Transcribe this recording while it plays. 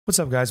What's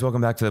up, guys?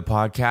 Welcome back to the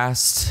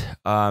podcast.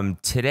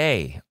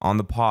 Today on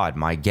the pod,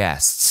 my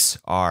guests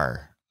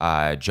are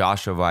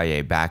Josh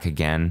Ovalle back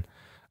again.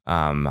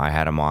 I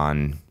had him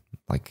on,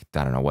 like,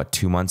 I don't know,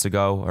 2 months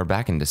ago, or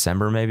back in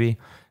December maybe,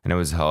 and it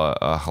was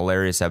a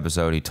hilarious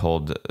episode. He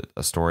told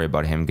a story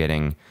about him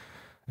getting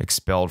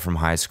expelled from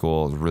high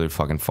school. It was really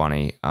fucking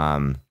funny.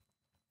 And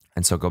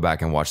so go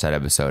back and watch that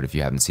episode if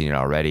you haven't seen it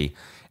already.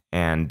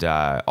 And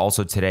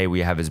also today we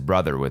have his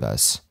brother with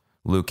us,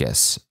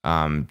 Lucas.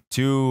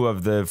 Two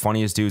of the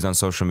funniest dudes on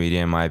social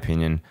media, in my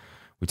opinion.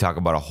 We talk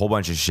about a whole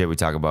bunch of shit. We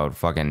talk about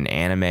fucking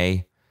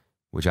anime,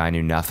 which I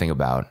knew nothing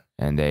about,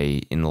 and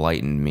they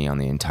enlightened me on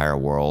the entire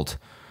world.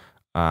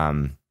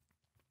 And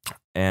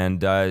then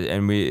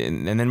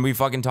we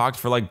fucking talked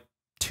for like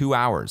 2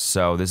 hours.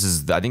 So this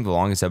is, I think, the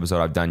longest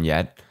episode I've done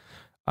yet.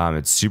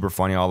 It's super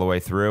funny all the way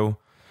through.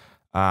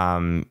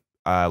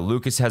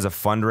 Lucas has a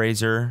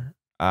fundraiser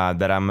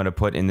that I'm going to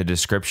put in the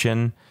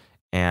description.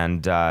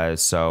 And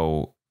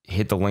so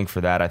hit the link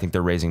for that. I think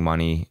they're raising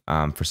money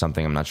for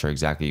something. I'm not sure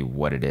exactly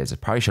what it is. I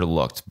probably should have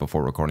looked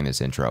before recording this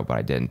intro, but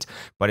I didn't.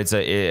 But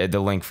the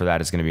link for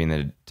that is going to be in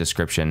the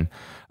description.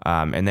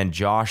 And then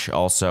Josh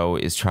also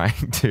is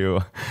trying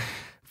to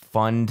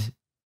fund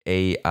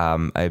a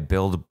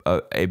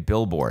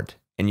billboard.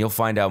 And you'll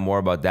find out more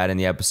about that in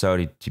the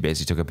episode. He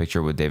basically took a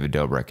picture with David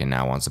Dobrik and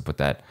now wants to put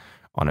that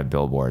on a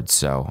billboard.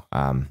 So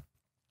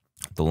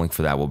the link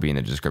for that will be in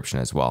the description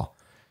as well.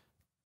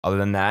 Other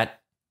than that,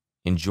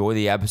 enjoy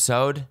the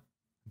episode.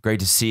 Great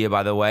to see you,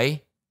 by the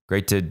way.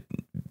 Great to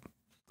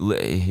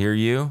hear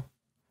you,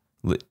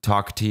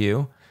 talk to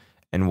you,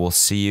 and we'll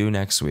see you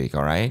next week,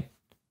 all right?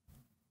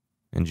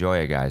 Enjoy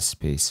it, guys.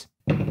 Peace.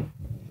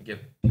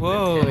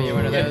 Whoa, look at you.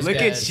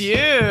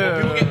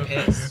 Well, people get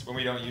pissed when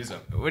we don't use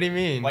them. What do you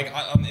mean? Like,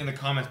 in the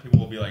comments, people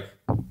will be like,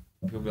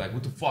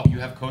 what the fuck? You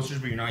have coasters,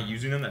 but you're not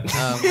using them?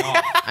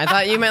 I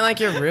thought you meant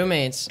like your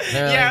roommates.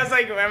 Yeah, I was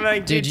like, I'm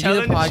like, dude, you tell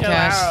do the them to chill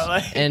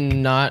out. podcast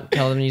and not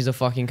tell them to use the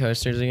fucking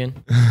coasters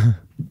again?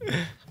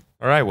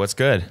 All right, what's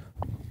good?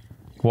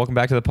 Welcome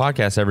back to the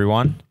podcast,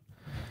 everyone.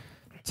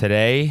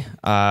 Today,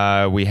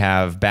 we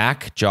have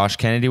back Josh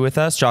Kennedy with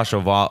us, Josh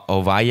Ovalle.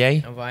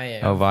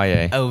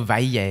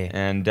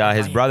 And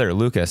his brother,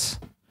 Lucas.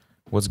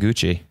 What's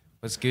Gucci?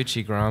 What's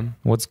Gucci, Grom?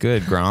 What's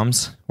good,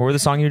 Groms? What was the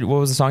song you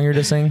were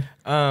just singing?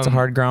 It's a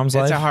hard Grom's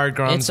life. It's a hard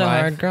Grom's life. It's a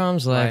hard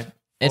Grom's life.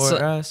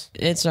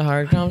 It's a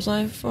hard Grom's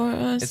life for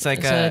us. It's like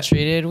instead of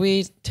treated,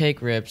 we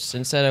take rips.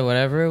 Instead of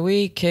whatever,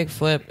 we kick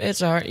flip.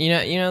 It's a hard. You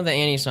know the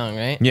Annie song,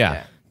 right?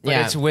 Yeah. But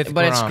it's with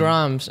but Grom. it's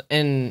Grom's,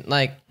 and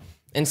like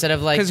instead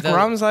of like because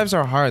Grom's lives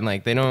are hard.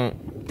 Like they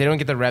don't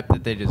get the rep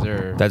that they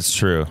deserve. That's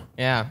true.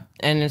 Yeah,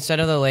 and instead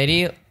of the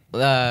lady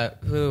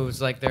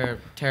who's like their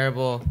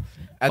terrible.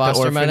 At the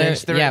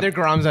orphanage, they're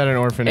Groms at an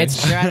orphanage.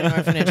 They're at an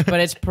orphanage, but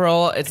it's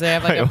parole. They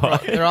have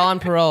like they're all on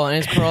parole, and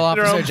it's parole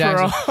officer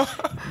Jackson.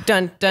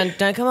 Dun dun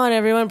dun! Come on,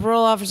 everyone!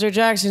 Parole officer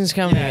Jackson's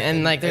coming,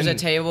 and like there's a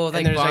table with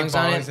like bongs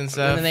on it, and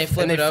stuff. And then they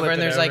flip it over, and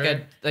there's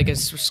like a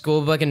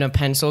school book and a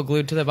pencil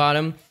glued to the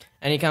bottom.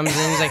 And he comes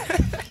in, he's like,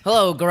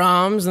 "Hello,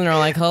 Groms," and they're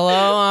like,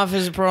 "Hello,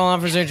 parole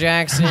officer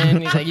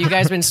Jackson." He's like, "You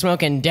guys been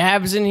smoking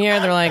dabs in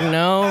here?" They're like,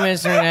 "No,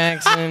 Mr.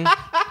 Jackson."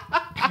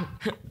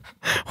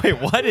 Wait,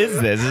 what is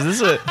this?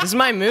 This is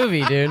my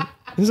movie, dude.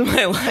 This is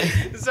my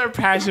life. This is our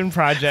passion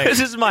project.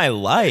 This is my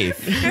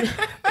life.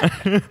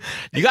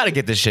 You got to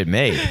get this shit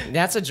made.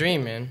 That's a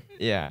dream, man.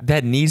 Yeah.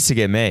 That needs to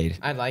get made.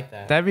 I'd like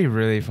that. That'd be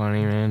really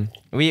funny, man.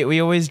 We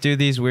always do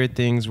these weird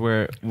things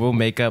where we'll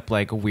make up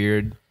like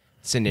weird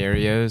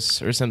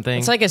scenarios or something.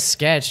 It's like a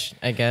sketch,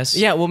 I guess.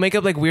 Yeah, we'll make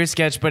up like weird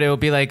sketch, but it'll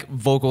be like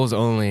vocals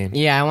only.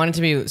 Yeah, I want it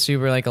to be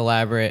super like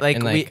elaborate. Like,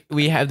 and,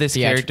 we have this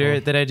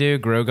character that I do,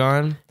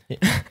 Grogon.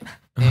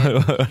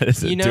 What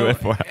does it do it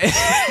for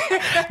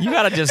us? You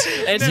gotta just.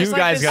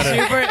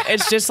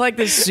 It's just like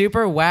this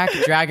super whack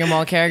Dragon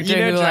Ball character. You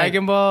know, who,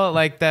 Dragon Ball,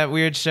 like that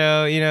weird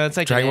show. You know, it's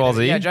like Dragon Ball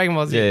Z. Yeah, Dragon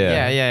Ball Z.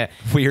 Yeah.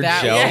 Weird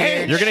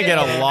show. You're gonna get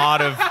a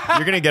lot of.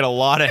 You're gonna get a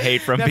lot of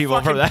hate from people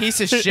for that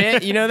piece of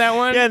shit. You know that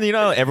one? Yeah, and you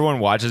know everyone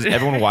watches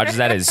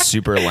that as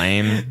super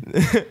lame.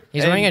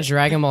 He's wearing a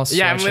Dragon Ball sweatshirt.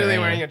 Yeah, I'm literally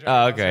wearing a Dragon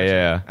Ball okay,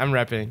 yeah. I'm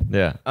repping.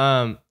 Yeah.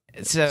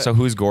 So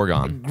who's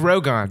Gorgon?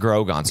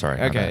 Grogon, sorry.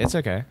 Okay, it's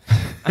okay.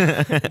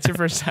 It's your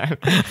first time.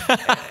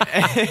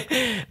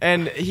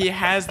 And he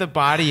has the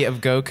body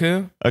of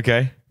Goku.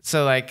 Okay.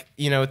 So like,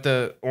 you know, with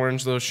the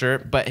orange little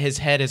shirt, but his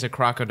head is a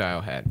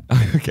crocodile head.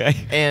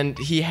 Okay. And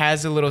he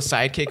has a little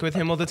sidekick with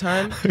him all the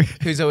time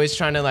who's always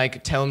trying to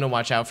like tell him to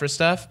watch out for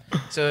stuff.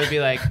 So it'd be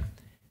like,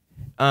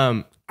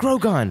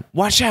 Grogon,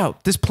 watch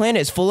out. This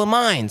planet is full of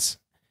mines.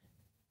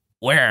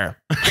 Where?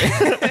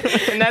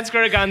 And that's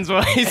Grogon's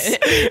voice.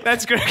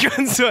 That's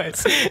Grogon's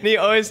voice. And he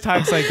always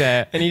talks like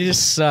that. And he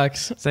just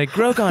sucks. It's like,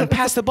 Grogon,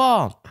 pass the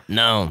ball.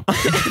 No.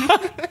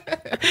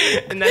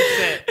 And that's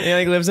it. He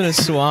like lives in a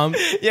swamp.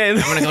 Yeah,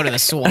 I'm gonna go to the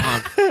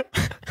swamp.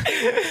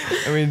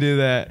 And we do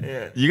that.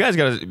 Yeah. You guys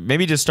gotta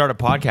maybe just start a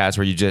podcast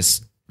where you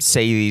just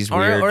say these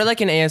weird, or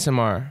like an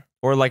ASMR,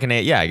 or like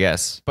I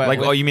guess. But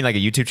like, you mean like a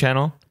YouTube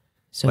channel?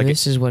 So like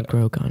this is what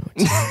Grogon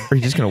would say. Are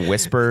you just gonna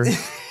whisper?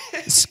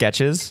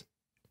 sketches.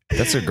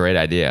 That's a great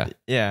idea.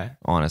 Yeah,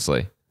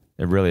 Honestly,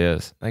 it really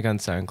is. like on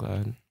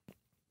SoundCloud.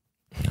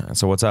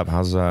 So what's up?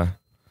 How's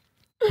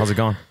it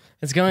going?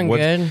 It's going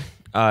good.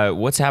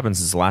 What's happened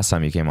since the last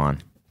time you came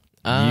on?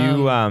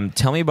 You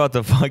tell me about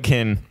the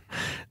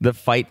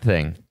fight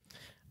thing.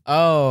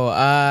 Oh,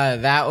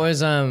 that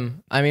was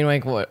I mean,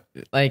 like what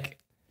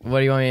do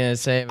you want me to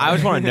say? I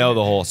just want to know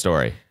the whole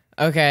story.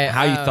 Okay,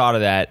 How you thought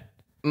of that?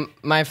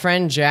 my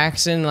friend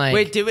Jackson, like,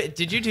 Wait,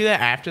 did you do that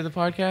after the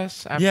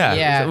podcast? After Yeah.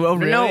 yeah, Oh,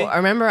 really? no, I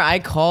remember I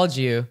called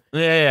you.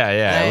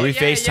 Yeah. We Yeah,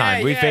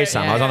 FaceTime. We yeah,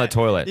 FaceTime. I was on the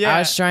toilet. Yeah. I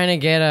was trying to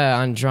get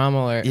on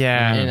Drama Alert.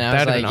 Yeah, and I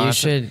was that'd've like, been you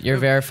awesome. you're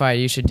verified.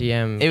 You should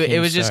DM. It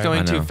was just Keemstar. going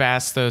I know. too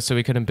fast though, so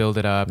we couldn't build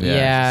it up. Yeah. It was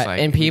Yeah, just like,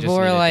 and we people just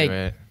were need to like do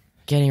it.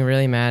 getting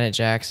really mad at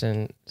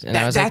Jackson, and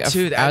I was That like,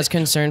 too, I was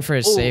concerned for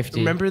his Oh, safety.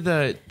 Remember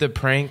the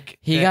prank?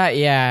 He got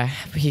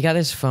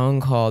this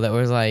phone call that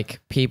was like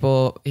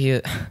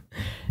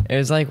it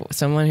was like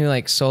someone who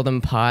like sold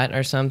him pot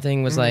or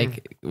something was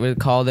like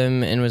called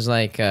him and was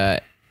like,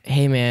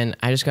 hey man,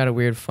 I just got a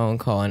weird phone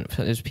call and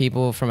there's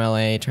people from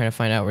LA trying to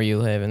find out where you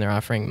live and they're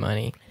offering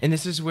money. And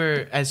this is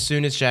where, as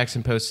soon as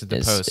Jackson posted the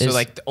It's- post, so it's-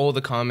 like all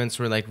the comments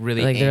were like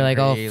really Like they're like,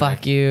 oh angry,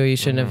 fuck you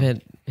shouldn't have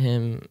hit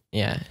him.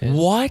 Yeah. It was-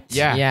 What?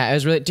 Yeah. Yeah, it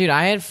was really, dude.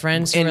 I had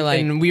friends who were like,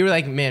 and we were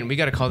like, man, we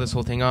got to call this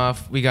whole thing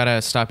off. We got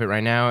to stop it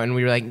right now. And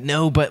we were like,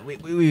 no, but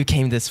we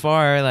came this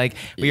far. Like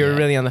we were Yeah.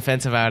 really on the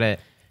fence about it.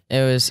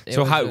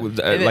 So how?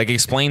 Like,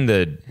 explain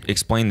the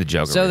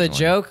joke. So the originally.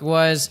 joke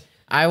was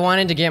I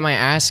wanted to get my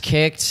ass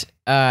kicked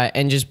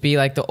and just be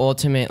like the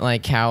ultimate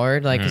like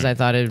coward, like because I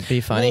thought it'd be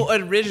funny. Well,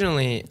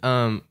 originally,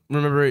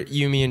 remember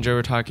you, me, and Joe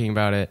were talking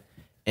about it,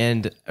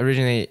 and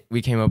originally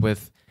we came up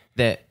with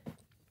that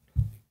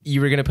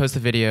you were gonna post the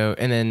video,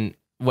 and then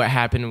what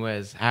happened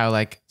was how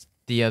like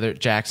the other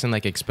Jackson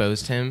like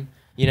exposed him.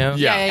 You know,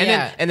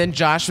 Yeah. and then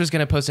Josh was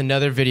gonna post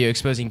another video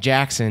exposing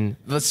Jackson.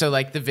 So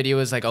like the video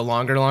was like a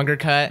longer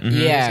cut.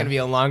 Yeah. it's gonna be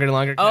a longer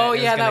cut. Oh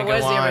It yeah, gonna that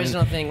was go the on.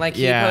 original thing. Like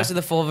Yeah. he posted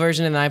the full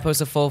version, and then I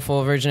posted the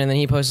full version, and then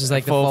he posts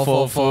like the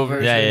full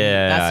version.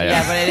 Yeah.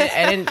 But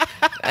I didn't.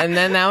 And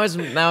then that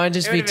would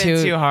just It be would've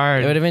been too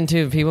hard. It would have been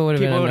too. People would have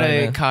People been would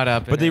annoyed. have caught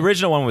up. But the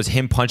original one was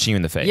him punching you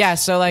in the face. Yeah,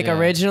 so like Yeah.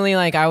 originally,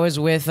 like I was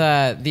with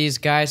these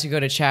guys who go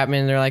to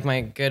Chapman. They're like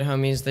my good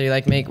homies. They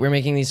like we're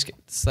making these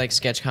like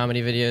sketch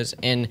comedy videos,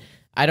 and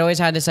I'd always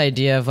had this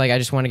idea of like I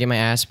just want to get my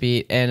ass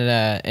beat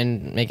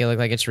and make it look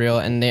like it's real.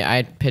 And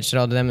I pitched it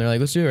all to them. They're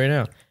like, let's do it right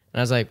now. And I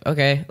was like,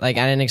 okay. Like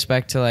I didn't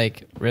expect to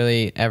like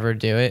really ever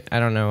do it. I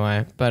don't know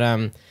why, but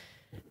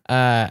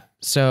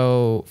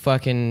so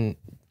fucking.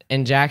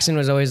 And Jackson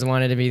was always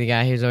wanted to be the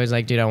guy. He was always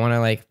like, dude, I want to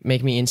like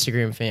make me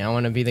Instagram famous. I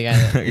want to be the guy.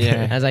 That,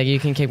 Yeah. I was like, you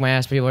can kick my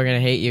ass. People are gonna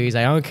hate you. He's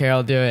like, I don't care.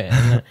 I'll do it.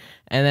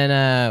 And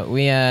then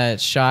we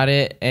shot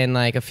it and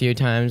like a few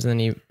times. And then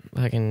he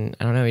fucking,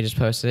 I don't know. He just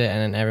posted it, and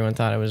then everyone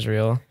thought it was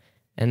real.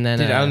 And then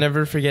Dude, I'll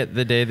never forget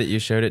the day that you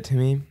showed it to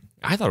me.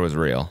 I thought it was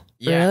real.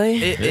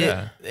 Really?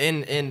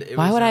 And it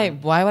Why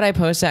was, would I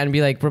post that and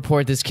be like,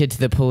 report this kid to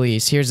the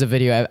police? Here's the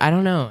video. I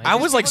don't know. I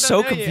was like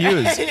so don't know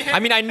yet. confused. I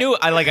mean, I knew.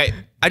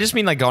 I just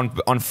mean like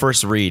on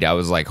first read, I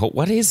was like,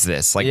 what is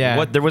this? Like, Yeah.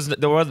 what? There was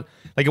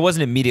like it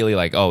wasn't immediately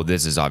like, oh,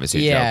 this is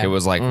obviously a Yeah. joke. It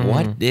was like,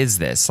 what is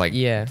this? Like,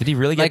 Yeah. did he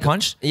really get Like,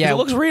 punched? 'Cause yeah. it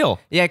looks real.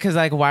 Yeah, because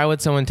like, why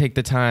would someone take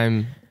the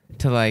time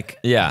to like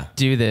Yeah,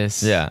 do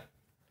this? yeah.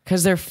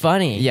 Because they're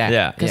funny.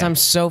 Yeah. Because I'm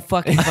so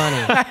fucking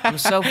funny. I'm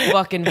so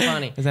fucking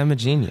funny. Because I'm a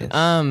genius.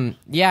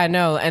 Yeah,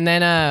 no, and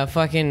then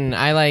fucking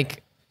I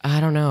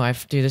don't know.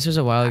 Dude, this was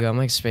a while ago. I'm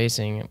like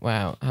spacing.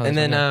 Wow. How and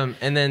this went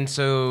then down.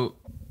 so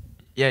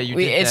yeah, you.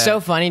 It's did so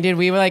that. funny, dude.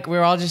 We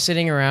were all just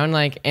sitting around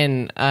like,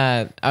 and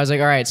I was like,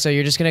 all right, so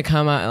you're just gonna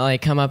come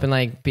up and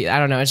like be, I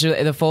don't know. It's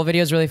just, the full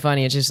video is really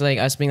funny. It's just like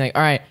us being like,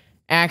 all right,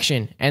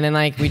 action, and then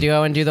like we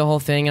go and do the whole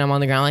thing, and I'm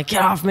on the ground like,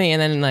 get off me, and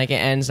then like it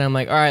ends, and I'm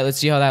like, all right, let's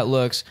see how that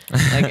looks.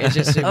 Like it's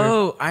just super.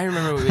 Oh, I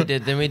remember what we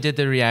did. Then we did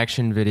the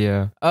reaction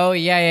video. Oh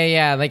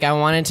yeah. Like I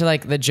wanted to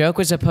like the joke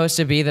was supposed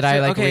to be that I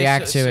like okay,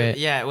 react so- to so, it.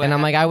 yeah, what and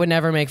I'm like, happened- I would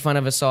never make fun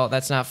of assault.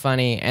 That's not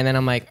funny. And then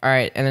I'm like, all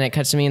right. And then it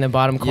cuts to me in the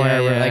bottom corner. Yeah,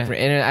 Where, yeah. like,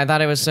 and I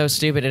thought it was so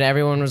stupid, and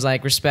everyone was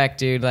like, respect,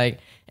 dude. Like,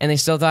 and they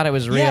still thought it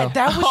was real. Yeah,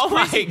 that was Oh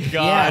my crazy.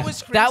 God. Yeah, that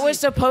was crazy. that was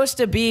supposed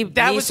to be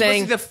That me was supposed to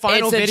saying be the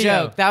final it's a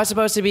video. joke. That was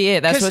supposed to be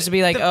it. That's 'Cause supposed to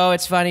be like, oh,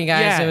 it's funny,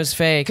 guys. It was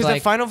fake. Because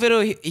Like, the final video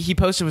he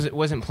posted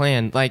wasn't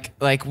planned. Like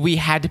we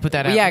had to put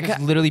that out. Yeah, because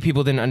ca- literally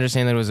people didn't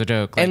understand that it was a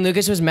joke. Like, and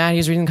Lucas was mad. He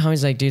was reading the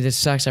comments like, "Dude, this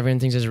sucks. Everyone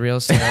thinks it's real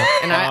stuff."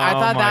 And I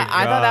thought my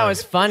I thought that God.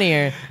 was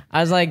funnier.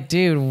 I was like,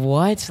 "Dude,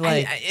 what?"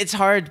 Like, it's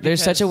hard.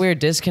 there's such a because, weird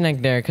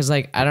disconnect there because,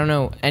 like, I don't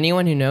know.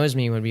 Anyone who knows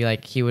me would be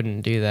like, he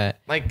wouldn't do that.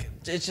 Like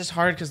it's just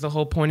hard because the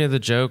whole point of the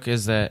joke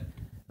is that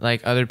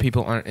like other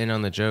people aren't in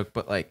on the joke,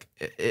 but like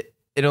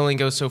it only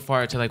goes so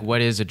far to like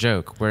what is a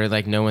joke where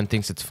like no one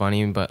thinks it's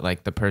funny, but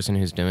like the person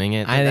who's doing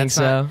it. I think that's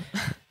so.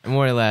 not-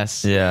 more or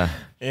less. Yeah,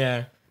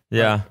 Yeah.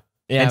 yeah.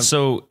 Yeah.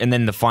 And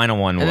then the final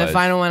one And was the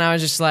final one, I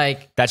was just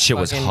like, that shit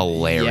was fucking-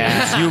 hilarious.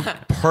 yeah. You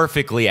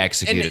perfectly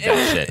executed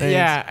that shit.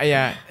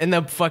 Yeah. And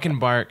the fucking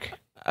bark.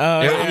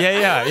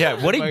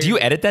 Yeah. What do you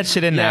edit that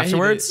shit in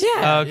afterwards?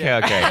 Yeah. Okay.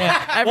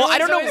 Well, I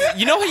don't know.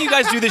 You know how you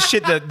guys do this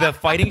shit, the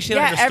fighting shit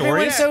on your stories?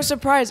 Everyone's so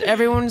surprised.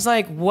 Everyone's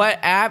like, "What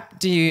app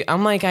do you?"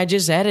 I'm like, "I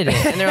just edited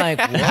it," and they're like,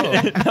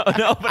 "Whoa."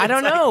 no, I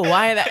don't know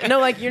why that. No,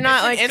 like you're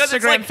not like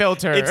Instagram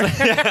filter.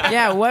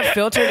 yeah. What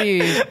filter do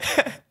you use?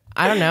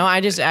 I don't know. I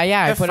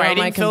put it on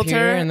my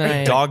computer and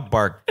then dog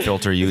bark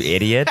filter, you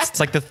idiots. It's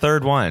like the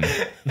third one.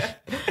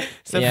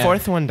 It's the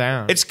fourth one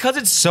down. It's because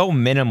it's so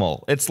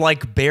minimal. It's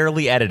like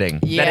barely editing.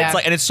 Yeah. That it's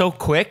like, and it's so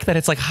quick that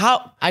it's like,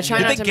 how I try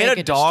did not they to get make a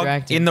it dog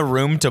distracting. in the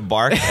room to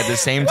bark at the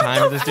same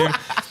time as this dude?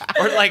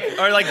 Or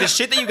like the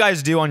shit that you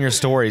guys do on your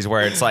stories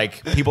where it's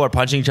like people are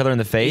punching each other in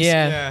the face.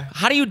 Yeah.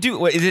 How do you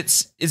do? Is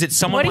it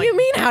someone? What do you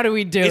mean? How do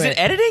we do it? Is it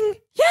editing?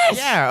 Yes.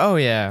 Yeah. Oh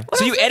yeah.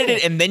 So you edit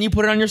it and then you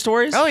put it on your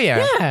stories? Oh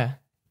yeah. Yeah.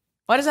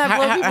 Why does that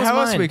blow people's How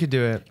else mind? we could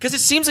do it? Because it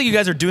seems like you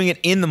guys are doing it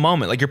in the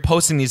moment. Like you're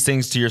posting these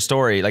things to your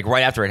story like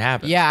right after it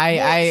happens. Yeah,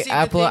 I see, the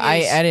thing upload. I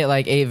is- edit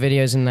like 8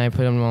 videos and I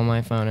put them on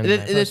my phone. And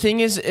then I The post thing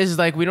is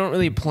like we don't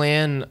really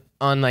plan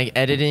on like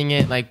editing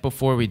it like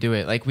before we do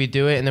it. Like we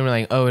do it and then we're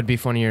like, oh, it'd be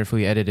funnier if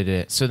we edited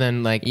it. So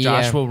then like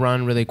Josh Yeah. will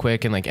run really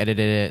quick and like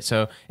edited it.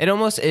 So it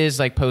almost is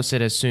like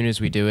posted as soon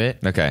as we do it.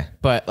 Okay.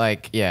 But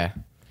like yeah.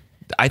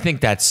 I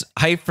think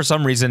for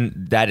some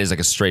reason that is like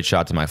a straight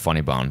shot to my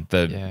funny bone.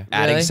 The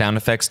adding Really? sound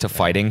effects to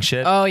fighting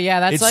shit. Oh yeah,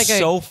 that's it's like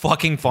so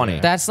fucking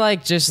funny. That's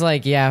like just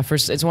like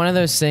it's one of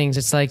those things.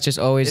 It's like just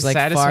always It's like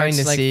satisfying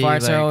farts. to Like see,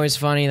 farts like- are always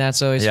funny.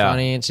 That's always Yeah.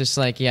 funny. It's just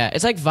like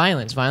it's like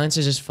violence. Violence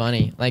is just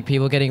funny. Like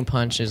people getting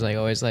punched is like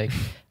always like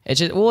it's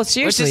just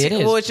seriously it is.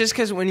 Well, it's just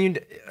because when you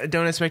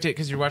don't expect it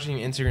because you're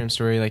watching an Instagram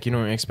story, like you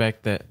don't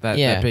expect that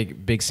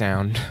big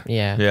sound.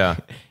 yeah. yeah.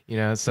 You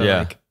know, so Yeah.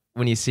 like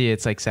when you see it,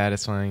 it's like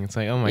satisfying. It's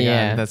like, oh my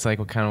Yeah. god, that's like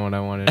kind of what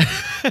I wanted.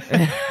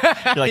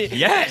 You're like,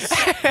 yes.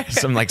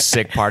 Some like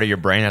sick part of your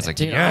brain that's like,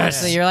 Dude, yes.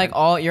 honestly, you're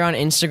on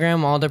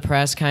Instagram, all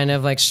depressed, kind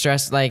of like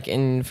stressed, like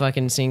in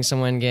fucking seeing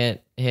someone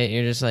get hit.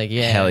 You're just like,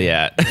 yeah, Hell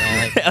yeah. like-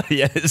 Hell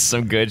yeah. This is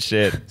some good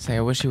shit. It's like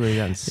I wish you would have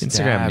gotten stabbed.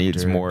 Instagram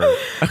needs or- more.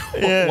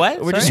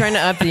 What? We're just trying to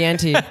up the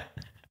ante.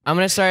 I'm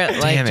gonna start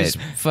like Damn it.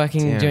 just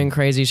fucking Damn. doing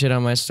crazy shit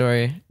on my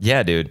story.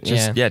 Yeah, dude.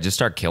 Just Yeah. just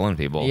start killing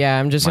people. Yeah,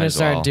 I'm just Might gonna as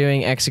start well.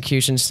 doing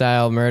execution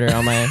style murder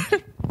on my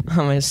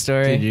on my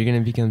story. Dude, you're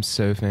gonna become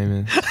so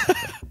famous.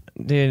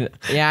 Dude,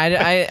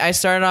 yeah, I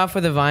started off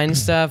with the Vine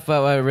stuff,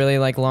 but what really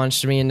like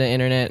launched me into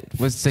internet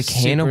Was the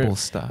cannibal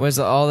stuff? was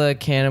all the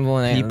cannibal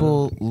and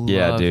People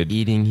Yeah, love dude.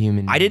 eating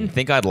human. I didn't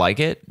think I'd like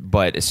it,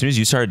 but as soon as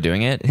you started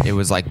doing it, it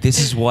was like, this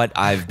is what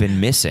I've been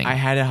missing I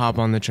had to hop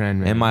on the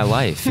trend, man. in my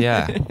life.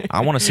 Yeah.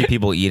 I want to see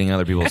people eating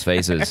other people's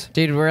faces.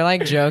 Dude, we're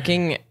like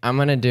joking. I'm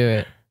gonna do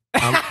it.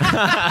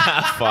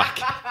 Fuck.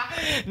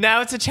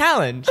 Now it's a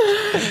challenge.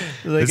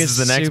 Like This is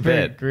the next super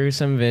bit.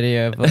 gruesome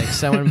video of like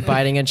someone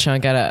biting a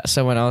chunk out of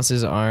someone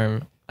else's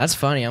arm. That's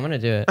funny. I'm gonna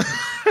do it.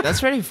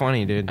 That's pretty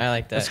funny, dude. I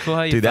like that. That's cool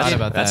how you Dude, thought that's,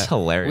 about that's that.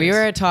 hilarious. We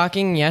were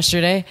talking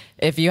yesterday.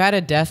 If you had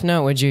a Death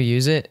Note, would you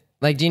use it?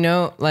 Like, do you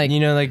know? Like, You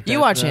know, like you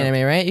Death watch Note?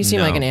 anime, right? You seem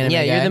No. like an anime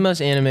Yeah, guy. you're the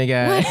most anime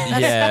guy.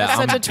 yeah, that's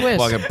such I'm a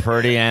twist. Fucking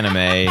pretty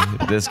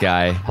anime. This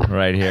guy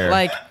right here.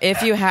 Like,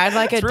 if you had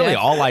like a it's really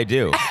Death, all I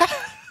do.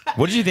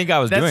 What did you think I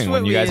was doing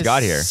when you guys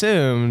got here?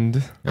 Assumed I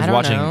was I don't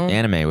watching know.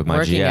 anime with my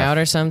working GF. out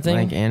or something,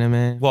 like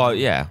anime. Well,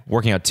 yeah,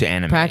 working out to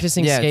anime.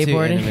 practicing Yeah, too,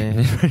 skateboarding.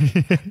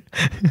 anime.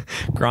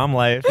 Grom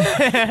life.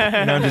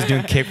 I'm just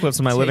doing kickflips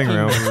in my living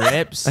room.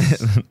 Rips.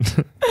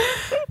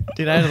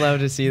 Dude, I'd love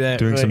to see that.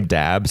 Doing Like, some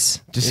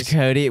dabs. Just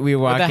Cody. We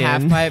walk with a in.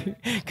 half pipe.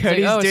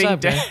 Cody's Like, oh, doing.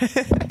 what's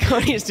up, man?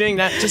 Cody's doing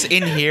that. Just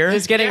in here.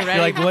 Just getting ready.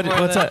 You're like, before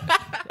what's the- up?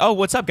 Oh,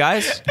 what's up,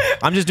 guys?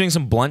 I'm just doing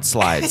some blunt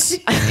slides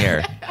in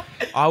here.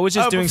 I was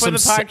just doing before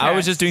some. the I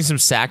was podcast. just doing some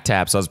sack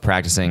taps. I was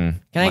practicing.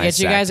 Can I my get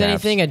you sack guys taps.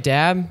 anything? A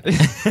dab?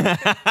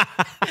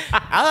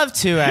 I'll have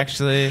two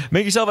actually.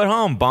 Make yourself at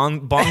home.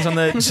 Bongs on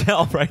the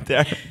shelf right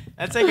there.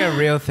 That's like a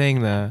real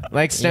thing though.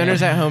 Like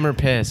stoners at home are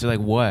pissed. They're like,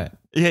 what?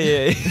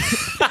 Yeah.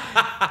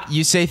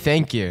 You say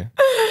thank you.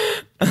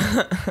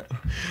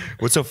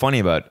 What's so funny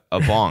about a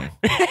bong?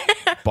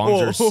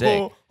 Bongs are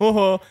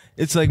sick.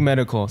 It's like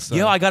medical stuff.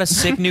 Yo, I got a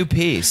sick new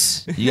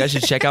piece. You guys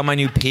should check out my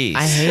new piece.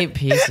 I hate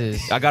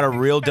pieces. I got a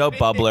real dope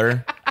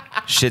bubbler.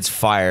 Shit's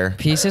fire.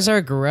 Pieces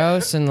are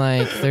gross and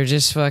like they're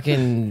just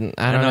fucking.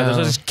 I don't know. Those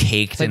are just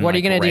caked. It's like, in, what are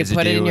you gonna do?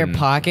 Put it in your residue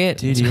pocket?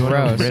 Dude, It's you want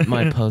gross. to rip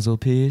my puzzle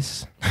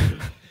piece?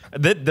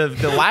 and-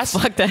 The last.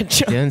 Fuck that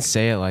joke. Don't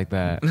say it like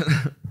that.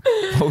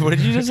 What did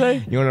you just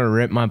say? You want to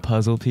rip my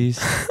puzzle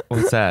piece?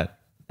 What's that?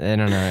 I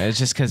don't know. It's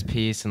just because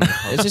piece and like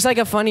It's just like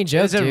a funny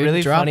joke. It's a dude.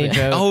 really Drop funny it.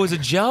 joke. Oh, it was a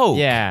joke.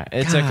 Yeah,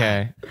 it's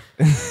okay.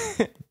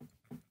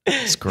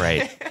 It's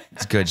great.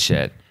 It's good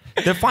shit.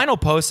 The final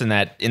post in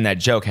that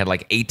joke had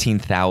like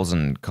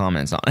 18,000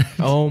 comments on it.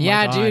 Oh my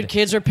Yeah, God. dude,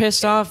 kids are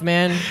pissed off,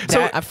 man.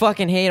 I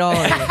fucking hate all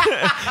of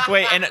you.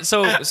 Wait, and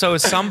so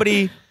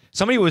somebody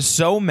was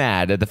so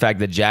mad at the fact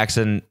that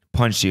Jackson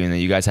punched you, and then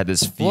you guys had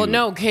this feud. Well,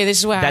 no, okay, this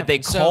is what that happened. they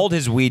called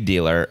his weed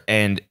dealer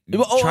and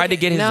tried to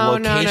get his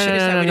location. No.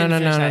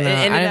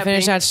 I didn't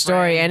finish that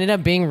story. It ended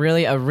up being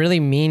a really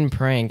mean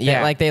prank. Yeah.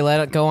 That, like, they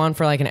let it go on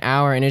for like an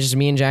hour, and it's just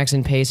me and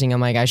Jackson pacing.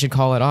 I'm like, I should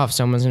call it off.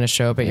 Someone's gonna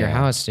show up at your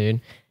house, dude.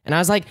 And I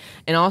was like,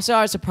 and also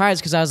I was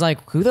surprised because I was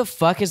like, who the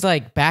fuck is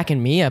like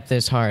backing me up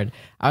this hard?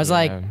 I was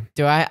like,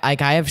 do I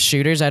have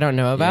shooters I don't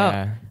know about?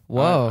 Yeah.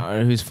 Whoa.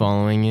 Or who's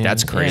following you?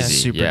 That's crazy.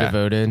 Super Yeah.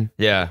 devoted.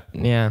 Yeah.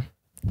 Yeah.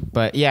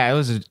 But yeah, it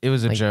was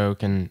a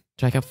joke, and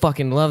Like, I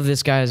fucking love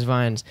this guy's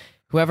vines.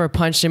 Whoever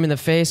punched him in the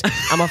face,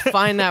 I'm gonna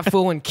find that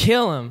fool and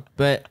kill him.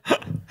 but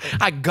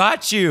I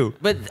got you.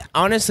 but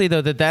honestly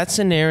though, that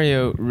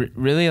scenario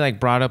really like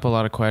brought up a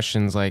lot of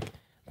questions. Like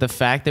the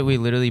fact that we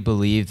literally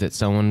believe that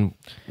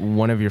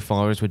one of your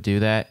followers would do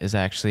that is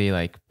actually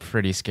like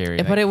pretty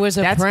scary. But it was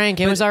a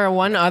prank. It was our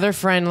one other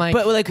friend, like,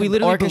 But like we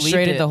literally orchestrated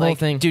believed it. the whole Like,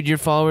 thing. dude. Your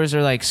followers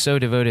are like so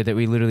devoted that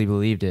we literally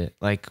believed it.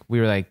 Like we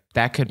were like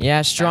that could. Yeah,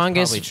 that's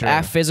strongest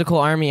probably true. physical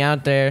army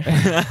out there.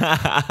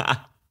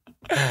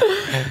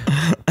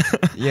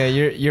 Yeah,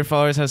 your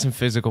followers have some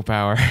physical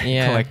power.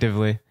 Yeah.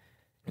 Collectively.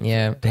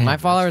 Yeah, Damn, my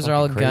followers are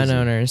all fucking gun crazy.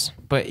 owners.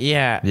 But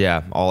yeah,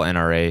 Yeah, all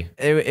NRA.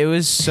 it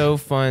was so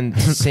fun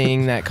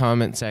seeing that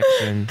comment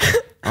section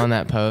on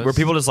that post. Where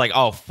people just like,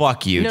 oh,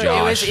 fuck you, no,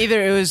 Josh.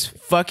 it was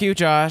fuck you,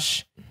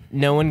 Josh.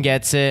 No one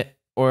gets it,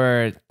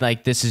 or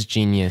like this is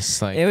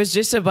genius. Like It was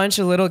just a bunch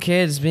of little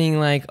kids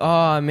being like,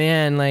 "Oh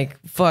man, like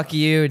fuck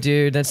you,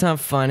 dude. That's not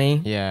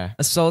funny. yeah,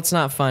 Assault's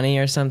not funny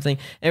or something."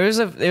 It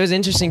was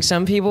interesting.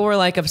 Some people were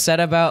like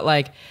upset about,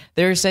 like,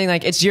 they were saying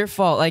like, it's your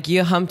fault. Like,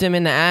 you humped him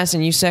in the ass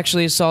and you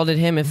sexually assaulted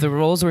him. If the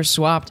roles were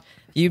swapped,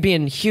 you'd be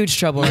in huge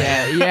trouble.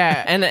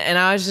 yeah. And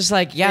I was just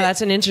like, yeah,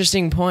 that's an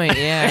interesting point.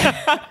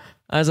 Yeah.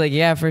 I was like,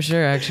 yeah, for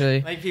sure,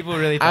 actually. Like people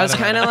really. I was thought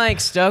about kind of it. like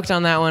stoked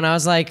on that one. I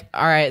was like,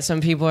 all right, some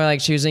people are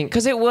like choosing,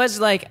 because it was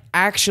like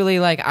actually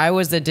like I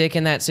was the dick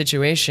in that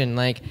situation.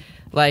 Like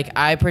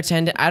I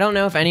pretended. I don't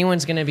know if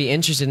anyone's gonna be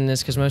interested in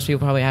this because most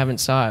people probably haven't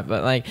saw it.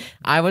 But like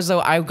I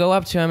go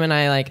up to him and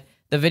I like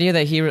the video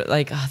that he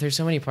like. Oh, there's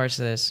so many parts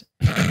to this.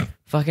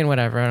 Fucking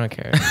whatever. I don't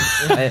care.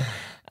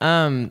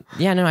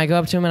 Yeah, no. I go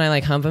up to him and I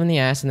like hump him in the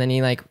ass, and then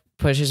he like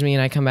pushes me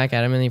and I come back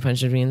at him and he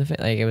punches me in the face.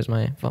 Like, it was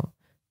my fault.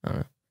 I don't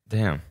know.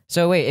 Damn.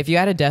 So wait, if you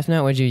had a death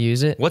note, would you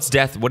use it? What's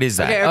death? What is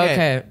that? Okay.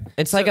 Okay.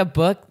 It's like a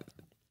book.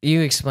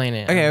 You explain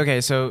it. Okay.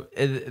 So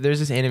there's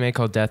this anime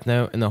called Death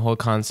Note, and the whole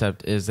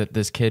concept is that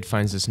this kid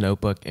finds this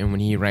notebook, and when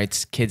he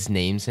writes kids'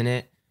 names in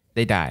it,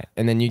 they die,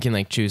 and then you can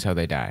like choose how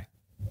they die.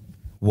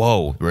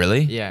 Whoa,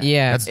 really? Yeah.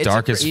 Yeah. That's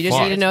dark as You just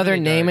fuck. need to know their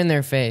It's name really and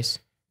their face.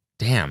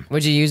 Damn.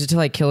 Would you use it to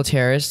like kill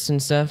terrorists and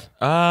stuff?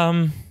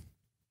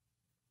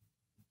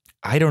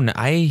 I don't know.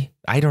 I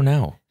don't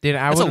know. Dude,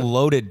 I That's a would.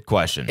 loaded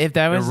question. If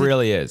that was it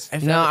really is.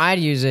 No, I'd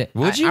use it.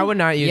 Would you? I would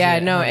not use it. Yeah,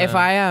 no. If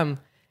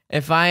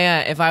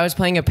I was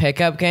playing a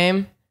pickup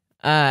game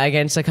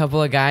against a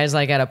couple of guys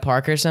like at a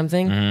park or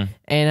something, Mm-hmm.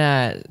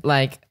 and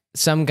like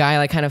some guy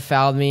like kind of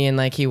fouled me and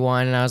like he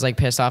won, and I was like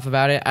pissed off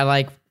about it, I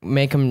like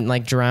make him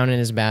like drown in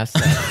his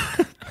bathtub.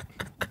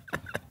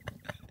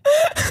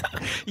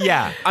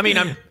 Yeah. I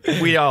mean,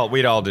 we'd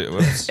all do.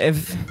 Oops.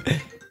 If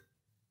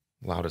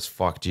Loud as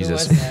fuck,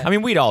 Jesus. was that? I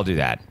mean, we'd all do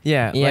that.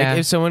 Yeah, Yeah. like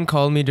if someone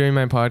called me during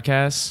my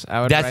podcast,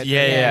 I would. That's write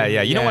yeah. their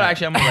name. You know what?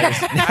 Actually, I'm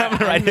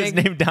gonna write his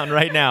name down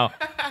right now.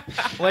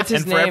 what's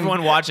his And name? for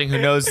everyone watching who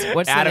knows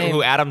What's the name?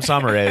 who Adam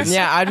Summer is,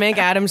 Yeah, I'd make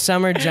Adam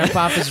Summer jump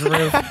off his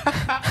roof.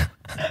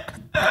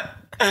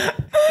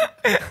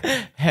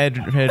 head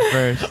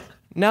first.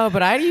 No,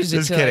 but I'd use it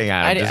Just to. kidding, like,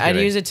 Adam, just I'd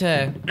kidding. use it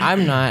to.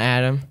 I'm not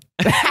Adam.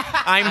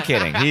 I'm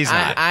kidding. He's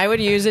not. I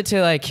would use it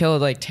to like kill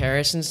like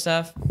terrorists and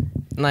stuff.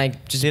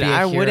 Like just Dude, be a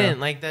I hero. wouldn't.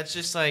 Like that's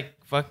just like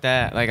fuck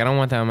that. Like I don't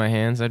want that on my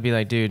hands. I'd be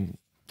like, dude,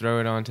 throw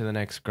it on to the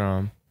next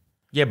Grom.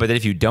 Yeah, but then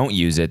if you don't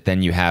use it,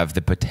 then you have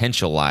the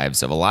potential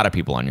lives of a lot of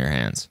people on your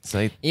hands. It's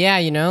like Yeah,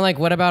 you know, like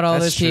what about all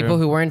That's those people true.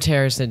 who weren't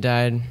terrorists that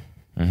died?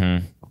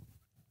 Mm-hmm.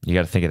 You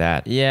got to think of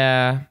that.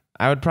 yeah,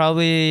 I would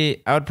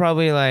probably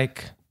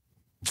like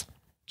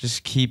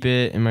just keep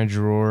it in my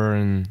drawer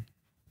and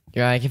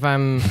You're like, if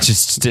I'm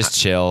Just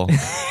chill.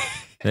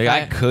 Like,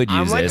 I could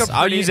I'm use like this. a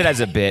I'll pretty- use it as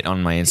a bit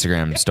on my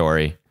Instagram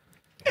story.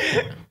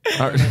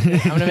 I'm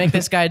gonna make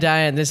this guy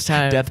die at this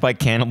time. Death by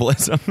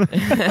cannibalism.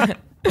 I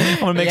want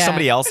to make Yeah.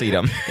 somebody else eat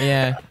them.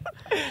 Yeah.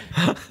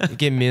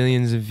 get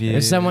millions of views.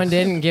 If someone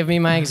didn't give me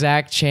my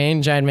exact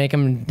change, I'd make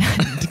him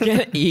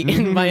get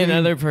eaten by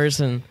another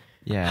person.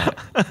 yeah,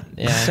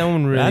 Yeah.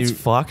 someone really, That's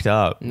fucked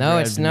up. No,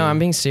 it's no. I'm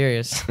being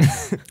serious.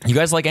 You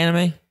guys like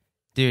anime?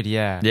 dude.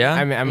 Yeah, Yeah?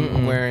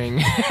 I'm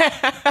wearing.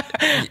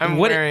 I'm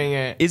What- wearing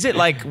it. Is it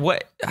like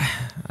what?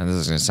 This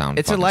is gonna sound.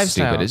 It's a fucking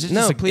lifestyle. Stupid. Is it No,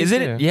 just like, please is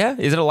do. it? Yeah.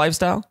 Is it a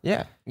lifestyle?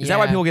 Yeah. Is that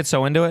why Yeah. people get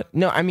so into it?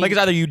 No, I mean, Like it's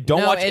either you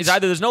don't No, watch. It's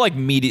either there's no like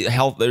media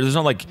health. There's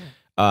no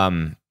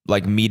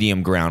like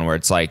medium ground where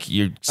it's like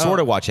you sort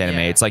of watch anime.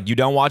 yeah. It's like you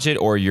don't watch it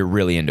or you're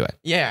really into it.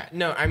 yeah.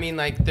 No, I mean,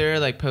 like there are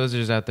like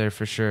posers out there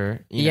for sure.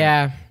 you know.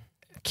 Yeah.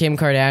 Kim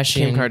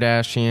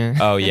Kardashian.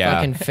 Oh yeah,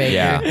 Fucking faker.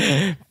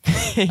 Yeah.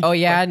 Oh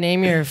yeah,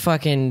 name your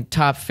fucking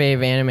top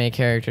fave anime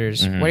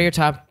characters. What are your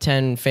top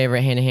 10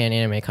 favorite hand-to-hand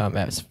anime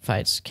combat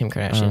fights? Kim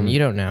Kardashian. You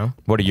don't know.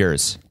 What are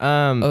yours?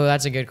 Oh,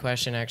 that's a good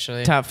question,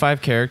 actually. Top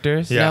 5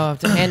 characters. No,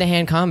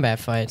 hand-to-hand combat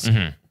fights.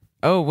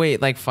 Oh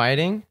wait, like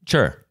fighting?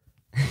 Sure.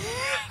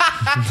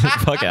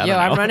 Fuck it, I Yo, don't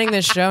I'm know. running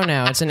this show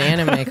now. It's an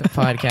anime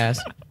podcast.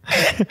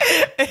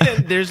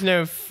 There's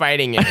no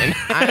fighting in it.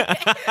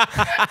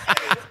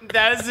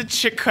 That is a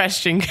trick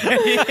question.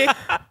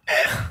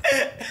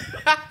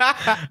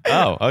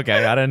 Oh,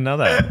 okay. I didn't know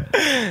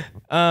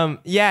that.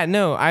 Yeah,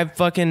 no, I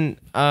fucking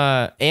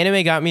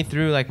anime got me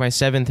through like my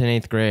 7th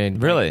and 8th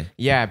grade. Really?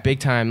 Yeah, big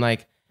time.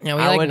 Like, Yeah,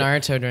 we I like would-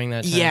 Naruto during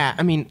that time. Yeah,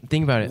 I mean,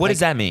 think about it. What Like, does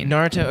that mean?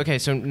 Naruto. Okay,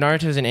 so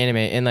Naruto is an anime,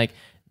 and like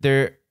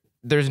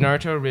there's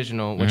Naruto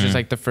original, which is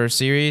like the first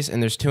series,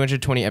 and there's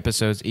 220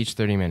 episodes, each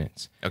 30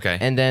 minutes. Okay.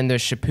 And then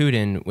there's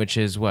Shippuden, which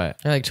is what?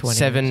 They're like 20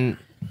 7.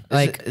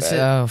 Like, is it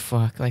oh,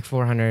 fuck. Like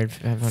 400,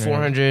 500.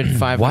 400,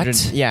 500.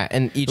 What? Yeah,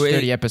 and each Wait.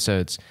 30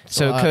 episodes.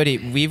 So, a lot. Cody,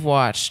 we've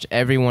watched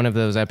every one of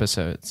those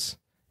episodes,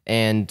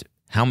 and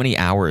How many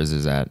hours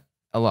is that?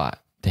 a lot.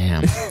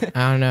 Damn.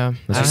 I don't know.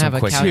 Those I are don't some have a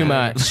quick- Too calculator.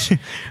 much.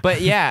 But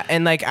yeah,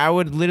 and like I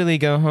would literally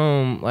go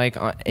home like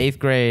on 8th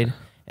grade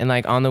and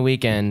like on the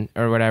weekend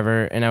or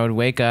whatever, and I would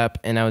wake up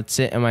and I would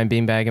sit in my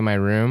beanbag in my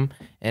room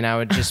and I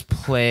would just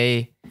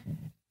play.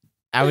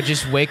 I would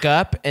just wake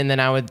up and then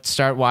I would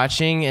start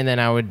watching and then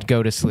I would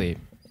go to sleep.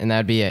 And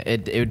that'd be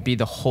it. It would be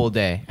the whole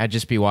day. I'd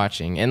just be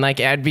watching, and like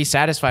I'd be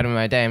satisfied with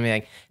my day. I'd be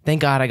like,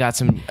 "Thank God I got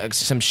some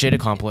shit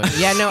accomplished."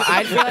 Yeah, no,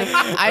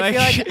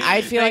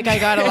 I feel like I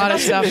got a lot of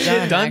stuff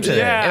done. Done actually.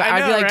 today. Yeah, I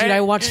I'd be know, like, dude, right?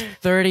 I watched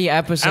 30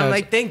 episodes. I'm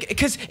like,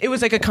 because it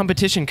was like a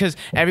competition. Because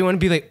everyone would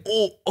be like,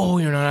 "Oh,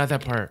 you're not at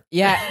that part."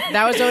 yeah,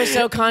 that was always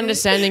so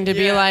condescending to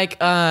be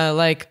like I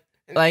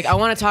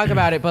want to talk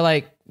about it, but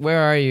like, where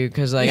are you?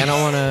 Because like I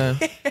don't want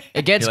to.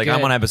 It gets You're like, good.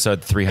 I'm on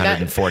episode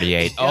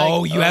 348.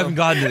 Oh, you haven't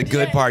gotten to the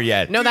good part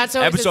yet. No, that's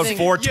always the episode thing.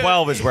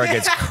 412 is where it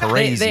gets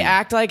crazy. They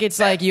act like it's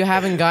like you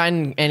haven't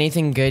gotten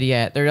anything good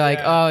yet. They're like,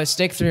 oh,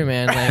 stick through,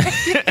 man. Like,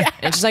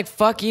 it's just like,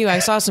 fuck you. I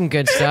saw some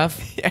good stuff.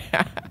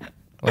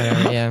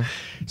 Whatever. Yeah.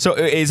 So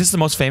is this the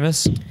most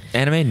famous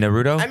anime,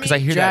 Naruto? Because I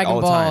hear that Dragon all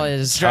the Ball time.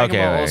 is Dragon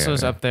Okay, Ball okay, also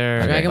is okay. up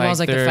there. Dragon Ball is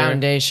like the they're-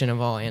 foundation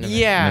of all anime.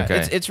 Yeah,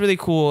 Okay. it's really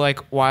cool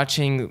like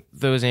watching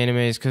those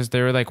animes because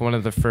they were like one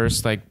of the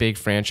first like big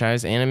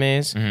franchise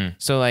animes.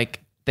 So like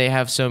they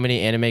have so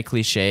many anime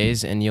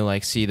cliches, and you'll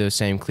like see those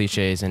same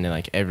cliches in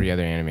like every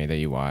other anime that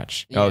you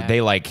watch. Oh,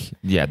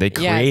 Yeah. they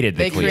created the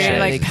they cliches. created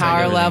like Like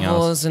power everything else.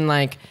 levels and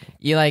like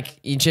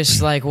you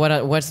just like what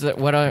are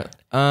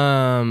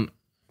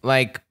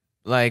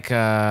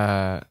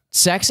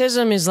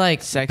sexism is like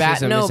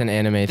Sexism is an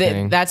anime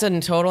thing. That's a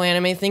total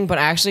anime thing, but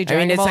actually I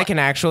Dragon mean, it's Ball, like an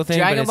actual thing.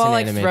 Dragon but it's Ball an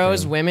like anime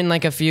throws thing. women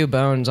like a few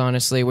bones,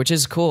 honestly, which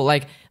is cool.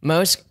 Like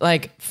most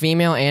like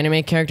female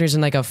anime characters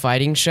in like a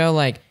fighting show,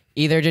 like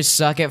either just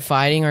suck at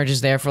fighting or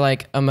just there for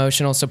like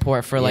emotional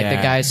support for like the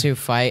Yeah. guys who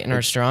fight and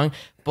are strong.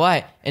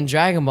 But in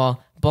Dragon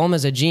Ball,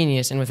 Bulma's a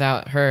genius, and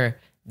without her,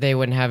 they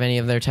wouldn't have any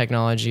of their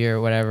technology or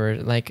whatever.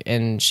 Like,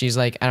 and she's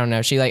like, I don't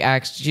know, she like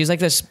acts. She's like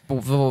this,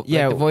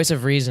 Yeah, the voice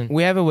of reason.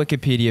 We have a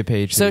Wikipedia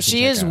page. So that you she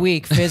can is check out.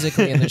 weak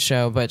physically in the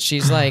show, but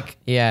she's like,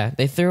 yeah,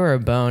 they threw her a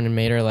bone and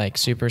made her like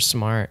super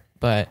smart,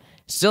 but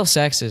still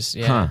sexist.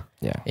 Yeah, Huh.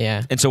 Yeah.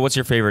 yeah. And so what's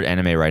your favorite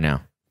anime right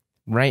now?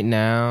 Right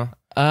now,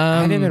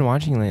 I haven't been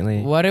watching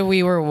lately. What were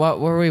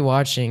we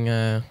watching?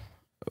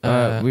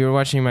 We were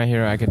watching My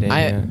Hero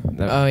Academia.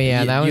 Oh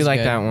yeah, that was you like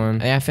good. that one.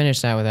 Yeah, I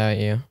finished that without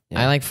you.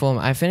 Yeah. I like full.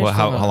 I finished. Well,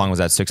 how Full- long was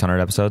that? 600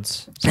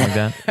 episodes? Something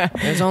like that?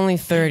 It was only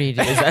 30. Dude.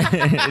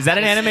 Is that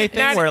an anime thing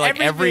Not where like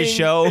every everything.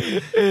 show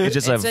is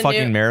just a It's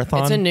fucking new,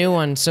 marathon? It's a new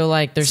one, so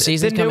like there's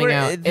seasons coming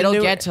out. It'll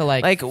get to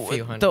like a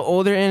few hundred. the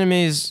older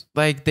animes,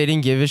 like they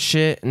didn't give a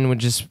shit and would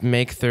just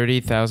make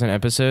 30,000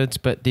 episodes.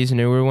 But these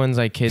newer ones,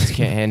 like kids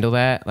can't handle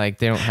that. Like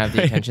they don't have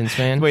the attention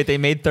span. Wait, they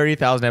made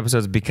 30,000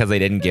 episodes because they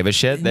didn't give a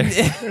shit?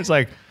 It's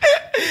like,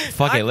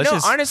 fuck it, let's no,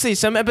 just... honestly,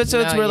 some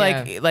episodes No, were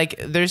yeah. like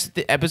there's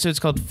the episodes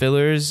called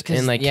fillers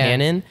and like yeah.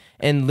 canon,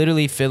 and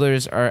literally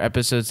fillers are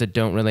episodes that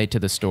don't relate to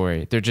the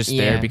story. They're just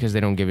Yeah. there because they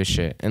don't give a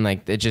shit, and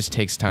like it just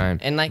takes time.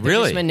 And like they're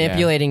Really? just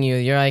manipulating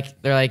you.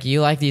 They're like,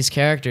 you like these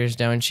characters,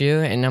 don't you?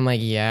 And I'm like,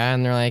 yeah.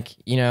 And they're like,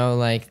 you know,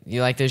 like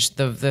you like the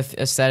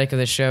aesthetic of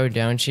the show,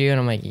 don't you? And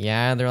I'm like,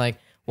 yeah. They're like,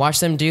 watch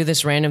them do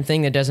this random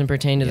thing that doesn't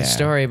pertain to the Yeah.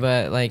 story,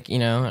 but like, you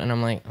know. And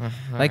I'm like,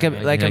 like you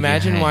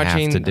imagine have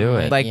watching to do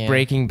it. like Yeah.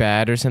 Breaking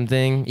Bad or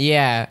something.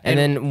 yeah. And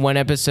then one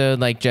episode,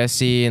 like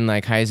Jesse and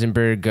like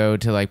Heisenberg go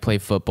to like play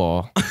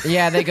football.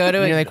 yeah, they go to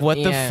And it. you're like, what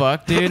the yeah.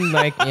 fuck, dude?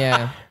 Like,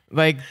 Yeah.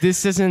 like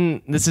this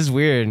is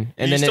weird. And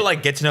you then still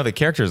like get to know the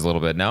characters a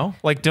little bit, no?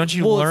 Like, don't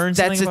you well, learn that's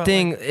something the about,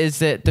 thing like- is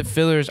that the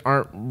fillers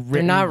aren't written.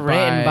 They're not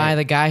written by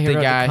the guy who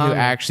wrote the who comic.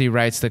 actually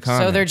writes the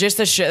comic. So they're just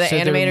the So they're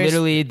animators.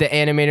 literally the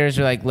animators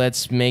are like,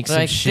 let's make They're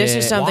some like, shit. this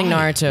is something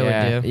Why? Naruto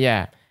yeah, would do.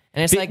 Yeah.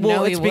 And it's like, well,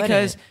 no, it's he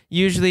because wouldn't.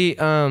 usually,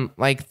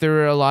 like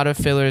there are a lot of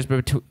fillers,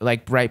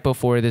 like right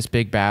before this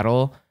big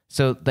battle.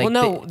 So like, well,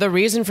 no, the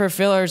reason for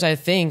fillers, I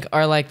think,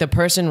 are like the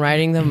person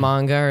writing the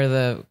manga or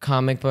the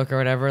comic book or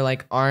whatever,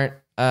 like aren't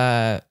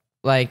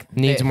like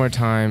needs more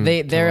time.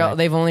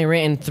 They've only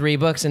written 3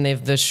 books, and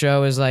the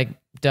show is like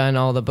done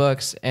all the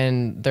books,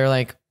 and they're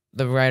like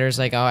the writer's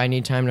like, oh, I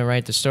need time to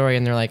write the story,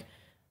 and they're like,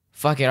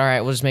 fuck it, all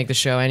right, we'll just make the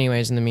show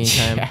anyways in the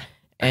meantime. Yeah.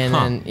 And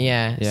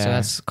then so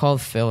that's called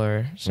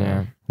filler. So.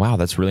 Yeah. Wow,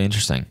 that's really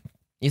interesting.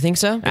 You think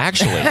so?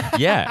 Actually,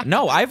 yeah.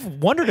 No, I've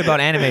wondered about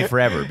anime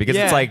forever because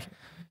it's like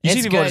you see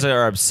It's people good. that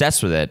are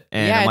obsessed with it,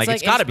 and I'm it's like,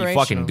 it's got to be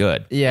fucking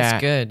good. Yeah,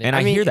 It's good. And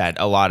I hear that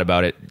a lot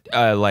about it.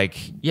 Like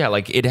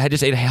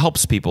it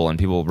helps people and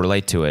people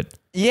relate to it.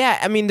 Yeah,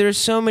 I mean, there's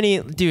so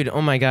many, dude.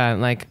 Oh my god,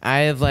 like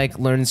I have like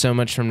learned so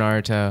much from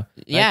Naruto.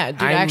 Yeah, Like,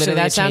 dude, I actually, literally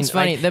that sounds changed-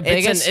 funny. like, The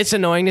biggest- it's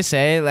annoying to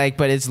say, like,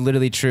 but it's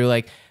literally true.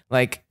 Like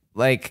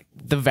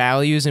the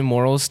values and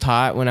morals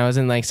taught when I was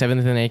in like 7th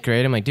and 8th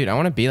grade. I'm like, dude, I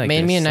want to be like.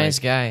 Made this. me a Like, nice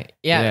guy.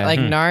 Yeah, Yeah. like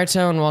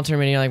Naruto and Walter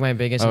Mitty are like my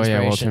biggest Oh,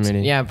 yeah, inspirations. Walter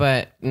Mitty. Yeah,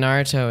 but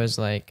Naruto is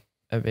like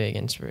a big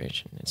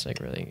inspiration. It's like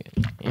really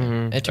good.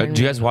 Yeah. It turned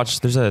Do you me guys into- watch?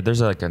 There's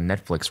like a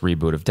Netflix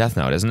reboot of Death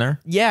Note, isn't there?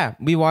 Yeah,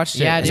 we watched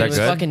it. Yeah, Is dude, that it was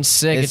good? fucking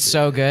sick. It's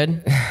so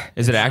good.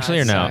 Is it actually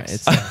or no?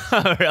 sucks.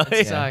 Really?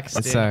 It sucks.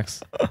 It dude.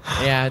 sucks.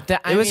 Yeah,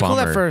 It was cool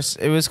Bummer. at first.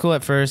 It was cool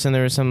at first, and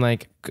there was some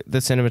like the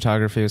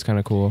cinematography was kind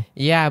of cool.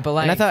 Yeah, but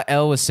like And I thought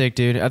L was sick,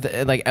 dude.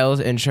 Like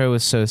L's intro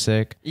was so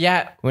sick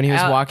yeah, when he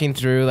was Al- walking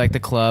through like the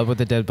club with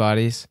the dead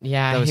bodies.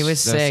 Yeah, That he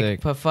was that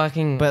sick, but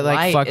fucking But, like,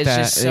 Light fuck is that.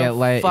 just so Yeah,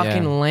 Light,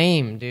 fucking yeah.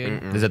 lame,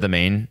 dude. Is it the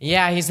main?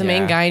 Yeah, he's the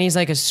main Yeah. guy, and he's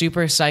like a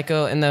super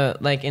psycho in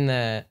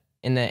the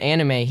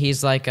anime.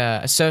 He's like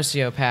a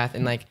sociopath,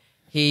 and like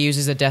he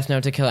uses the Death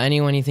Note to kill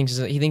anyone he thinks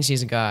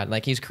he's a god.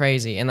 Like he's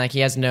crazy, and like he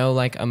has no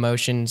like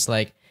emotions,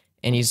 like,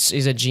 and he's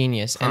a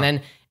genius. And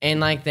then in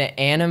like the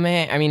anime,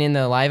 I mean in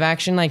the live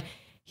action, like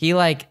he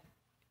like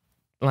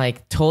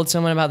told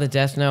someone about the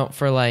Death Note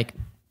for like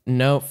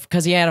no,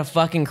 because he had a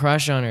fucking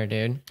crush on her,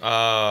 dude.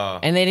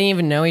 And they didn't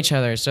even know each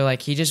other, so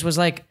like he just was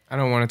like. I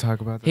don't want to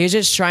talk about that. He was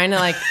just trying to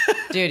like,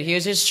 dude. He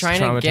was just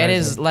trying to get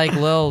his like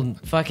little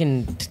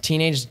fucking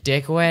teenage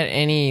dick wet,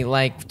 and he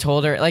like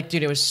told her like,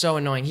 dude, it was so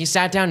annoying. He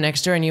sat down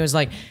next to her and he was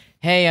like,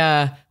 "Hey,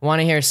 want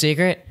to hear a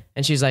secret?"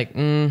 And she's like,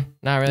 "Not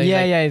really."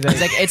 Yeah, yeah. He's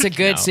like, "It's a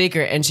good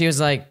secret," and she was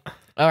like,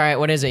 "All right,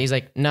 what is it?" He's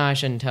like, "No, I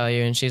shouldn't tell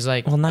you." And she's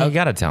like, Well, now you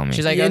gotta tell me.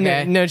 She's like, Yeah,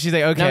 "Okay." no, she's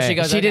like, okay. No, she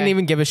goes, She didn't okay.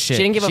 even give a shit.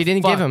 She didn't give a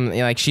fuck. give him,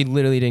 like, she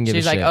literally didn't give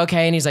She's a like, shit.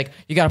 "Okay," and he's like,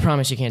 "You gotta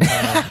promise you can't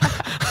tell me."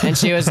 And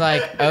she was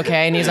like,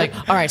 "Okay," and he's like,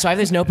 "All right, so I have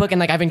this notebook, and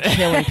like I've been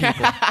killing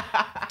people."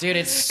 Dude,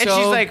 it's so. And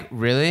she's like,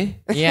 really?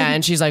 Yeah,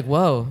 and she's like,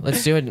 "Whoa,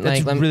 let's do it."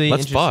 Like, let me, really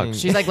let's fuck.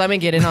 interesting. she's like, "Let me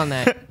get in on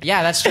that."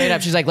 Yeah, that's straight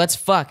up. She's like, "Let's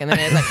fuck," and then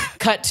it like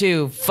cut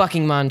to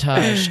fucking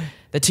montage.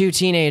 The 2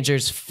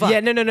 teenagers fuck. Yeah,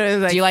 no.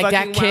 Like, Do you like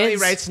that, fucking Wiley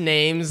kids? writes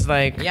names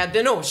like. Yeah,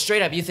 no,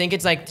 straight up. You think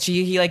it's like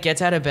he like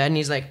gets out of bed and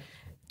he's like,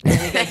 and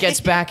he like,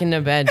 gets back into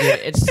bed,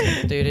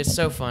 dude. It's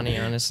so funny,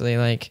 honestly.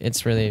 Like,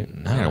 it's really.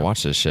 I gotta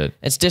watch this shit.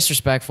 It's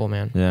disrespectful,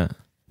 man. Yeah.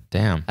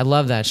 Damn. I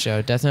love that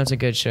show. Death Note's a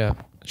good show.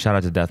 Shout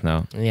out to Death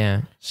Note.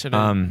 Yeah. Should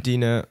have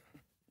Dina.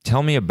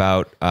 Tell me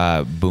about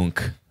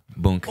Bunk.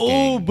 Bunk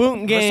Oh, Gang.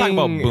 Boont Gang. Let's talk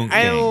about Boont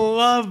I Gang.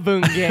 love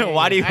Boont Gang.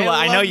 Why do you?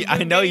 I know love you. I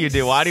Boont know Gang you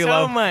do. Why do you so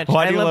love? much?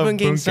 Why do you I love love Boont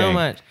Gang Bunk so Gang?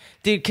 much,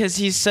 dude. Because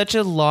he's such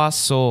a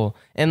lost soul,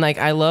 and like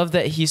I love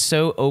that he's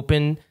so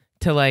open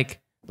to like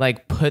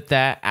put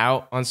that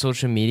out on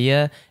social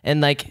media,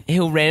 and like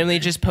he'll randomly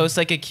just post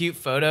like a cute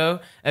photo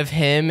of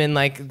him in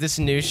like this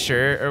new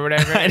shirt or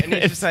whatever, and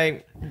it's just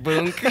like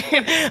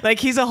Boonk. Like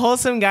he's a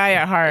wholesome guy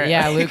at heart.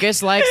 Yeah,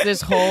 Lucas likes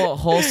this whole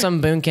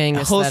wholesome Boont Gang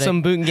aesthetic.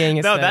 wholesome Boont Gang. No,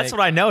 Aesthetic. that's what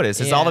I noticed.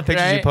 It's all the Yeah.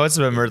 pictures he Right? posts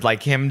of him are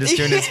like him just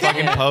doing his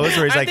fucking pose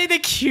where he's Aren't like, they the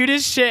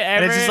cutest shit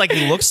ever? and it's just like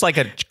he looks like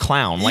a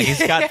clown. Like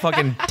he's got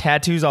fucking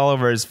tattoos all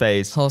over his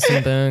face.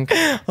 Wholesome Boont.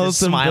 Just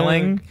Wholesome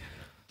smiling. Boont.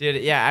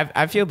 Dude, yeah,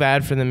 I feel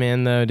bad for the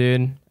man though,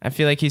 dude. I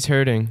feel like he's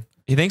hurting.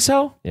 You think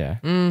so? Yeah.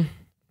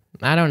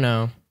 I don't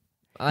know.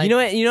 You know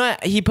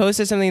what? He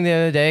posted something the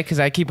other day because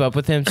I keep up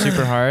with him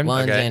super hard.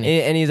 One Okay.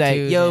 Jenny. And he's like,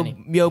 Two yo,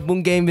 Jenny.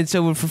 Boont Gang been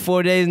sober for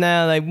 4 days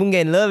now. Like, Boont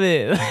Gang love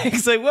it. Like,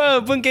 it's like, whoa,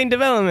 Boont Gang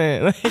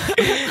development. Like,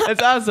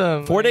 that's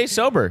awesome. 4 days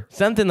sober.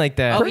 Something like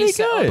that. Oh, he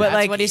said, good. but But, like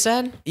like- what he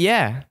said.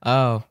 Yeah.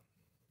 Oh,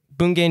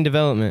 Boont Gang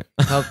development.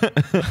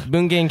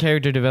 Boont Gang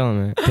character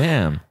development.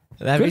 Damn.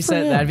 that'd be for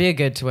him. that'd be a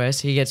good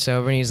twist. He gets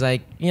sober and he's like,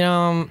 I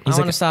want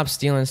to like- stop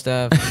stealing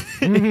stuff.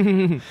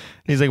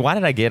 He's like, why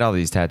did I get all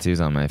these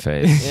tattoos on my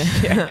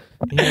face? Yeah.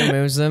 He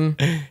removes them.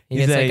 He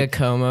He's gets like like- a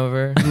comb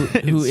over.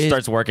 Who He is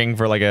starts working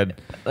for like a.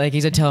 Like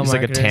he's a telemarketer. He's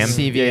like a temp.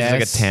 CVS. Yeah, he's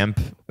like a temp.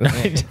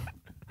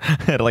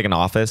 At like an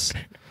office.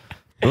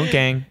 Boont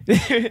Gang.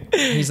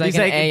 He's like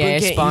an AA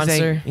Boont Gang-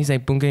 sponsor. He's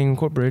like Boont Gang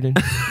Incorporated.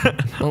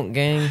 Boont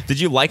Gang. Did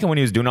you like him when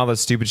he was doing all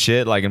this stupid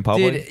shit like in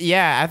public? Dude,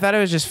 yeah, I thought it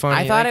was just funny.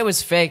 I thought like, it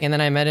was fake, and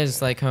then I met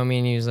his like homie,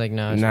 and he was like,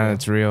 "No, it's No, real."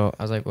 it's real.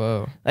 I was like,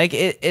 "Whoa." Like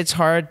it's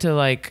hard to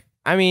like.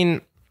 I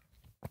mean,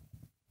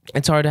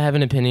 it's hard to have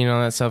an opinion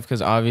on that stuff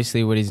because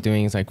obviously what he's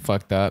doing is like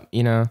fucked up,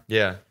 you know.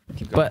 Yeah.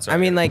 But I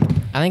mean, like,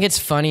 I think it's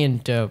funny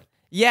and dope.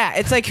 yeah,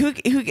 it's like who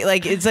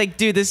like it's like,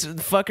 dude, this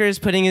fucker is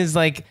putting his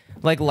like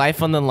like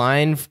life on the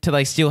line to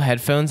like steal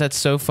headphones. That's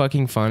so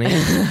fucking funny.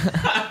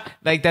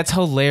 Like that's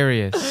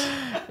hilarious.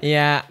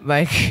 Yeah,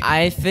 like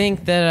I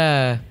think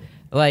that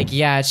like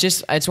yeah,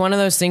 it's one of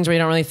those things where you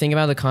don't really think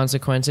about the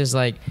consequences.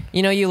 Like,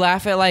 you know, you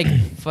laugh at like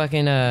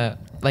fucking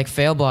like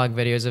fail blog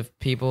videos of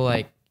people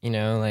like, you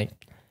know, like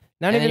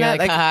not even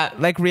that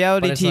like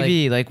reality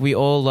TV. Like we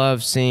all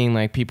love seeing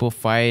like people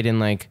fight and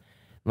like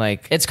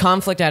it's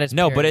conflict at its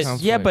no, but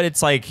purest.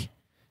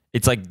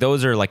 it's like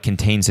those are like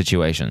contained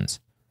situations.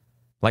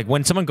 Like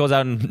when someone goes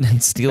out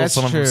and steals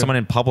someone from someone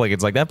in public,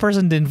 it's like that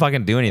person didn't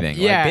fucking do anything.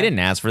 Yeah, like, they didn't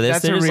ask for this.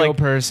 That's They're a just real like,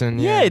 person.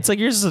 Yeah, it's like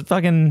you're just a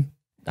fucking,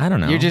 I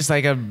don't know. You're just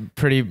like a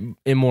pretty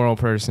immoral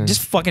person.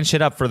 Just fucking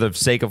shit up for the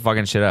sake of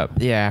fucking shit up.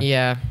 Yeah.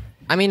 Yeah.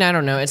 I mean, I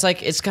don't know. It's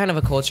like, it's kind of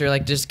a culture.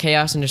 Like, just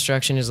chaos and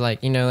destruction is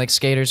like, you know, like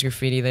skaters,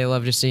 graffiti. They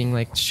love just seeing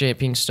like shit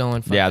being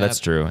stolen. Yeah, that's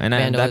true. And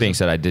that being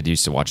said, I did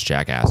used to watch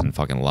Jackass and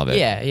fucking love it.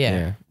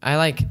 Yeah. I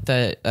like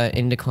the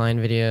In Decline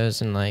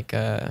videos and like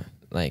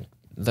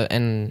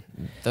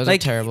those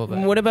like, are terrible. But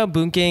what about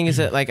Bunking? Is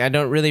that like I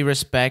don't really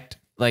respect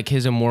like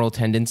his immoral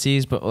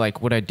tendencies, but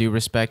like what I do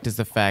respect is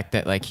the fact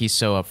that like he's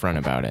so upfront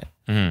about it.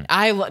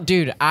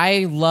 Dude,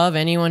 I love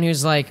anyone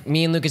who's like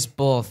me and Lucas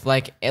both.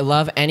 Like, I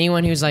love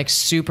anyone who's like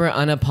super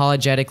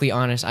unapologetically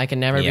honest. I can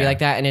never be like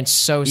that, and it's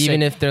so sick.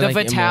 Even if they're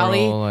like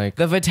immoral, like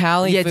the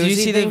Vitali. Yeah, did you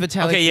see the thing?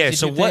 Vitali? Okay, yeah.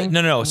 So what? Thing?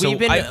 No. So We've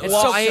been it's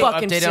so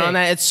fucking updated sick. on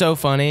that. It's so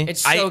funny.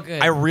 It's so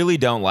good. I really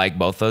don't like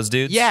both those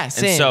dudes. Yeah,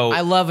 same. And so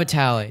I love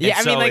Vitali. yeah,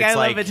 I mean, so like I it's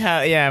love like-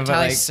 Vitali. Yeah, but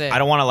like sick. I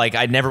don't want to like.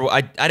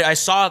 I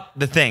saw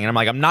the thing and I'm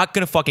like, I'm not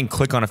gonna fucking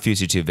click on a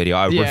Fuse YouTube video.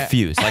 I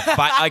refuse. Like,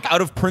 like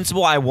out of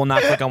principle, I will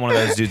not click on one of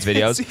those dudes'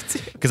 videos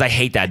because I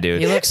hate that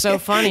dude. He looks so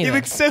funny. he though.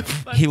 looks so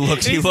funny. He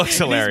looks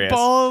hilarious. He's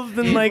bald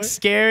and like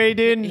scary,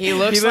 dude. He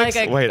looks like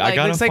a Wait, I like,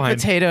 gotta looks like find-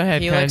 Potato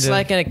Head. he kinda. looks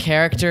like a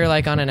character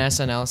like on an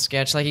SNL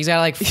sketch. Like he's got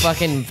like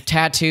fucking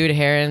tattooed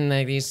hair and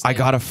like these. I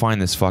gotta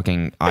find this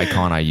fucking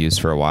icon I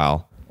used for a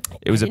while.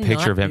 It was a did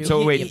picture not of him. do- So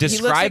he- wait, he He looks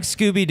describe like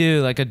Scooby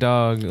Doo, like a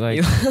dog.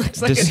 Like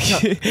looks like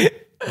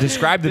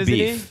describe the Doesn't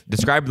he? beef.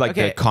 Describe like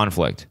the Okay.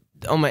 conflict.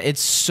 oh my,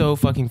 it's so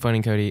fucking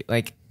funny, Cody.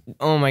 Like,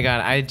 oh my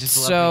god, I just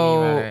love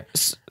so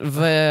thinking about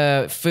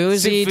the it.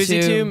 Fuzi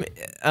Fuzi to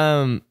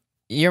Tomb,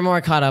 you're more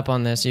caught up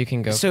on this. You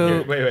can go.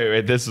 so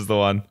Wait. This is the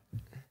one.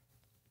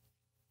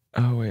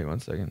 Oh wait, 1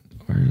 second.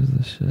 Where is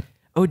this shit?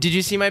 oh, did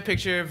you see my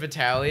picture of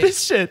Vitaly?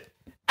 This shit.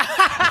 Is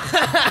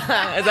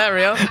that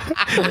real?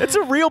 It's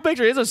a real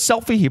picture. It's a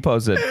selfie he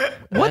posted.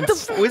 What the?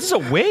 Is this a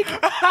wig?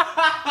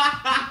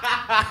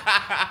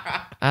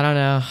 I don't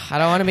know. I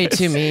don't want to be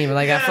too mean, but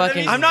like I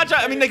fucking. I'm not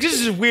trying. I mean, like this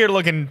is a weird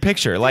looking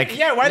picture. Like,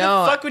 Yeah, why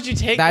No, the fuck would you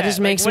take that that? just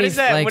makes what me is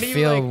that? like What do you,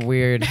 feel like-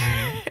 weird.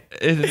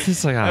 it's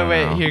just like I don't Oh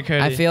wait, know. here,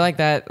 Cody. I feel like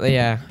that.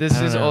 Yeah. this I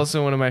don't is know.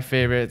 also one of my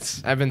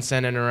favorites. I've been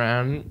sending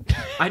around.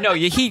 I know.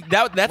 Yeah,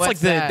 that's What's like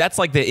the that? that's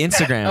like the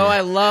Instagram. Oh,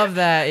 I love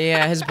that.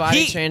 Yeah, his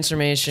body He-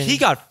 transformation. He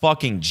got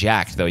fucking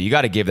jacked though. You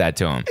got to give that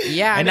to him.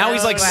 Yeah, and now no,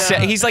 he's like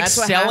no, he's like that's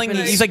what selling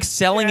happens. he's like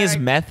selling his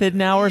method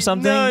now or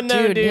something. No,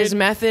 dude, his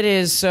method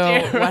is so.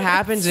 Steroids. What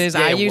happens is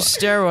I Yeah, use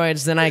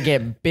steroids, then I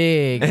get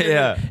big.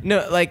 Yeah.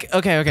 No, like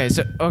okay,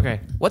 so okay.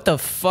 What the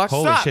fuck?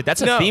 Holy Stop. shit,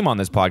 that's a No. theme on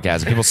this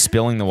podcast. People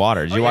spilling the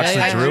water. Did you watch yeah, the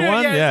yeah, Drew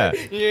one? Yeah.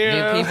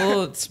 Do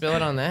people spill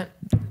it on that?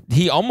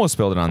 He almost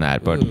spilled it on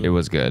that, but it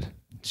was good.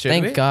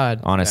 Thank God.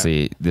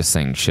 Honestly, this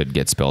thing should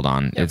get spilled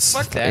on. It's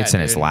fuck that, it's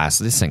in its dude. last.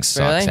 This thing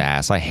sucks Really?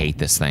 ass. I hate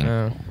this thing.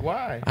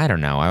 Why? I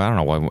don't know. I don't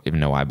know why, even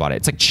know why I bought it.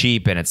 It's like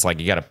cheap, and it's like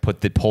you got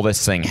to pull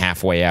this thing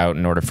halfway out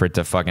in order for it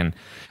to fucking.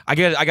 I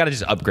got to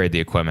just upgrade the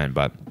equipment,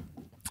 but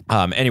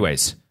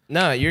anyways.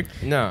 No, you're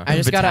no. I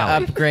just gotta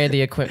Vitaly. upgrade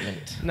the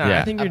equipment. No,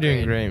 Yeah. I think you're doing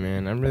Upgrade. great,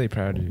 man. I'm really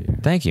proud of you.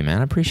 Thank you, man.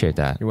 I appreciate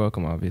that. You're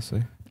welcome,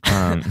 obviously.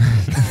 Um,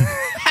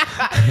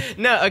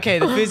 No, okay,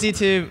 the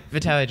FuziTube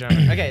Vitaly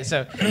drama. Okay,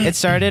 so it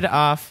started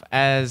off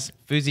as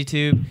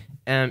FuziTube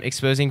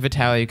exposing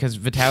Vitaly because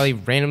Vitaly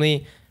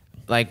randomly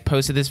like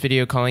posted this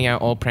video calling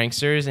out all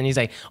pranksters, and he's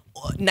like,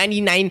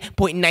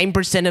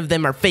 99.9% of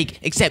them are fake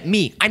except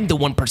me. I'm the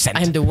 1%.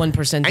 I'm the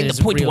 1%. I'm the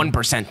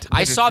 0.1%.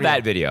 I saw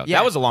that video. Yeah.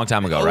 That was a long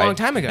time ago, A right? long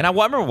time ago. And I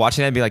remember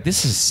watching that and be like,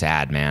 this is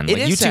sad, man. It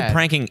Like, is YouTube sad.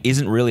 pranking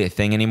isn't really a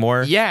thing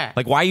anymore. Yeah.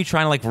 Like, why are you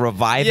trying to like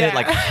revive Yeah. it?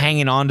 Like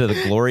hanging on to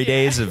the glory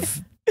days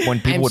of when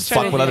people I'm would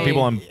fuck with other so-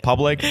 people in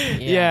public.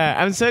 Yeah,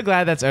 I'm so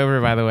glad that's over.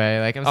 By the way,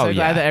 like I'm so Oh, glad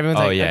yeah. that everyone's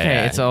Oh, like, yeah, okay,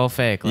 yeah. it's all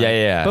fake. Like,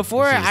 Yeah.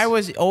 Before This is- I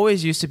was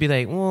always used to be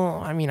like,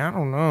 well, I mean, I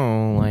don't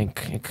know,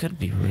 like it could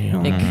be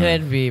real. It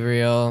could be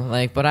real,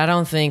 like, but I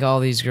don't think all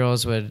these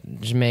girls would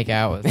just make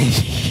out with me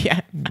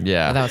Yeah.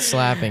 Yeah. without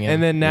slapping it.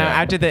 And then now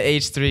Yeah. after the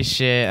H3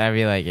 shit, I'd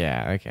be like,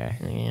 yeah, okay.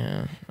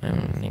 yeah, I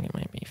don't think it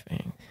might be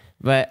fake.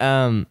 But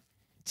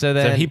so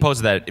then So he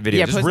posted that video,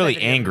 Yeah, just posted really that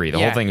video. angry. The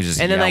Yeah. whole thing was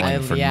just And then, like,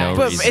 yelling for yeah, no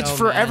but reason. it's So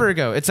forever mad.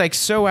 ago. It's like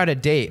so out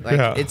of date. Like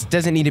Yeah. it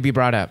doesn't need to be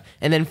brought up.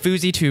 And then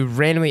Fuzi2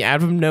 randomly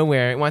out of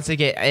nowhere wants to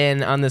get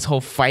in on this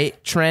whole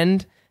fight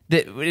trend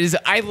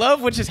I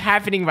love what's just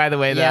happening, by the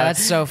way, though. Yeah,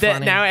 that's so that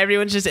funny. now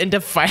everyone's just into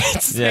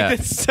fights. Yeah. Like,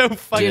 that's so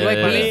funny. Dude, like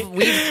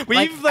Yeah.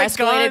 we've like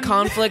escalated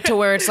conflict to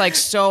where it's like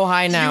so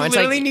high now. You It's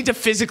literally like need to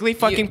physically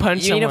fucking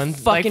punch you need to someone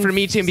fucking for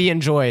me to be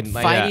enjoyed.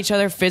 Like, fight Yeah. each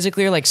other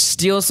physically or like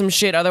steal some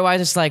shit.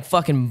 Otherwise, it's like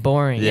fucking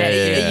boring. Yeah,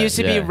 it used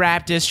to be yeah.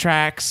 rap diss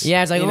tracks.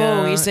 Yeah, it's like, you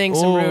know? he's saying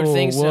some rude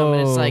things to him,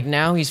 and it's whoa. like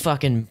now he's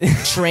fucking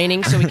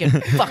training so he can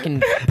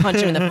fucking punch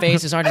him in the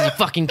face as hard as he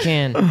fucking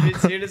can.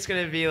 Soon it's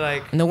gonna be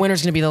like And the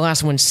winner's gonna be the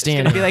last one it's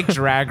standing. gonna be like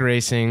drag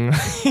racing.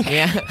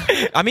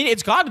 Yeah, I mean,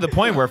 it's gotten to the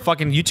point where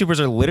fucking YouTubers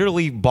are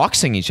literally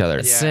boxing each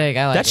other. sick.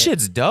 I like That it.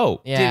 shit's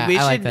dope. Yeah, Dude,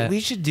 I like that. we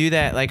should do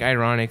that like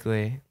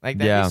ironically. Like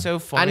that'd Yeah. be so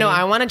funny. I know.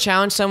 I want to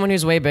challenge someone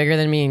who's way bigger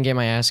than me and get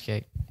my ass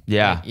kicked.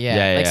 Yeah.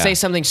 Yeah, like say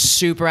something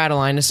super out of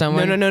line to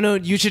someone. No.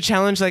 You should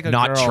challenge like a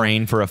Not girl.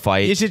 train for a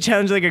fight. You should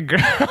challenge like a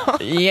girl.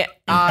 Yeah,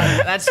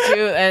 that's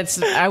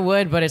too. I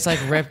would, but it's like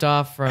ripped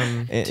off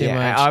from too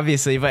much.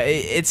 Obviously, but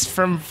it's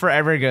from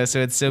forever ago, so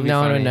it's still be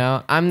No, funny.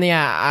 I'm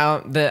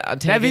I'll take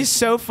That'd be it-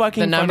 so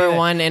fucking the number funny that-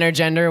 one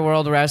intergender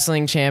world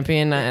wrestling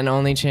champion and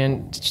only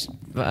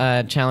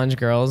challenge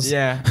girls.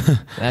 Yeah.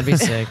 That'd be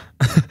sick.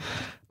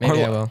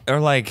 Maybe I will. Or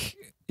like,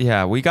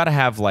 yeah, we got to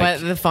have like.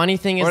 But the funny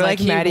thing is, Or like, like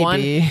he Maddie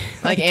won. B.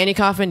 Like Andy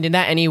Kaufman did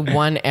that, and he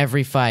won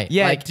every fight.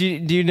 Yeah. like do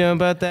you know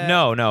about that?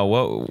 no.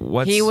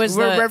 What's he was.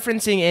 We're the,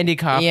 referencing Andy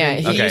Kaufman. Yeah,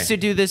 he Okay. used to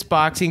do this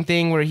boxing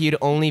thing where he'd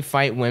only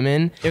fight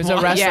women. It was a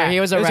wrestler. Yeah, He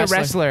was a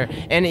wrestler,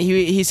 and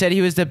he said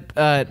he was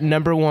the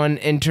number one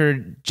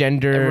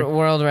intergender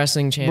world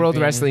wrestling champion. world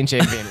wrestling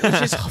champion,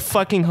 which is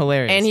fucking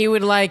hilarious. And he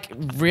would like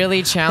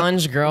really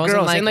challenge girls,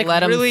 and like let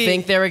them really-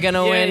 think they were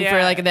gonna Yeah, win for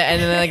yeah. like the,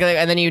 and then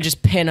and then he would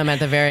just pin them at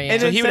the very end.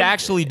 And so then he would some-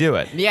 actually do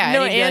it. yeah,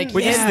 No, and he'd be and- like,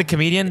 Wait, this yeah. is the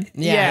comedian.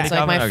 Yeah, it's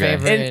like my Okay.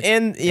 favorite.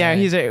 and yeah,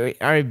 he's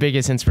our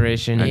biggest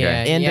inspiration. Okay.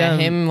 Yeah, and yeah,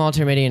 him,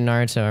 Walter Mitty, and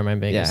Naruto are my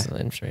biggest Yeah.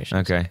 inspiration.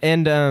 Okay.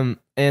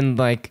 and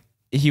like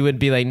he would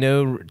be like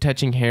no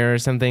touching hair or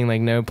something,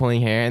 like no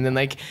pulling hair, and then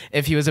like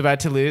if he was about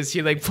to lose,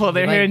 he'd like pull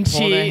their hair and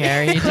pull their cheat.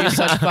 hair. He'd do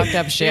such fucked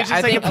up shit. just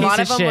I like think a a lot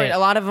piece of of them were shit. a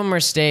lot of them were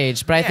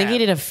staged, but I think Yeah. he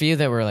did a few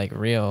that were like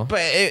real.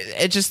 But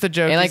it's just the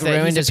joke. It, like, is that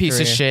ruined he's a his piece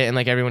of career. shit, and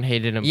like everyone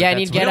hated him. Yeah, but and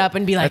he'd that's get what- up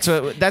and be like,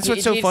 that's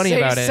what's so he'd funny say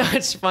about it.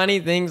 Such funny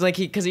things, like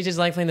because he just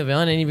liked playing the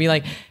villain, and he'd be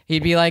like,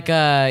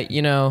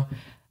 you know,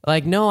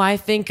 like no, I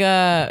think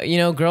you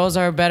know, girls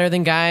are better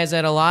than guys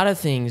at a lot of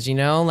things, you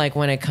know, like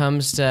when it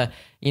comes to,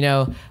 you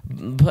know,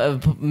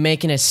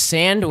 making a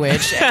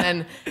sandwich,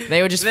 and then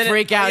they would just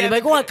freak out. yeah, He'd be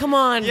like, "What? Come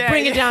on, yeah,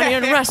 bring it down here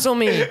and wrestle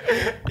me!"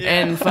 Yeah.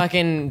 And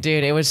fucking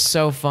dude, it was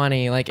so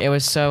funny. Like it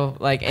was so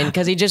like, and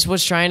because he just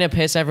was trying to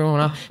piss everyone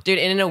off, dude.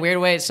 And in a weird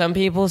way, some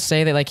people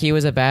say that like he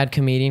was a bad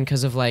comedian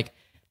because of like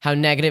how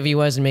negative he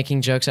was and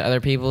making jokes at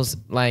other people's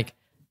like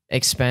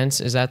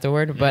expense. Is that the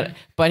word?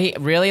 But he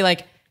really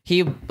like.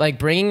 He like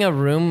bringing a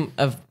room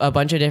of a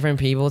bunch of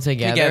different people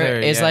together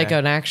is yeah. like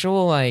an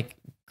actual like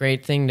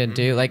great thing to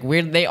do. Like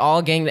they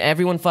all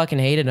everyone fucking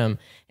hated him,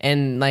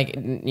 and like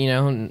you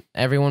know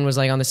everyone was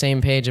like on the same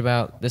page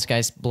about this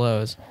guy's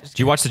blows. Did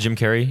you watch the Jim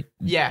Carrey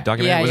Yeah.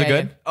 documentary? Yeah, Was it yeah,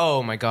 good? yeah.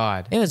 Oh my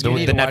god, It was The, good.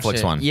 need the to watch Netflix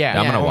it. one. Yeah,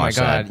 I'm gonna oh watch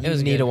my god, that. It was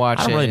you need good. to watch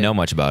I don't it. really know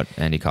much about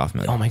Andy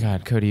Kaufman. Oh my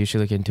god, Cody, you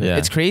should look into Yeah. it.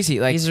 It's crazy.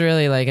 Like He's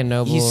really like a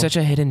noble. he's such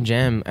a hidden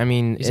gem. I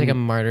mean, He's like a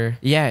martyr.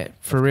 yeah,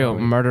 for real,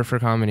 comedy. murder for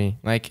comedy.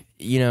 Like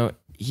you know,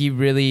 he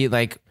really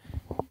like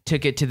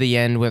took it to the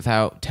end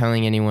without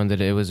telling anyone that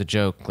it was a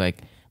joke. Like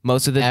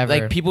most of the Ever.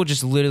 like people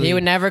just literally He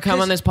would never come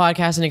on this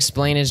podcast and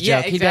explain his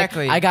Yeah, joke. He'd be like,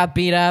 exactly. I got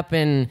beat up,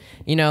 and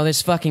you know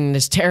this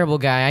terrible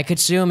guy. I could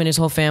sue him and his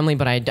whole family,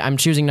 but I'm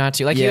choosing not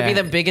to. Like he would be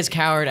Yeah. the biggest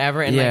coward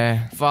ever, and Yeah.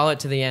 like follow it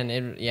to the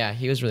end. Yeah,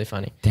 he was really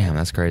funny. Damn,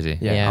 that's crazy.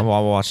 Yeah. I'll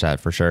watch that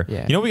for sure.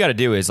 Yeah. You know what we got to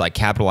do is like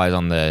capitalize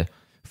on the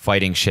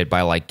fighting shit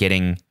by like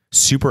getting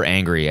super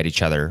angry at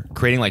each other,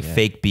 creating like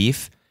fake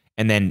beef,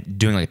 and then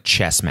doing like a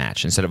chess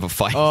match instead of a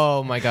fight.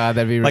 Oh my god,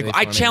 that'd be really like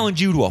I funny.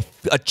 challenge you to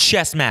a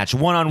chess match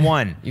 1-on-1.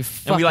 You and we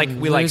fucking like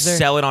loser.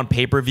 sell it on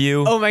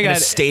pay-per-view. Oh my in a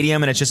God.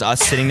 stadium, and it's just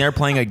us sitting there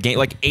playing a game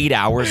like 8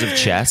 hours of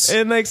chess.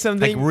 and like Like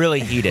something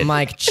really heated. I'm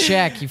like,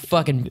 check, you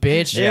fucking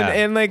bitch. Yeah.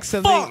 and like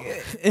something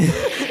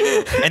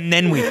and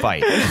then we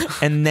fight.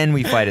 And then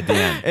we fight at the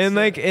end.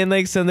 and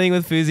like something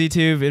with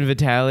FuzzyTube and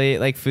Vitaly.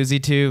 Like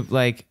FuzzyTube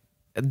like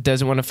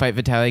doesn't want to fight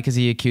Vitaly because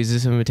he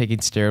accuses him of taking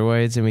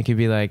steroids, and we could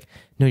be like,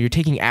 no, you're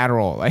taking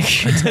Adderall. Like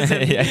it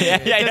doesn't, yeah,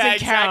 count.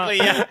 exactly.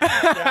 Yeah.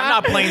 I'm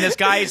not playing this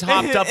guy. He's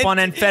hopped up on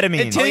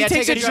amphetamine. Until he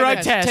takes a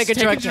drug test. Take a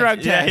drug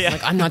test. Yeah, yeah.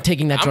 Like, I'm not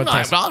taking that drug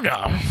test.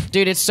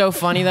 Dude, it's so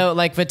funny though.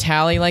 Like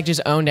Vitaly like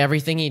just owned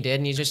everything he did,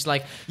 and he's just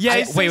like, Yeah, I-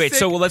 he's Wait. sick.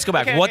 So let's go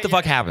back. Okay, What the okay,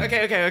 fuck happened?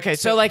 Okay.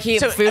 So, like,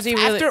 Fuzzy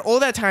really- after all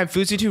that time,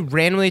 FuzzyTube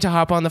randomly to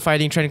hop on the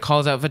fighting train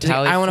calls out Vitaly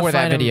I want to for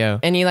fight that him. video.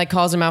 And he like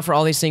calls him out for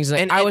all these things.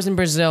 Like, And- I was in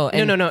Brazil.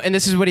 And No. And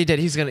this is what he did.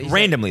 He's like,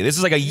 Randomly. This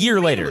is like a year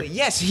later.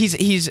 yes,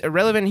 he's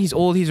irrelevant. He's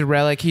old. He's a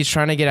relic. He's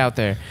trying to get out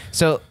there.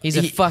 So He's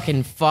a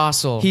fucking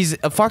fossil. he's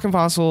a fucking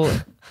fossil.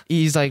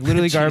 He's like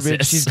literally garbage.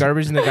 Jesus. He's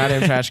garbage in the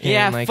goddamn trash can.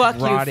 yeah, like, fuck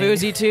rotting. you,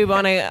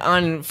 FuzzyTube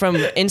on from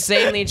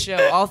Insane Lead Show.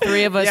 All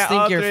three of us Yeah, all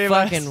think three you're of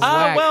us. fucking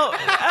whack.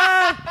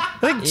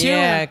 I think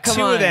Yeah, come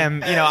two on. of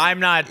them. You know, I'm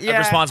not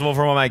responsible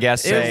for what my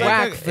guests It was, say.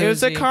 whack, it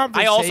was a Fuzi.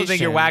 conversation. I also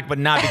think you're whack, but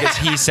not because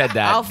he said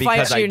that. I'll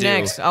because fight you I do.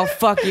 next. I'll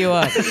fuck you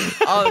up.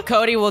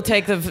 Cody will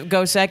take the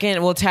go second.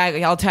 I'll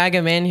tag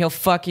him in. He'll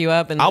fuck you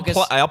up. And I'll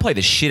play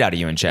the shit out of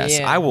you in chess.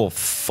 Yeah. I will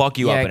fuck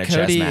you up in a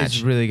Cody chess match.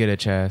 is really good at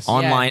chess.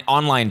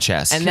 Online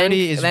chess. and then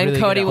Cody is really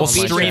Cody good at will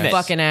online beat stream your it.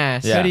 fucking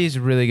ass. Yeah. Cody's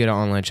really good at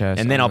online chess.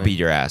 and then I'll online. beat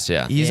your ass.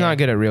 Yeah. He's Yeah. not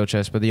good at real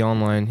chess, but the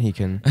online he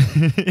can.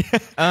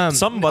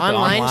 Something about the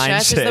Online online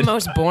chess shit. is the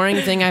most boring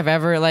thing I've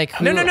ever like.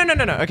 No.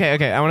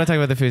 Okay. I want to talk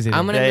about the Fuzi.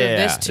 I'm gonna move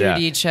Yeah, this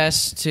 2D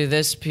chess to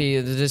this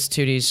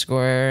 2D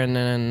square, and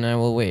then I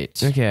will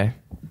wait. Okay.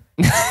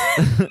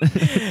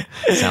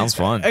 Sounds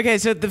fun. Okay,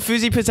 so the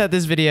Fuzi puts out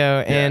this video,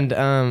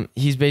 and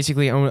he's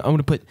basically I'm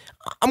gonna put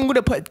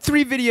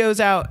 3 videos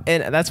out,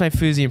 and that's my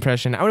Fuzi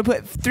impression. I'm gonna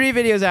put 3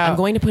 videos out. I'm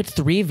going to put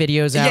 3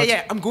 videos out.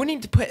 Yeah. I'm going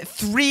to put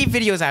 3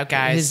 videos out,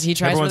 guys. He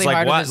tries Everyone's really like,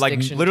 hard with what? his Like,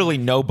 diction. literally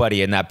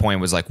nobody in that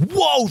point was like,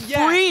 whoa,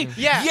 3?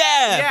 Yeah,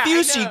 I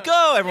Fusi, know.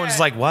 go. Everyone's just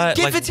like, what?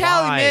 Get like, Vitaly,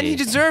 why? man. He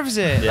deserves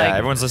it. Yeah, Like,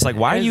 everyone's just like,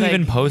 why are it's you like,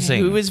 even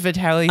posting? Who is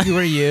Vitaly? Who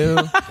are you?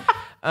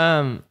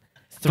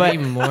 3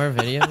 more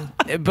videos.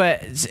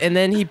 But and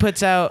then he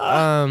puts out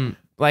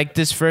like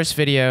this first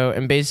video,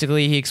 and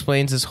basically he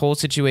explains this whole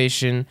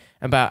situation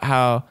about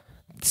how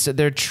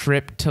their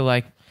trip to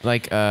like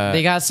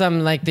They got some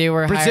like they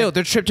were Brazil. Hired,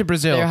 Their trip to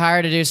Brazil. they were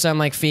hired to do some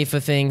like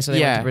FIFA thing, so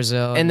they went to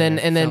Brazil. and then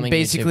they're filming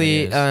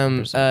basically YouTube videos in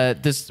Brazil.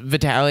 this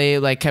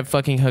Vitaly like kept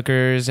fucking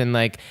hookers and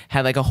like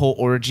had like a whole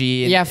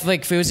orgy. And, Yeah,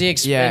 like Fuzi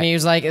and he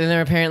was like, and then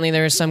apparently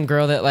there was some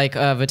girl that like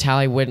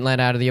Vitaly wouldn't let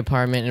out of the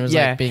apartment and was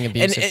like being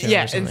abusive to her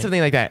or and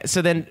something like that.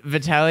 So then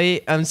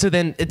Vitaly, so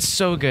then it's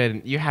so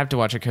good. You have to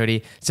watch it,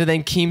 Cody. So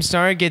then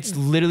Keemstar gets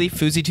literally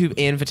FuziTube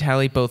and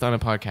Vitaly both on a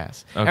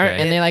podcast.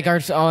 Okay. and they like are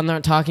and they're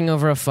talking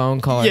over a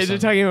phone call. Or Yeah, they're something.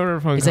 talking over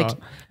a phone He's call.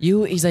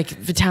 like, he's like,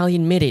 Vitaly,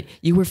 admit it.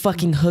 You were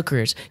fucking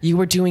hookers. You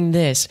were doing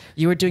this.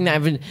 You were doing that.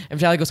 And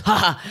Vitaly goes,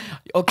 ha,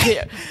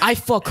 okay, I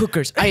fuck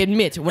hookers. I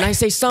admit. When I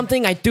say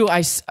something, I do.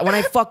 When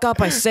I fuck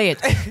up, I say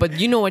it. But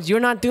you know what you're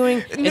not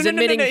doing is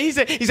admitting. No. He's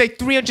like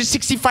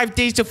 365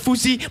 days of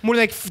Fuzi, more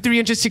like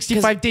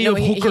 365 days of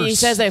hookers. He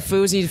says that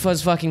Fuzi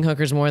was fucking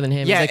hookers more than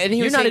him. Yeah, He's like, and he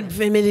you're was not saying-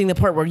 admitting the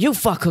part where you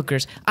fuck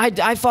hookers.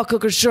 I fuck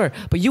hookers, sure,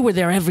 but you were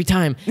there every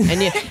time,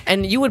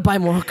 and you would buy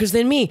more hookers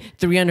than me.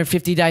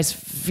 350 days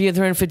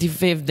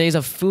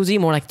of Fuzi,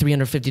 more like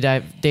 350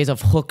 days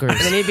of hookers. And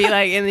then he'd be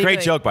like,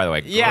 Great joke, by the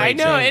way. Yeah, I Great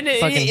know, joke. and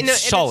Fucking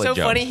it's solid so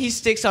joke. funny. He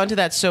sticks onto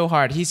that so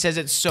hard. He says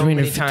it so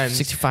many times.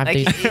 365 like,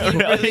 days. He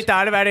really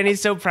thought about it, and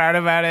he's so proud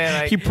about it.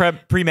 Like, He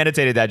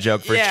premeditated that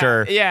joke for Yeah,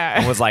 sure. yeah.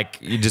 And was like,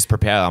 you just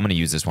prepare. I'm going to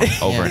use this one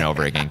over and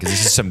over again because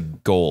this is some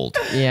gold.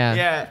 Yeah.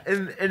 yeah,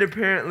 and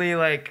apparently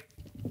like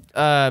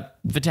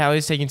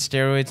Vitaly's taking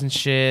steroids and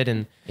shit,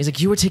 and He's like,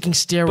 you were taking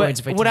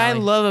steroids. but what I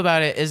Vitaly. love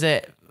about it is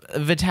that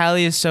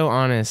Vitaly is so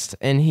honest,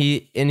 and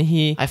he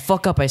I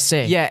fuck up, I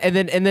say. yeah, and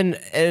then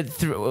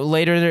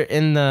later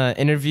in the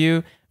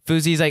interview,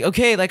 Fuzi's like,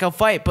 okay, like I'll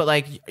fight, but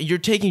like you're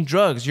taking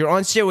drugs, you're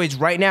on steroids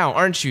right now,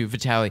 aren't you,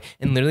 Vitaly?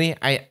 And literally,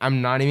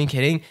 I'm not even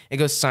kidding. It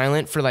goes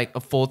silent for like a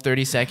full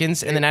 30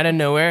 seconds, and then out of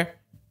nowhere,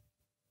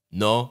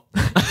 no.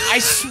 I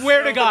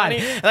swear to God,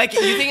 like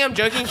you think I'm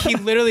joking? He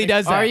literally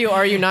does that.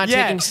 Are you not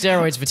Yeah. taking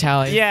steroids,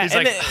 Vitaly? Yeah, He's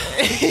and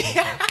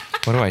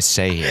like- What do I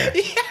say here?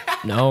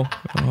 No.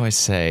 What do I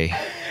say?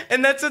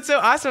 and that's what's so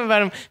awesome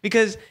about him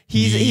because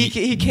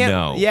he can't.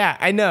 No. Yeah,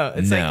 I know.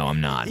 It's No, like,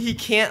 I'm not. He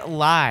can't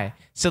lie.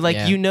 So like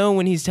Yeah. you know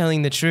when he's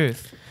telling the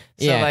truth.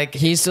 So Yeah, like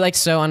he's like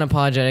so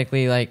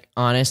unapologetically like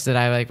honest that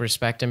I like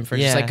respect him for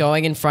just Yeah. like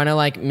going in front of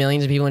like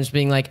millions of people and just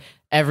being like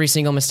every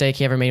single mistake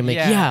he ever made. I'm like,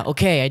 Yeah. yeah,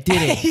 okay, I did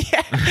it.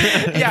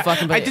 yeah,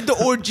 fucking- I did the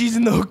orgies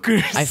and the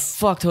hookers. I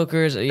fucked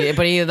hookers,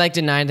 but he like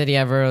denied that he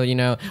ever,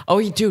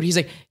 he's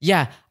like,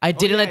 yeah, I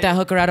didn't let that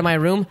hooker out of my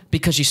room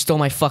because she stole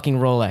my fucking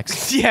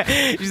Rolex. yeah,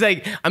 he's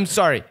like, I'm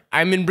sorry,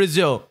 I'm in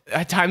Brazil.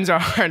 Times are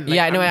hard. Like,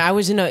 Yeah, no, I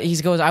was in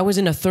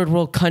a third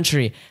world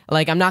country.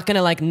 Like, I'm not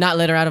gonna like not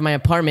let her out of my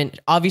apartment.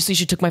 Obviously,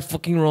 she took my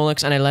fucking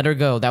Rolex and I let her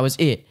go. That was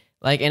it.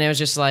 Like, and it was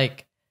just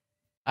like,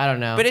 I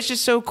don't know. But it's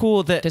just so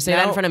cool that to say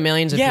that in front of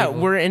millions of people.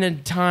 we're in a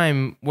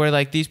time where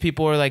like these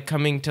people are like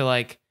coming to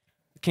like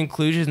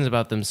conclusions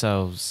about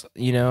themselves,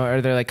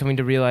 or they're like coming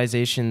to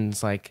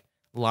realizations like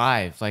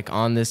live, like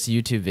on this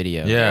YouTube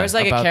video. Yeah. there was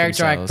like a about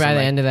character arc themselves by and,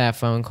 the like- end of that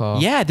phone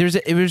call. Yeah,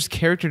 it was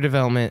character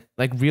development,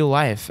 like real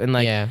life, and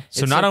like Yeah.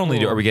 So it's not only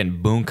cool. are we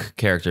getting Boonk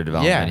character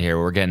development Yeah. here,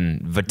 we're getting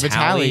Vitaly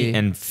Vitaly.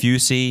 and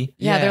Fusi.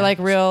 Yeah, Yeah. they're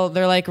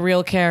like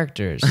real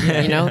characters,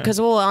 because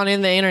on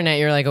in the internet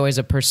you're like always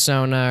a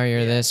persona or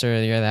you're this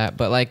or you're that,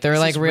 but like they're This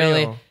like is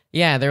really, real.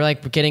 yeah, they're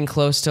like getting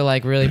close to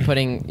like really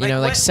putting Like, like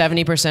what-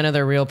 70% of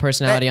their real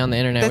personality on the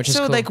internet, That's which is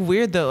so cool. like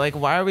weird though. Like,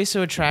 why are we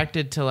so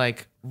attracted to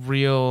like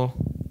real?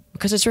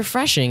 because it's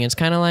refreshing. It's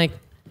kind of like,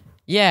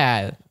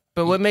 yeah,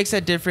 But what makes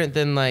that different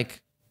than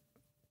like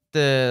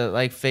the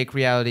like fake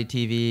reality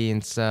TV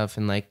and stuff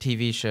and like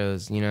TV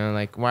shows?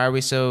 Like why are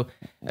we so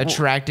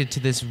attracted to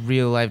this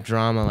real life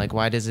drama? Like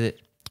why does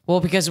it? well,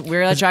 because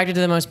we're attracted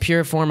to the most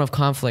pure form of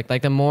conflict.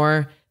 Like the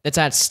more that's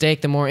at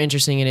stake, the more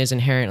interesting it is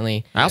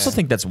inherently. I also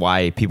think that's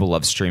why people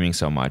love streaming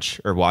so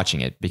much or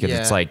watching it, because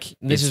it's like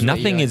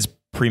nothing is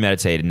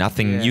premeditated.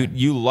 Nothing.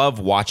 You love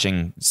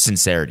watching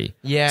sincerity.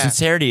 Yeah.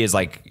 Sincerity is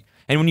like,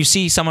 and when you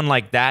see someone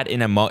like that in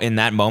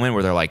that moment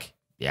where they're like,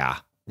 yeah,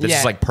 this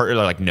is like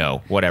like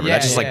no, whatever.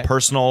 That's just like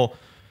personal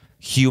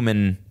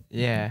human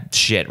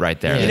shit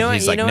right there. You know what,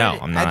 he's like, no,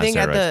 I'm not on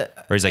steroids.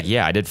 Or he's like,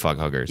 yeah, I did fuck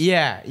hookers.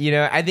 Yeah, you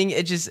know, I think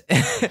it just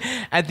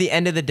at the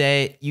end of the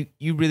day,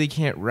 you really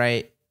can't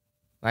write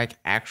like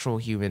actual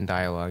human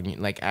dialogue,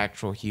 like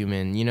actual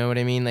human. You know what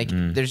I mean? Like,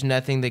 there's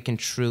nothing that can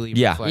truly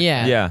reflect.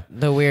 Yeah.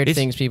 The weird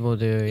things people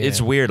do.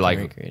 It's weird.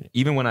 Like,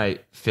 even when I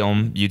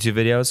film YouTube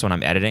videos, when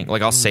I'm editing,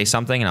 like I'll say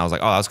something and I was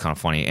like, oh, that was kind of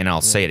funny, and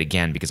I'll say it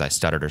again because I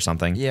stuttered or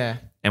something. Yeah.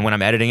 And when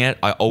I'm editing it,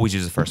 I always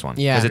use the first one.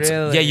 Yeah. Because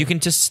Really? you can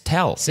just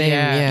tell. Same.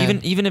 Yeah.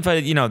 Even if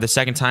I, the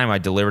second time I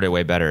delivered it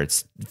way better.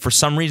 It's for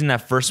some reason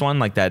that first one,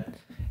 like that,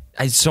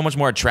 it's so much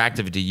more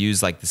attractive to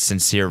use like the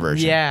sincere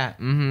version. Yeah.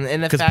 Mm-hmm.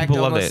 And the because fact people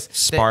love almost the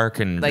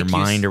spark and like your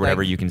mind or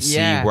whatever like, you can see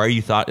where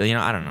you thought,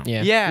 I don't know.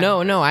 Yeah. Yeah.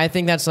 No, I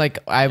think that's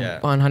like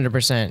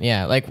 100%.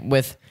 Yeah. Like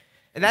with.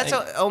 And that's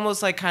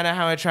almost like kind of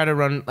how I try to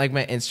run like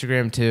my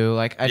Instagram too.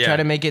 Like I try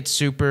to make it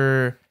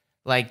super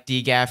like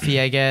degaffy,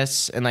 I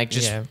guess, and like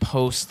just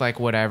post like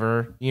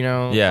whatever,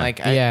 Yeah. Like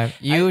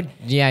you.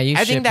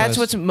 I think that's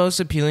what's most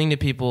appealing to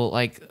people,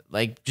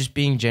 like just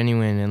being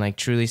genuine and like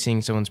truly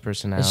seeing someone's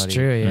personality. It's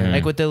true. Yeah.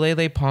 Like with the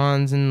Lele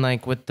Pawns and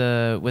like with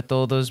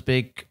all those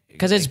big.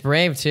 Because it's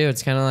brave too.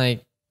 It's kind of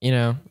like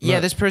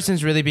this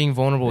person's really being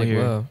vulnerable like,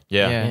 here.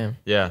 Whoa.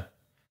 Yeah.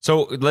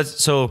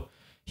 So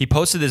he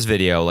posted this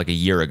video like a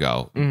year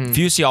ago.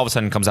 Fusey all of a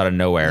sudden comes out of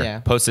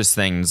nowhere, posts this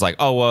thing, and it's like,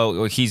 oh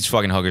well, he's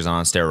fucking hookers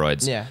on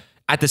steroids. Yeah.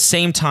 At the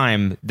same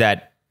time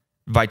that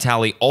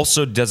Vitaly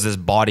also does this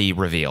body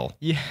reveal.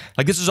 Yeah.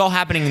 Like this is all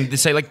happening. They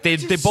say like they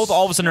both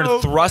all of a sudden are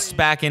thrust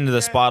back into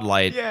the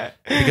spotlight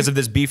because of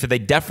this beef that they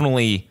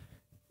definitely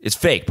is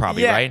fake,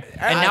 probably, right?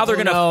 And now they're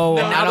gonna.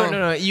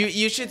 No.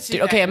 You should see.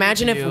 Dude, okay,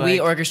 imagine if we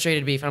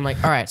orchestrated beef, and I'm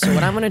like, all right. So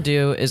what I'm gonna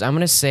do is I'm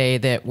gonna say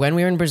that when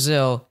we were in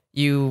Brazil,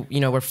 you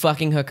were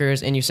fucking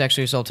hookers and you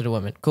sexually assaulted a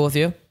woman. Cool with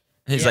you?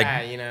 He's like,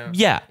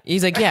 yeah.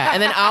 He's like, yeah.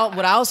 And then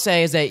what I'll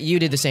say is that you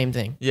did the same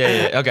thing.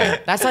 Yeah. Okay.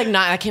 That's like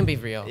that can't be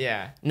real.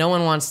 Yeah. No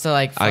one wants to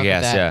like fuck I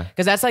guess, with that. yeah.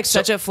 Because that's like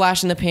such a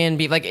flash in the pan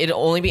beef. Like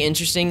it'll only be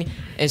interesting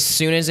as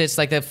soon as it's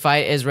like the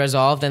fight is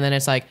resolved, and then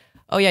it's like,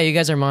 oh yeah, you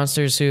guys are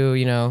monsters who,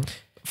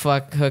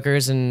 fuck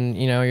hookers and,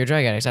 you're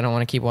drug addicts. I don't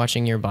want to keep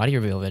watching your body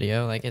reveal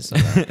video. Like it's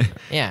yeah.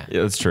 Yeah,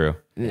 that's true.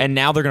 And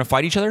now they're gonna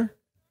fight each other?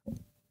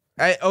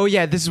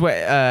 This is what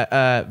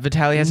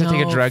Vitaly has to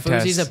take a drug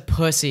test. He's a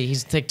pussy.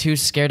 He's like too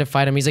scared to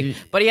fight him. He's like,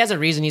 but he has a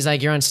reason. He's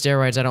like, you're on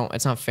steroids.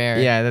 It's not fair.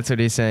 Yeah, that's what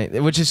he's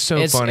saying, which is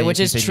so funny. Which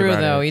is true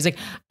though. He's like,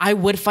 I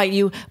would fight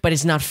you, but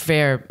it's not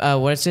fair.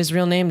 What's his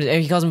real name?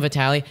 He calls him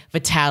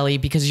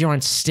Vitaly because you're on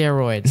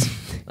steroids.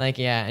 Like,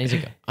 yeah. And he's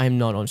like, I'm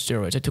not on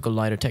steroids. I took a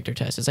lie detector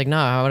test. It's like, no,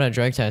 how about a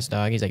drug test,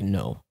 dog? He's like,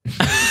 no.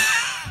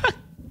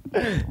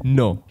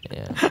 No.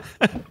 Yeah.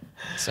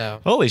 So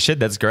holy shit,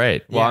 that's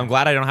great. Well, I'm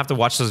glad I don't have to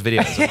watch those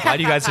videos. I'm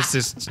glad you guys just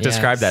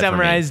described that.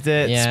 Summarized for me.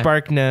 it. Yeah.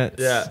 Spark notes.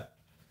 Yeah.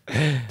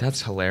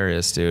 That's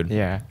hilarious, dude.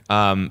 Yeah.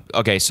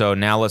 Okay, so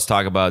now let's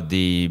talk about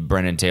the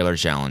Brennan Taylor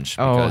challenge,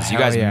 because you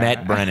guys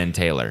met Brennan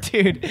Taylor.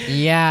 Dude.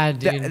 yeah,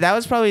 dude. That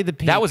was probably the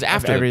peak That was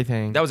after of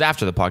everything. That was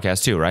after the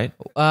podcast too, right?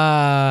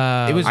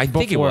 It was. I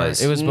think it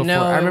was. It was before.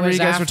 No, I remember it was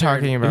you guys were after.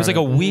 talking about. It was like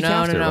a week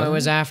after. No, wasn't it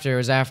was after. It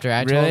was after.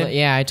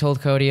 I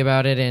told Cody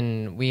about it,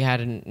 and we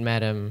hadn't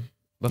met him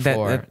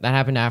before. That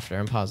happened after.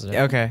 I'm positive.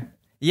 Okay.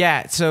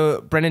 Yeah.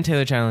 So Brennan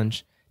Taylor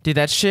challenge, dude.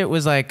 That shit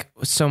was like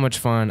so much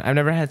fun. I've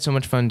never had so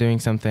much fun doing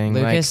something.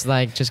 Lucas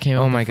just came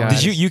up. Oh with my the God. fun.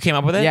 Did you came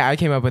up with it? Yeah, I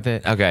came up with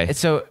it. Okay.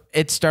 So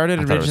it started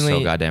I thought originally. it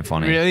was so goddamn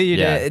funny. Really, you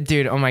Yeah. did,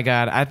 dude. Oh my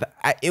God.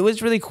 It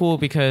was really cool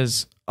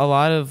because a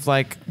lot of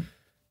like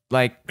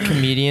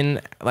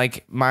comedian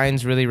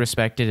minds really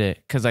respected it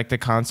because like the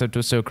concept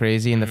was so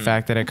crazy and the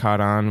fact that it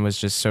caught on was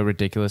just so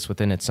ridiculous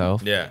within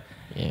itself. Yeah.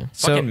 Yeah.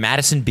 So Fucking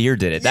Madison Beer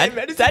did it. That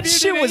Madison Beer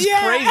shit did it. was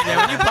Yeah. crazy, man.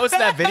 When you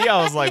posted that video,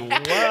 I was like,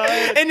 what?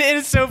 and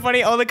it's so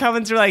funny. All the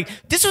comments were like,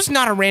 "This was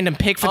not a random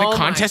pick for Oh the my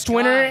contest God.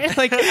 winner."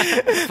 like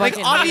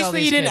Fucking all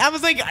obviously these you didn't. kids. I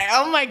was like,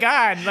 "Oh my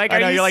God!" Like, I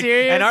know, are you you're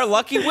serious? like, and our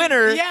lucky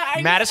winner, Yeah, I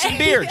know. Madison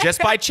Beer,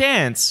 just by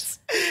chance.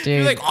 Dude.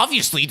 You're like,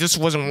 obviously this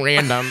wasn't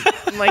random.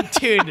 I'm like,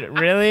 dude,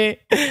 really?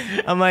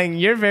 I'm like,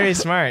 you're very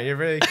smart. You're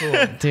really cool.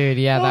 Dude,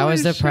 yeah, that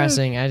was Holy shit.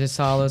 depressing. I just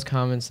saw all those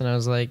comments and I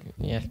was like,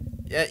 yeah.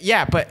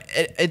 Yeah, but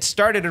it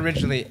started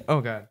originally. Oh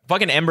God.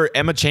 Fucking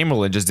Emma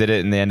Chamberlain just did it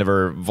in the end of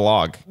her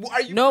vlog.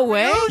 No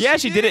way. Yeah,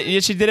 she did it.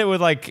 Yeah, she did it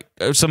with like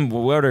some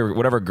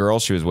whatever girl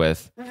she was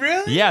with.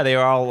 Really? Yeah, they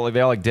all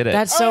like did it.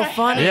 That's so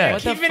funny. Yeah.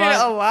 What the Keeping fuck?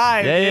 it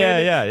alive.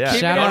 Yeah.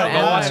 Keeping Shout it out alive.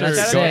 Emma. watch her. That's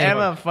Shout out sick.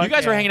 Emma. Fuck You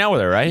guys were yeah. hanging out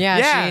with her, right? Yeah,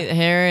 Yeah.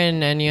 Her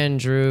and Enya and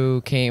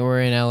Drew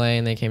were in LA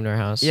and they came to our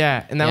house.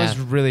 Yeah, and that was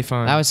really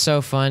fun. That was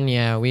so fun.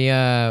 Yeah, we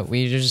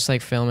were just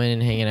like filming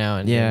and hanging out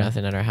and doing Yeah.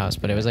 nothing at our house,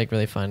 but it was like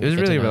really fun. It was Get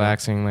to really know them.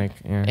 relaxing. Like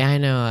Yeah. Yeah, I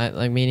know.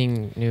 Like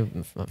meeting new.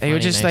 It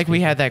was just like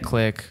we had that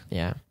click.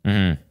 Yeah.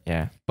 Mm-hmm.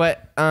 Yeah.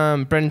 But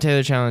Brendan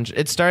Taylor challenge.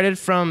 It started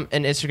from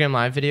an Instagram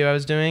live video I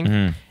was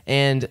doing,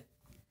 and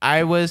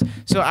I was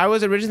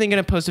originally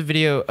gonna post a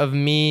video of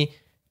me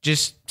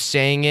just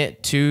saying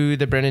it to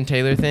the Brendan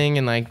Taylor thing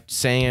and like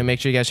saying it. Make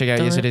sure you guys check out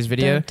yesterday's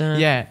video.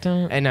 Yeah,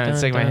 I know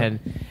it's like my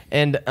head,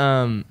 and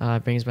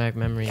it brings back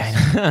memories.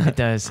 it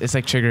does. It's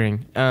like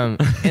triggering.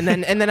 And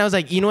then I was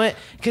like, you know what?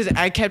 Because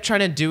I kept trying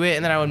to do it,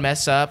 and then I would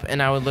mess up,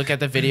 and I would look at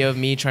the video of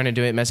me trying to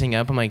do it, messing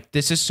up. I'm like,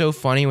 this is so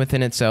funny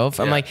within itself.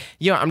 I'm like,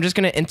 yo, I'm just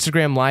gonna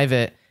Instagram live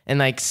it and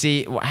like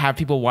have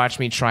people watch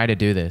me try to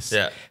do this.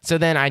 Yeah. So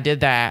then I did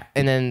that,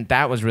 and then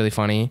that was really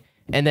funny.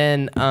 And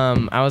then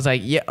I was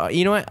like, yeah,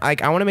 you know what?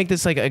 Like, I want to make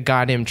this like a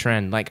goddamn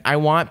trend. Like, I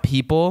want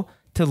people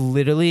to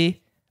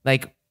literally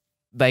like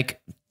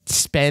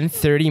spend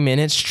 30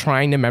 minutes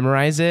trying to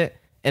memorize it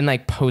and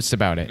like post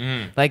about it.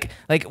 Like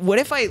what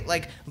if I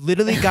like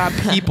literally got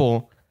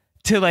people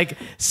to like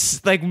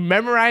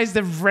memorize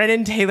the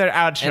Brendan Taylor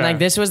outro? And like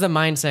this was the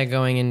mindset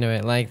going into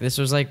it. Like this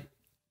was like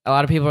a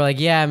lot of people are like,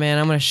 yeah, man,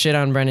 I'm gonna shit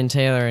on Brendan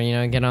Taylor and, you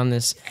know, get on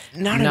this.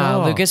 Not at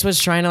all. Lucas was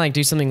trying to like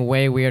do something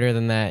way weirder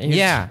than that.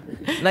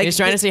 Like he's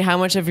trying to see how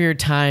much of your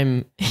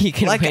time he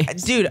can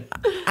waste. Dude,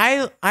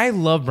 I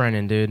love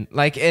Brendan, dude.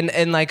 Like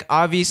and like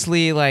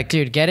obviously like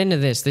dude, get into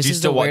this. This Do you is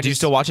still the weirdest. do you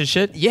still watch his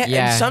shit? yeah,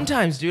 Yeah. and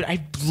sometimes, dude,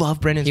 I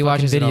love Brendan's He fucking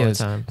watches it all the videos.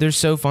 time. They're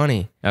so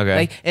funny. Okay.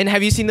 Like, and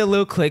have you seen the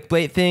little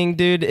clickbait thing,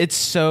 dude? It's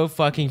so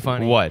fucking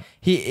funny. What?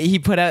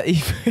 He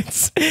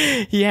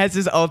has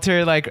his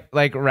alter like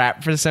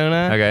rap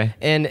persona. Okay.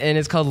 And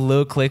it's called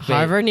Lil Clickbait.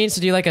 Harvard needs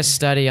to do like a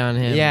study on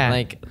him. Yeah.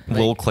 Like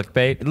Little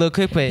clickbait. Lil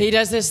Clickbait. he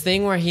does this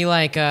thing where he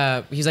like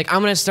he's like,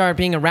 I'm gonna start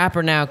being a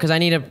rapper now because I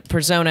need a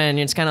persona, and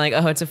it's kind of like,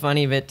 oh, it's a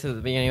funny bit to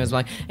the beginning. It was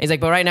like, he's like,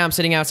 but right now I'm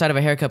sitting outside of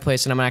a haircut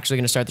place and I'm actually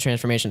gonna start the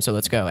transformation, so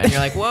let's go. And you're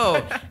like, whoa.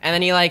 And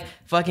then he like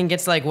fucking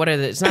gets like, what are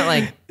the, it's not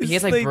like he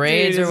gets like like,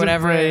 braids dude, or it's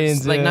whatever. braids,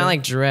 It's like yeah. not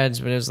like dreads,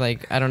 but it was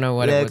like, I don't know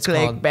what Lil it was called.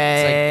 It's like,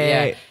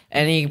 Clickbait. yeah.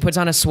 And he puts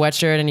on a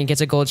sweatshirt and he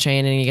gets a gold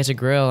chain and he gets a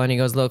grill and he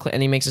goes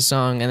and he makes a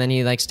song and then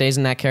he like stays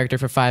in that character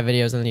for 5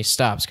 videos and then he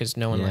stops because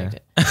no one Yeah. liked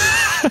it.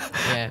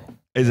 Yeah.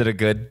 Is it a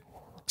good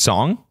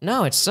song?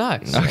 No, it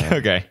sucks.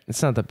 Okay.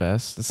 It's not the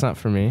best. It's not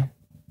for me.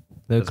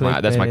 Lil That's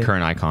my Clickbait.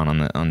 current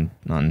icon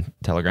on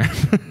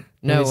Telegram.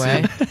 No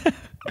way.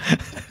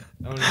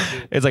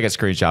 It's like a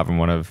screenshot from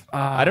one of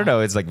I don't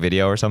know. It's like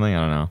video or something. I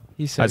don't know.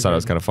 He's so I thought it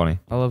was good. kind of funny.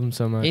 I love him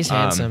so much. He's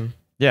handsome.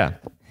 Yeah.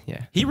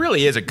 yeah. He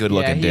really is a good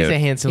looking He's dude. a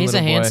handsome He's a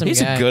little boy. handsome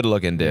He's guy. a good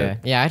looking dude. Yeah.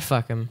 Yeah, I'd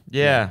fuck him.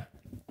 Yeah.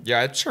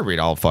 Yeah, I'd sure we'd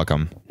all fuck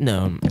him.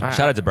 No.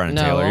 Shout out to Brendan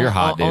No, Taylor. You're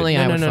hot, dude. only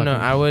I No, would no, fuck no.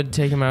 him. I would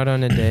take him out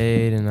on a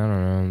date and I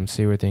don't know,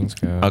 see where things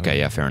go. Okay,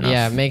 yeah, fair enough.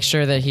 Yeah, make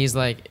sure that he's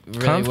like really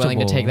willing to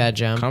Comfortable. take that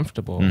jump.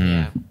 Comfortable.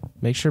 Yeah.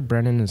 Make sure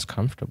Brendan is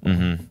comfortable.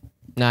 Mm-hmm.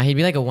 Nah, he'd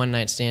be like a one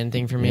night stand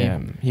thing for me. Yeah,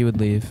 he would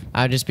leave.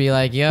 I'd just be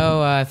like,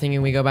 yo,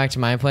 thinking we go back to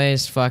my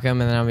place, fuck him,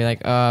 and then I'll be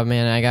like, oh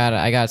man,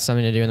 I got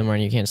something to do in the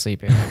morning. You can't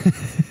sleep here.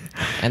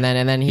 and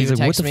then he He's would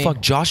like, what text the me. fuck?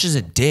 Josh is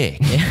a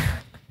dick.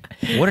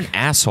 What an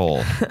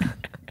asshole.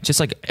 Just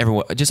like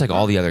everyone, just like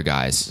all the other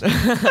guys.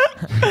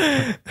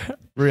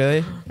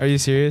 Really? Are you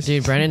serious?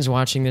 Dude, Brennan's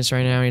watching this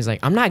right now. And he's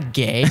like, I'm not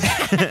gay.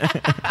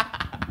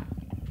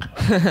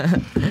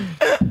 Can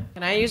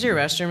I use your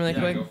restroom really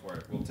quick? for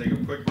it. We'll take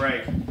a quick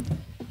break.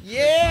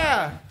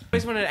 Yeah. I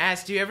always wanted to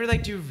ask, do you ever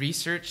like do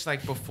research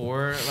like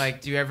before?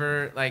 Like, do you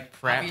ever like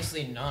prep?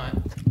 Obviously not.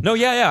 No,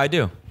 yeah, I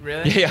do.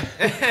 Really? Yeah.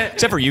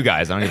 Except for you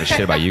guys. I don't give a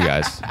shit about you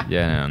guys.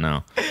 Yeah,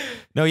 no.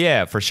 No,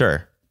 yeah, for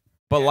sure.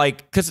 But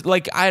like, cause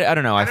like, I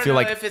don't know. I don't feel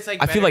know like, if it's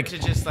like I feel better like to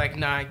just like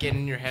not get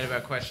in your head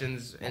about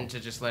questions and to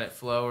just let it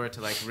flow, or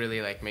to like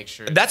really like make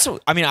sure. that's,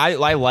 I mean, I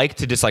like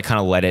to just like kind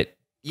of let it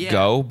Yeah.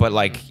 go. But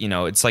like, you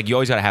know, it's like, you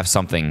always got to have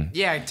something.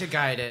 Yeah, to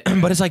guide it.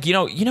 But it's like, we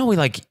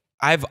like,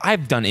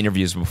 I've done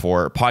interviews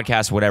before,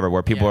 podcasts, whatever,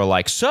 where people are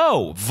like,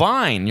 so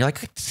Vine. You're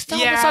like, stop,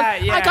 Yeah, it's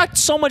not- yeah. I got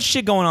so much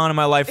shit going on in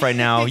my life right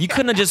now. You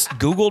couldn't have just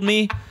Googled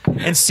me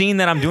and seen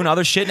that I'm doing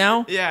other shit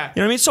now? Yeah.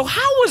 You know what I mean? So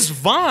how was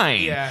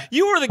Vine? Yeah.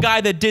 You were the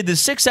guy that did the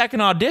 6-second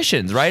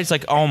auditions, right? It's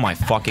like, oh my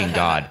fucking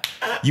God.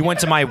 You went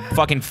to my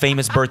fucking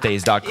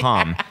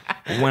famousbirthdays.com.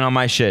 Went on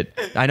my shit.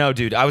 I know,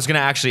 dude. I was gonna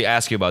actually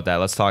ask you about that.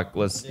 Let's talk.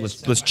 Let's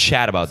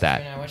chat about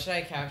that. Now, what should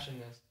I caption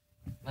this?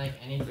 Like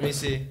anything? Let me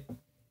see.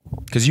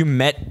 Because you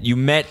met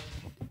wait,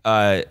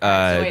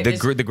 this-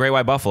 the Great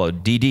White Buffalo,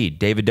 DD,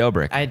 David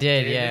Dobrik. I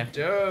did, yeah.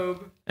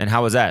 Dope. And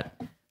how was that?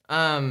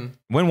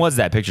 When was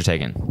that picture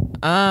taken?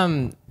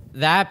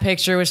 That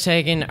picture was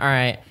taken. All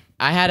right.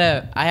 I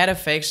had a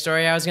fake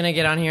story I was gonna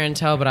get on here and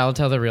tell, but I'll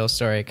tell the real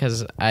story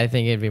because I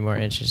think it'd be more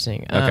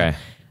interesting. Okay.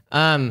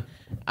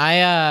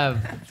 I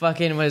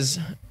fucking was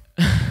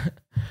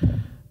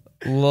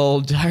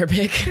Lil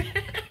Darbik.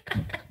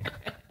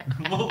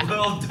 Little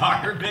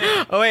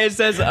Darbik. Oh wait, it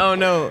says. Oh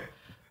no.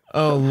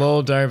 Oh,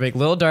 Lil Darvik.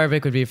 Lil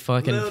Darvik would be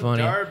fucking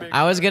funny.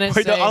 I was gonna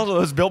Wait, say all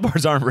those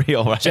billboards aren't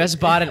real, right? just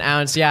bought an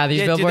ounce. Yeah,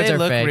 these billboards do they are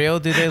look fake. real?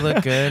 Do they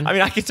look good? I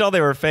mean, I can tell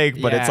they were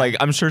fake, but it's Yeah. like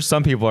I'm sure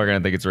some people are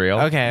gonna think it's real.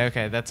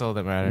 Okay, that's all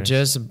that matters.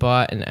 Just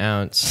bought an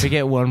ounce. to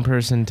get one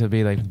person to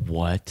be like,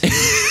 what?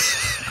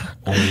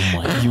 Oh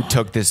my! You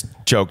took this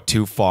joke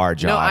too far,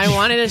 Josh. No, I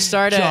wanted to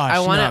start a. I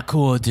want not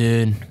cool,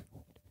 dude.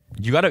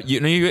 You gotta, you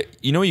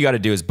know what you gotta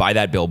do is buy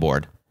that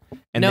billboard,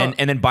 and No.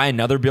 then buy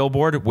another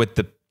billboard with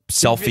the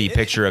selfie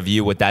picture of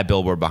you with that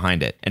billboard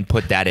behind it, and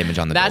put that image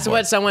on the. That's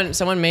billboard. what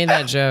someone made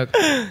that joke.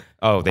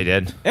 Oh, they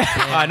did.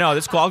 I know.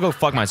 This cool. I'll go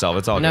fuck myself.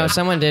 It's all No, good.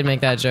 someone did make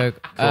that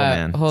joke. Cool,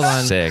 man. Hold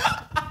on. Sick.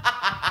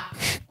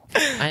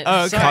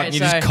 Sorry, You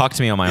just cucked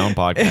me on my own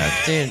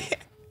podcast. dude.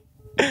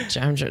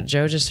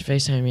 Joe just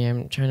FaceTimed me.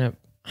 I'm trying to.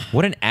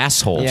 What an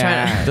asshole.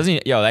 Yeah. Doesn't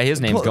he, yo,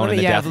 his name's going in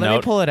the death let note.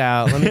 me pull it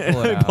out. Let me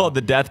pull it out. Pull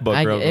the death book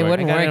real quick. It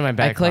wouldn't I got it work. in my I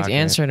back clicked pocket.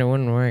 answer and it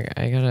wouldn't work.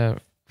 I gotta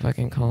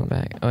fucking call him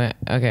back. Oh, wait,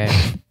 okay.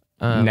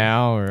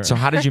 Now or So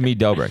how did you meet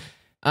Dobrik?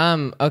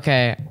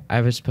 Okay.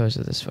 I just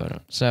posted this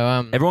photo.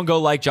 So Everyone go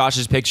like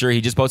Josh's picture. He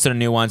just posted a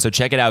new one, so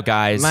check it out,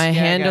 guys. my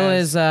handle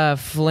guys.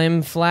 is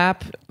Flim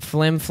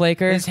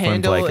Flaker. his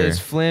handle Flaker. is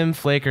Flim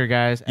Flaker,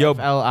 guys. Yo.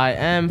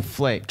 FLIM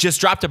Flake. just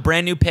dropped a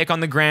brand new pic on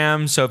the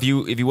gram, so if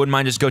you wouldn't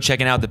mind just go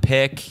checking out the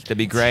pic, that'd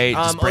be great.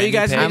 Just All brand you new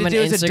guys pic. need I'm to an do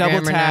is a double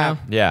Instagrammer tap. now.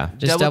 Yeah.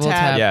 Just double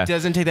tap. Yeah.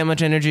 Doesn't take that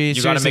much energy.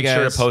 You got to make sure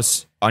to guys.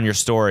 post on your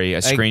story a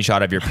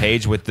screenshot of your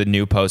page with the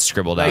new post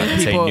scribbled out Like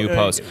and say people- new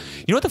post.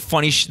 You know what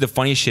the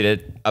funny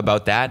shit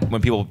about that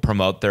when people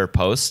promote their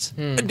post?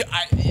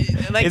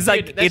 It's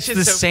like it's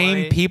the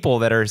same people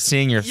that are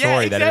seeing your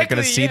story that are going to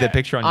exactly, see the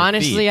picture on your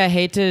Honestly, feed. I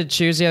hate to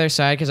choose the other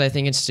side because I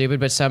think it's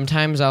stupid, but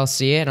sometimes I'll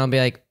see it and I'll be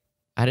like,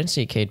 I didn't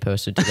see Cade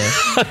posted today.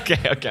 Okay.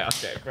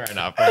 Fair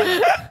enough.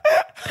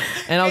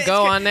 And I'll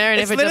go on there, and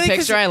it's if it's a literally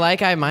 'cause picture I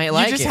like, I might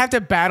like You just it. have to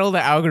battle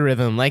the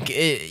algorithm. Like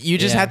you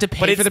just Yeah. have to But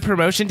pay it's- for the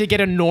promotion to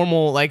get a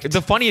normal like.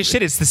 The funniest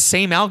shit is the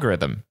same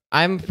algorithm.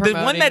 I'm The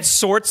promoting. one that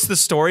sorts the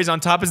stories on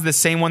top is the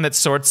same one that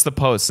sorts the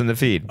posts in the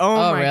feed. Oh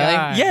Oh, my really?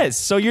 god. Yes,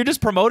 so you're just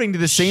promoting to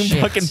the same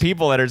Shit. fucking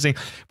people that are seeing.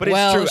 But it's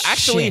Well, true.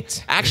 Actually,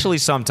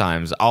 shit.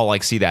 sometimes I'll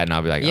like see that and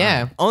I'll be like,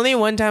 Yeah. Only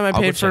one time I go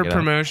paid for check it a out.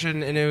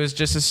 promotion, and it was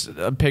just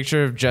a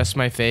picture of just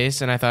my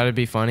face, and I thought it'd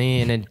be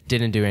funny, and it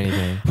didn't do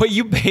anything. But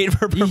you paid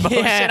for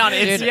promotion on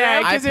dude, Instagram.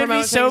 Yeah, I because it'd be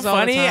promote so things all the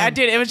funny. time. I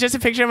did. It was just a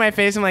picture of my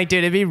face. I'm like,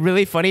 dude, it'd be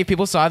really funny if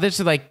people saw this.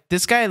 So like,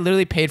 this guy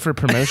literally paid for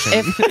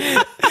promotion.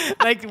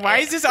 Like, why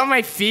is this on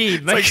my feed?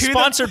 It's like who the-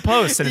 sponsored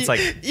posts, and it's like,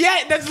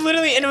 yeah, that's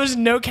literally, and it was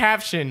no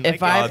caption.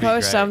 If Like, I that'd be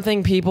post great.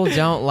 something people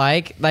don't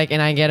like,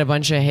 and I get a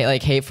bunch of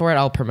hate for it,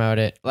 I'll promote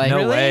it. Like,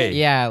 No way.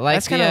 Yeah, like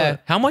That's kinda-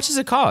 how much does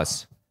it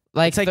cost?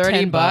 like it's like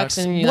 30 $10. bucks,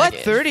 and you what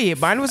like, 30?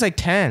 Mine was like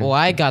 10. Well,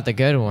 I got the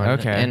good one.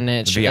 Okay. and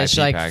it's The VIP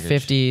like package.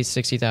 50,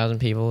 60,000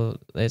 people.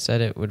 They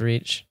said it would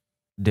reach.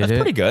 Did That's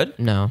pretty good.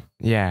 No,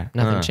 Yeah.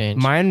 nothing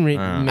changed. Mine.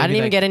 I didn't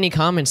even get any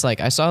comments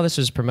like I saw this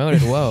was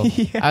promoted. Whoa!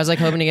 I was like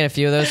hoping to get a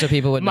few of those so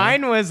people would. know.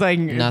 Mine was like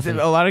Nothing.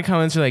 A lot of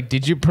comments were like,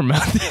 "Did you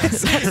promote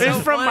this?"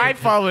 It's from my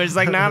followers,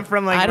 like not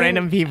from I like didn't-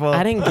 random people.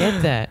 I didn't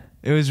get that,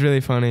 It was really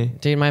funny.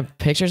 dude. My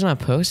picture's not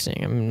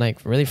posting. I'm like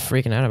really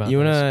freaking out about. You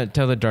this. wanna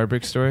tell the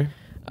Darbrick story?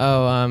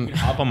 Oh,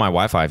 Hop on my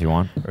Wi-Fi if you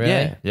want. really?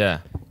 Yeah. Yeah.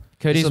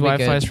 Cody's This'll be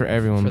Wi-Fi is good for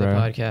everyone, For the bro.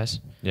 podcast.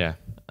 Yeah.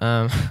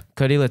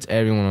 Cody lets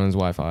everyone on his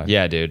Wi-Fi.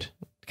 Yeah, dude.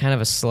 Kind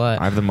of a slut.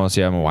 I have the most.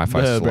 Yeah, I'm a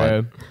Wi-Fi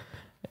slut.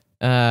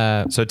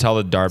 bro. So tell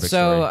the Darbic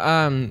So,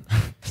 story.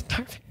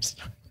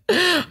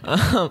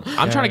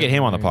 I'm trying to get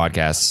him on the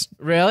podcast.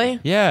 really?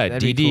 Yeah,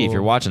 That'd be DD, if cool.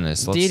 you're watching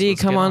this, let's DD,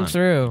 let's come get on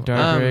through.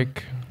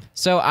 Darbrick.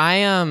 So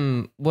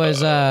I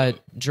was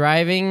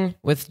driving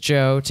with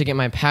Joe to get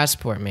my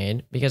passport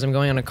made because I'm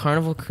going on a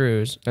Carnival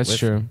cruise. That's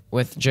true.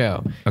 With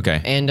Joe,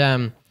 Okay.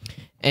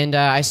 and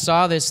I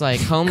saw this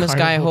like homeless guy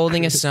Carnival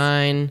holding a cruise.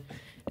 sign,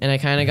 and I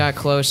kind of got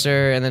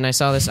closer, and then I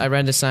saw this. I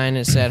read the sign and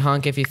it said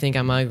 "Honk if you think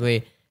I'm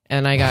ugly,"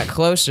 and I got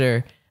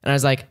closer, and I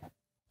was like,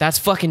 "That's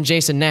fucking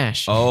Jason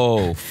Nash."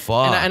 Oh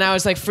fuck. And I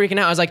was like freaking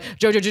out. I was like,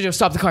 Joe,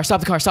 stop the car, stop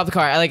the car, stop the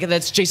car.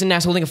 That's Jason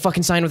Nash holding a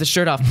fucking sign with his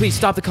shirt off. Please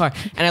stop the car.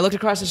 And I looked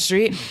across the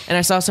street and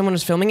I saw someone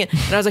was filming it.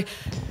 And I was like,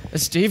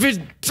 it's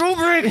David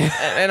Dobrik.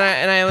 And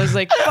I was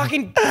like, fuck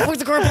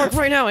the car park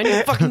right now. I need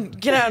to fucking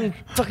get out and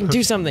fucking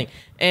do something.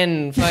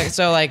 And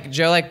so like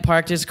Joe like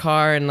parked his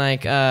car and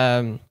like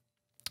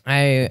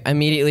I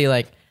immediately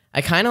like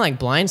I kind of like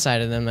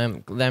blindsided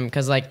them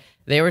because like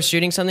they were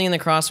shooting something in the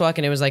crosswalk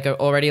and it was like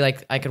already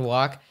like I could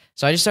walk.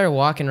 So I just started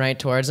walking right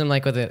towards him,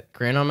 like with a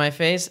grin on my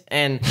face,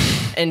 and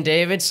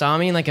David saw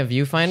me in like a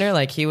viewfinder,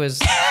 like he was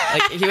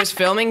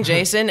filming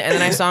Jason, and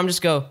then I saw him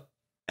just go,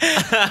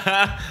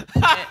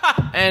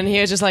 and he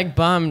was just like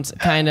bummed,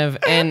 kind of,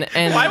 and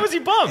Why was he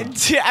bummed?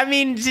 I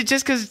mean,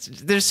 just because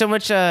there's so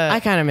much. I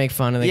kind of make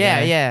fun of the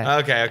guy. yeah.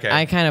 Okay.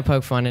 I kind of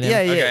poke fun at him,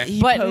 Yeah, yeah. Okay.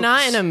 He but pokes.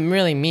 not in a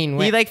really mean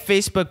way. He like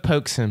Facebook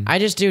pokes him. I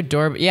just do I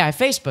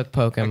Facebook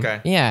poke him.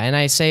 Okay. Yeah, and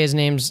I say his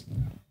name's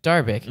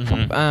Darbic.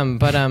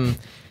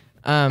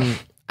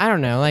 I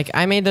don't know. Like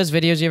I made those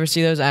videos. You ever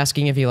see those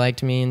asking if he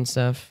liked me and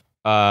stuff?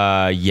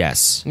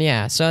 Yes.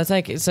 Yeah, so it's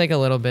like a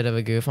little bit of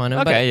a goof on him.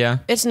 Okay, but yeah.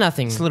 it's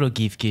nothing. It's a little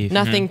geef.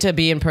 Nothing to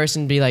be in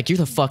person and be like, you're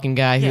the fucking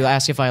guy who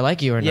asked if I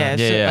like you or not.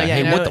 Yeah,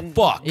 Hey, no, what the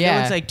fuck? Yeah.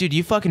 No, it's like, dude,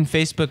 you fucking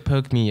Facebook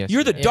poked me yesterday.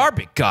 You're the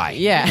Darbic guy.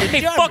 Yeah.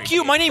 Hey, fuck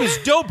you. My name is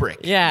Dobrik.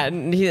 Yeah.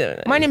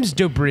 My name's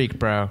Dobrik,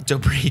 bro.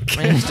 Dobrik.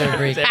 My name's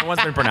Dobrik.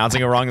 Everyone's been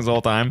pronouncing it wrong this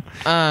whole time.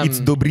 It's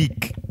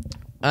Dobrik.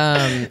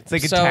 It's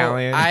like so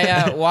Italian.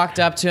 I walked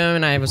up to him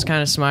and I was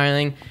kind of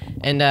smiling,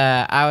 and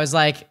I was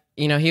like,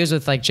 you know, he was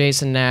with like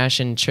Jason Nash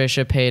and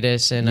Trisha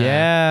Paytas and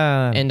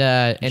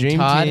and Dream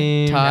Todd,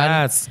 Team.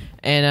 Yes.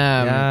 and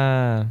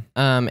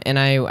and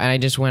I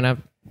just went up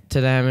to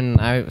them and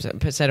I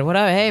said, "What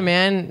up, hey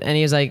man?" And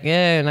he was like,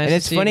 "Yeah, nice." And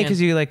it's to see funny you again."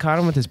 because you like caught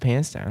him with his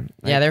pants down.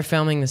 Yeah, they're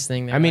filming this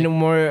thing. I mean, like,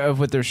 more of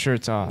with their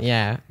shirts off.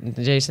 yeah,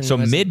 Jason. So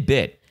was,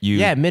 mid-bit, you...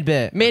 Yeah,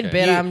 mid-bit.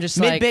 mid-bit, You- I'm just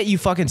mid-bit, like, you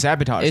fucking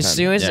sabotage as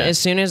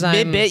soon as I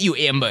Mid-bit, you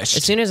ambushed.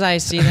 as soon as I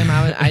see them,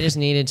 I just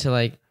needed to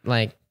like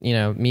you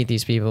know, meet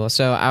these people.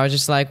 So I was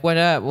just like, what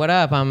up?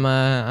 I'm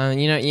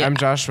you know, yeah, I'm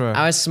Joshua.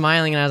 I was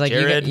smiling and I was like,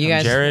 Jared, you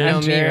guys I'm Jared. know I'm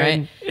me, Jared.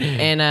 right?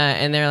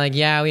 And they're like,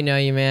 yeah, we know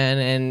you, man.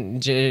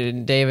 And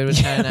David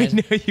was kind of nice. We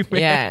know you, man.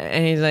 Yeah,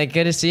 and he's like,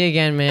 good to see you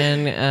again,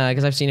 man.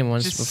 Because I've seen him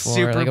once Just before,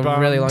 super like a bummed.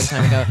 really long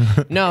time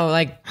ago. No,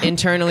 like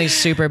internally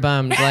super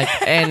bummed. Like,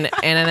 and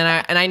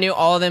then I knew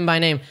all of them by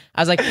name.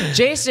 I was like,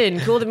 Jason,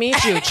 cool to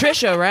meet you.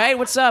 Trisha, right?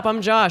 What's up?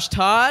 I'm Josh.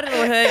 Todd.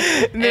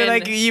 And they're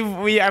like,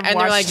 and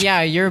they're like,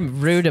 yeah, you're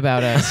rude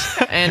about us.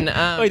 And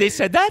Wait, they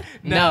said that?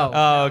 no.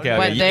 Oh, okay.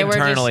 But okay. they were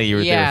Internally,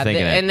 just, they were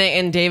thinking it.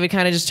 and David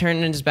kind of just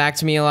turned his back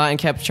to me a lot and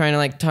kept trying to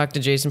like talk to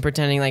Jason,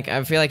 pretending like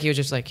I feel like he was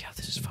just like, yo,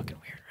 this is fucking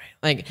weird,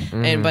 right? Like,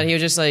 and but he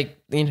was just like,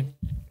 you know,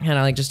 kind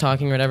of like just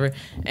talking or whatever.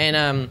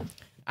 And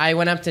I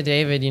went up to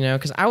David, you know,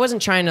 because I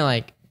wasn't trying to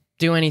like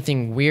do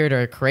anything weird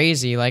or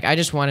crazy. Like I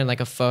just wanted like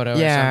a photo or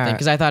something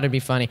because I thought it'd be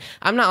funny.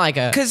 I'm not like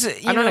a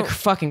I'm not a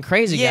fucking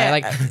crazy guy.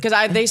 Like because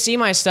they see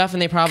my stuff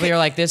and they probably are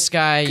like, this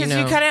guy, you know. Because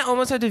you kind of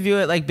almost have to view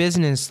it like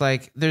business.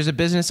 Like there's a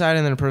business side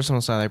and then a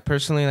personal side. Like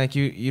personally, like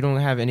you don't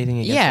have anything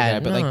against the guy,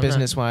 but like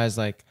business wise,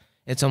 like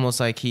it's almost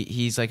like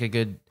he's like a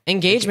good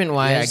engagement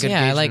wise. good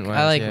I like engagement-wise,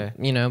 I like yeah.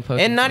 you know,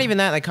 and not even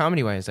that, like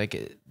comedy wise,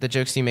 like the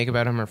jokes you make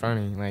about him are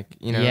funny. Like,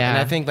 you know, Yeah. and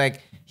I think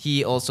like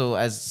he also,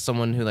 as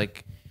someone who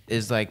like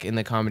is like in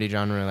the comedy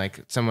genre, like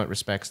somewhat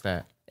respects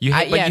that. You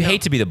yeah,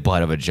 hate to be the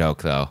butt of a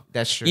joke, though.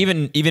 That's true.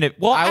 Even if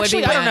well, I would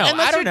actually, be I don't know. mad.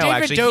 Unless I don't you're know.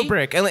 David Actually,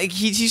 Dobrik, and like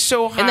he's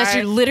so high. unless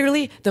you're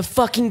literally the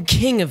fucking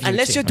king of YouTube.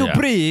 unless you're Yeah.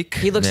 Dobrik,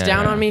 He looks Yeah.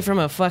 down on me from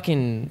a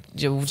fucking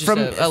just from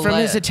a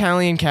his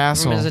Italian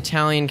castle. from his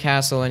Italian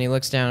castle, and he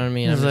looks down on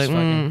me, and He's I'm just like,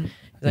 fucking.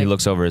 he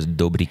looks over his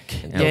Dobrik.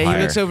 Yeah,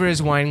 he looks over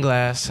his wine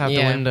glass out the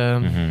Yeah.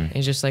 window.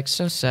 He's just like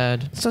so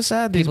sad. So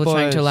sad. These People boys.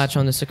 trying to latch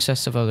on the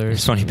success of others.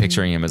 It's funny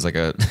picturing him as like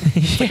an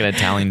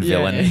Italian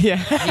villain.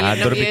 Yeah.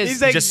 No, he is.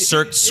 He's like, just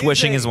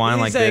swishing his wine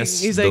like this.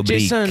 He's like, Dobrik.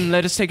 Jason,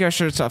 let us take our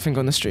shirts off and go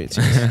on the streets.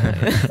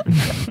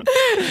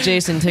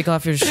 Jason, take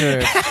off your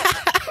shirt.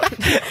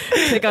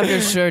 Take off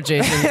your shirt,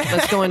 Jason.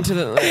 Let's go into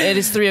the. It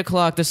is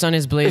 3:00. The sun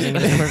is blazing.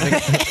 It's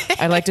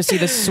perfect. I'd like to see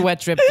the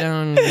sweat drip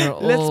down your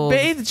Let's old.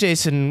 bathe,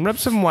 Jason. Rub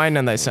some wine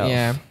on thyself.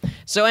 Yeah.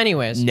 So,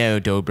 anyways, No,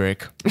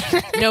 Dobrik.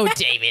 no,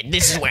 David.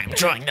 This is where I'm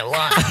drawing the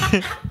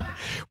line.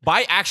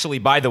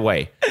 By the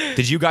way,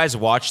 did you guys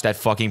watch that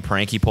fucking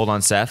prank he pulled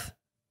on Seth?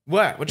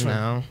 What? Which one?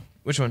 No.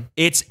 Which one?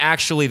 It's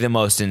actually the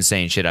most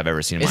insane shit I've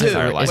ever seen in my Is it-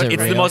 entire life. is it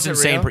It's the real? most Is it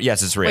insane. real?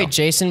 Yes, it's real. Wait,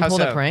 Jason How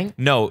pulled so? a prank?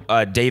 No,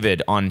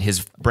 David on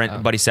his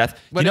buddy Seth.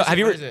 What You know, is it? have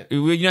you What ever? is it?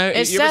 You know,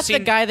 Is you ever Seth the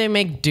seen? guy they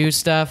make do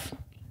stuff?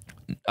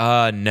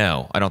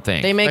 No, I don't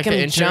think. They make Like the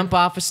him intern? jump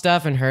off of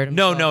stuff and hurt him.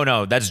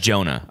 No. That's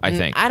Jonah. I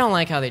think. I don't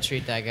like how they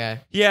treat that guy.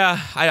 Yeah,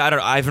 I don't.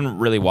 I haven't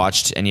really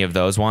watched any of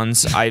those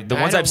ones. The ones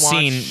don't I've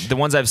seen. watch- The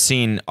ones I've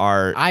seen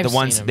are I've the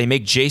ones seen 'em. they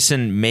make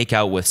Jason make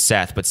out with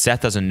Seth, but Seth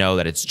doesn't know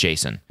that it's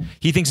Jason.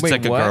 He thinks it's Wait,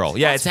 like what? a girl.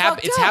 Yeah, That's it's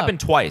fucked up. happened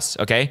twice.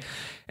 Okay,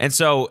 and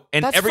so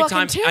That's every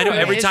fucking time I know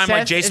every Is time like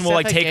Seth- Jason is will Seth,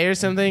 like like, take gay or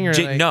something, or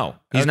like- no,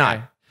 he's Okay.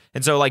 not.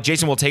 And so like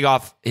Jason will take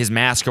off his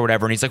mask or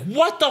whatever, and he's like,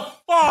 "What the fuck?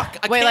 I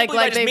can't like- believe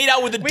I like just they- made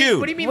out with a dude."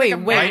 What do you mean? Wait,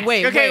 like a wait, mask?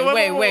 wait, Okay,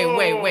 wait,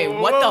 wait.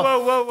 What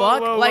the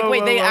fuck? Like,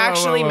 wait, they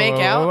actually make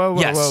out?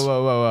 Yes.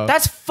 Whoa.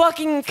 That's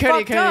fucking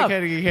fucked up.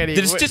 Cuddy.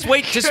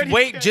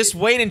 Just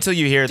wait until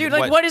you hear. Dude,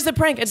 like, what is the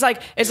prank? It's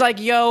like,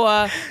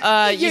 yo,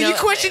 you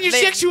question your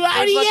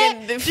sexuality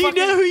yet? Do you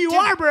know who you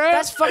are, bro?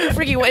 That's fucking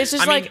freaky. It's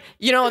just I mean- like,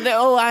 you know,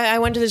 I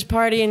went to this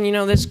party and, you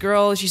know, this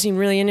girl, she seemed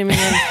really into me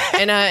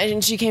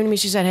and she came to me,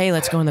 she said, hey,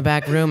 let's go in the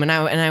back room. And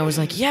I was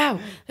like, yeah,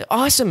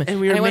 awesome. And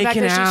we were I went back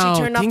making there, out.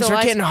 she turned off Things the were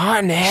lights. getting hot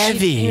and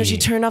heavy. She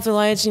turned off the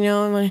lights, you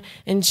know,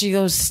 and she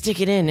goes, stick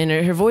it in. And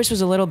her voice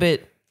was a little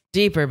bit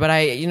deeper, but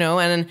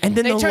and And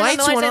then they the turned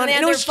lights went on,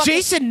 and it was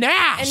Jason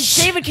Nash.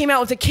 And David came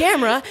out with a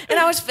camera,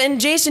 and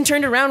Jason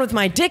turned around with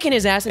my dick in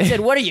his ass and said,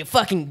 "What are you,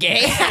 fucking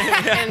gay?"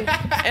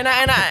 and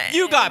I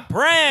You got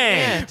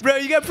pranked. Bro,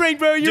 you got pranked,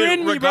 bro. You're Dude,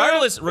 in me,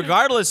 bro.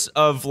 regardless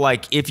of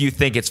like if you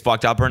think it's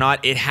fucked up or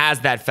not, it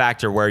has that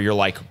factor where you're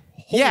like,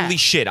 holy Yeah.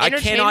 shit, I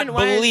cannot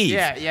Entertainment-wise, believe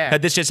yeah.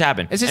 that this just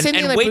happened. It's the same and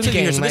thing like wait till Blue you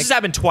hear. Gang, So like, this has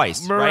happened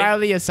twice,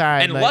 morality right?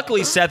 aside, And like-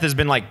 luckily Seth has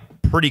been like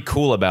pretty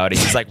cool about it.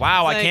 He's like,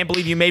 wow, I can't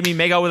believe you made me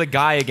make out with a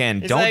guy again.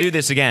 Don't do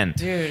this again.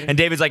 Dude. And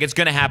David's like, it's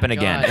gonna happen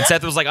again. And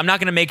Seth was like, I'm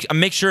gonna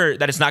make sure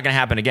that it's not gonna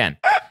happen again.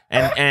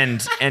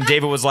 And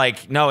David was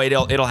like, no,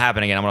 it'll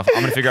happen again. I'm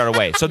gonna figure out a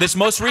way. So this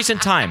most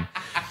recent time,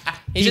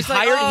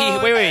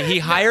 he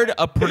hired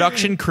a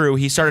production crew.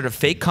 He started a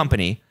fake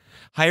company,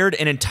 hired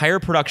an entire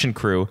production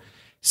crew,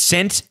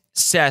 sent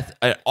Seth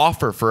an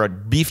offer for a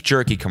beef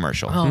jerky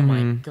commercial. Oh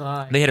my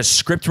God. They had a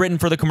script written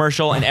for the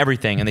commercial and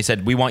everything, and they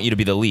said, we want you to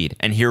be the lead,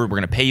 and here we're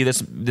going to pay you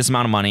this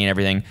amount of money and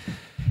everything.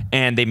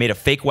 And they made a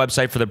fake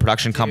website for the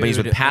production companies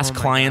with past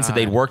clients that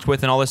they'd worked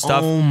with and all this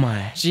stuff. Oh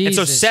my. Jesus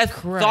and so Seth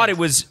Christ. thought it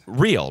was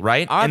real,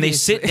 right? Obviously. And they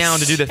sit down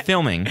to do the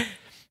filming.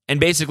 And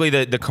basically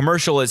the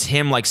commercial is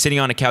him like sitting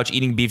on a couch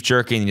eating beef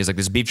jerky, and he's like,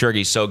 this beef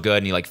jerky is so good,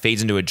 and he like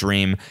fades into a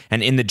dream,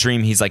 and in the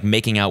dream he's like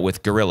making out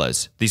with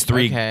gorillas, these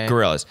three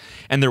gorillas,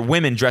 and they're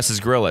women dressed as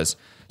gorillas.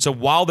 So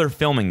while they're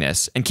filming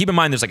this, and keep in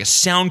mind there's like a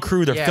sound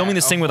crew, they're filming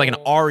this thing with like an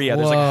aria,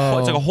 there's like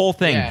it's like a whole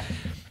thing. Yeah.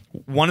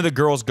 One of the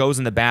girls goes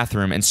in the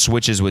bathroom and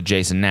switches with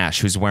Jason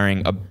Nash, who's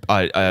wearing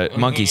a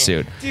monkey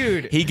suit.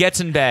 Dude. He gets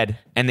in bed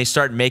and they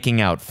start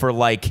making out for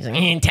like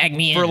Tag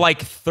me in. for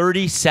like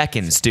 30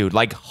 seconds, dude.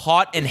 Like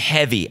hot and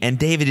heavy. And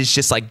David is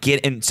just like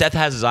and Seth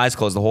has his eyes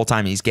closed the whole time.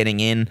 And he's getting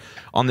in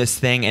on this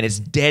thing and it's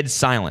dead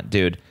silent,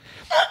 dude.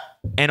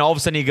 And all of a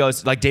sudden he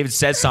goes, like David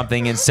says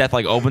something and Seth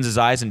like opens his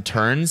eyes and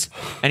turns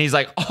and he's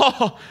like,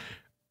 oh.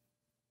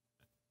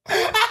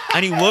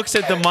 And he looks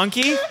at the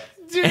monkey.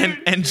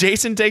 And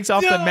Jason takes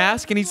off the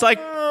mask and he's like,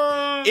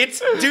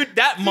 dude,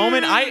 that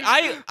moment,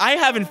 I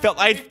haven't felt,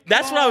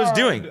 that's what I was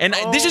doing. And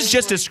this is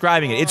just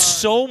describing it. It's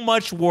so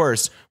much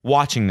worse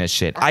watching this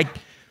shit.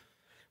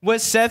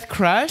 Was Seth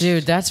crushed?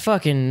 Dude, that's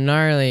fucking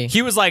gnarly.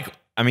 He was like,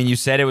 I mean, you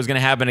said it was going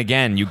to happen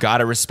again. You got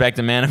to respect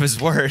a man of his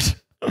word.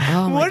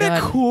 Oh my What God.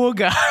 a cool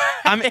guy.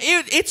 I mean,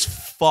 it's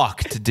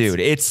fucked, dude.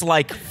 It's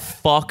like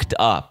fucked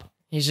up.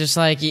 He's just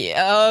like,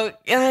 oh,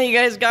 yeah, you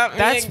guys got me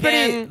That's again.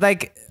 pretty,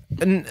 like,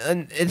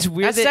 it's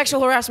weird. That's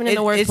sexual harassment in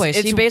the workplace.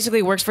 it's- He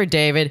basically works for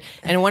David,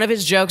 and one of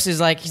his jokes is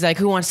like, he's like,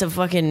 who wants to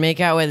fucking make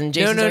out with? And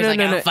Jason's always like,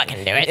 I don't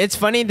fucking do it. It's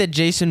funny that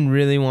Jason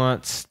really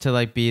wants to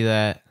like be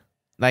that.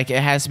 Like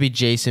it has to be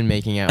Jason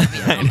making out.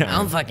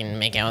 I'll fucking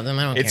make out with him.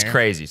 I don't It's care.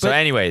 crazy. So But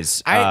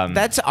anyways.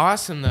 That's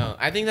awesome though.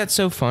 I think that's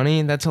so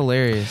funny. That's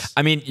hilarious.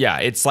 I mean, yeah,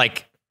 it's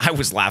like, I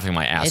was laughing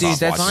my ass Dude, off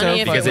that's watching so it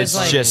funny. because If it it's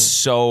was like-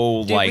 just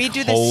so Dude, like, we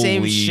do the holy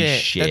same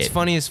shit. That's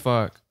funny as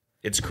fuck.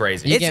 It's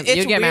crazy. You'd It's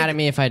get weird. mad at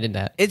me if I did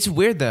that. It's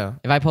weird though.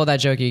 If I pulled that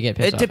joke, you get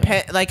pissed It off.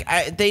 depends.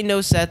 Like they know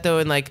Seth though,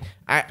 and like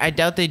I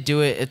doubt they do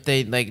it if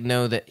they like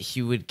know that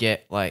he would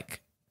get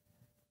like,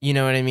 you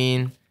know what I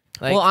mean?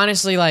 Like, Well,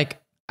 honestly, like,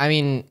 I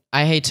mean,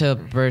 I hate to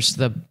burst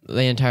the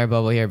entire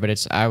bubble here,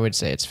 but I would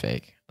say it's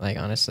fake. Like,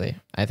 honestly,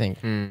 I think.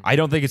 I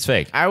don't think it's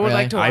fake. I would Really?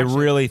 like to. I Watch it.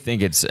 really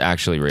think it's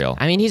actually real.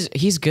 I mean,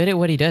 he's good at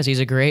what he does. He's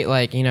a great,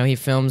 like, you know, he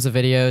films the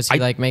videos. He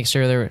like makes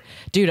sure they're,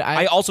 dude.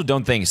 I also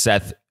don't think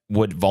Seth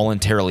would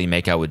voluntarily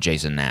make out with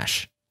Jason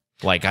Nash.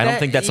 Like, I don't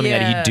think that's something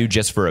that he'd do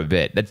just for a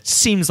bit. That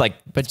seems like,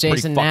 but it's pretty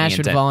Jason fucking Nash would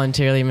intense.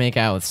 voluntarily make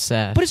out with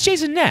Seth. But it's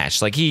Jason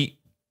Nash. Like he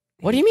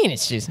What do you mean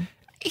it's Jason?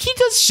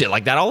 does shit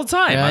like that all the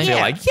time. I Really? feel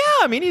Yeah. like, yeah.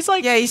 I mean, he's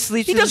like, Yeah, he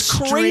sleeps. he in does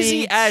the crazy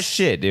streets. ass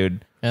shit,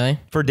 dude. Really?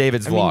 For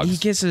David's I mean, vlogs. he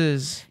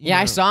kisses. Yeah,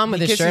 I saw him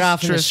with his shirt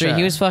off in the street.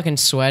 He was fucking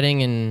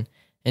sweating,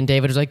 and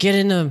David was like, "Get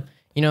in the,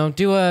 you know,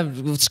 do a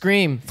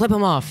scream, flip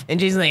him off." And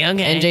Jason's like,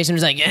 okay. And Jason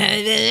was like,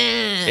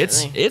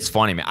 It's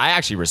funny, man. I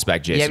actually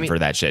respect Jason Yeah, I mean- for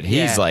that shit. He's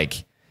yeah.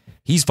 like,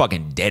 he's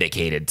fucking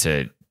dedicated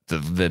to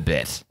the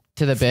bit.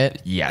 to the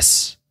bit.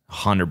 Yes,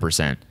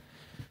 100%.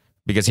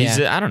 Because he's,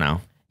 Yeah. I don't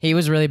know. He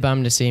was really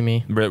bummed to see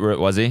me.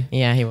 Was he?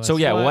 Yeah, he was. So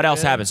yeah, what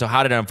else happened? So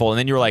how did it unfold? And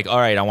then you were like, "All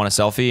right, I want a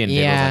selfie." And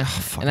yeah, David was like,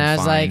 oh, fucking and I was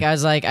fine. like, I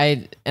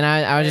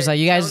was just like,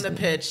 you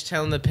guys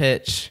Tell him the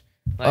pitch.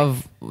 Like,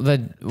 of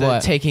the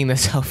what? taking the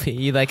selfie.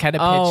 You like had to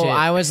pitch Oh, it.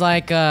 I was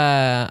like,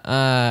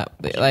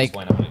 like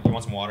You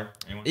want some water?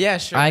 yeah,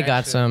 sure. I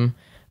got some.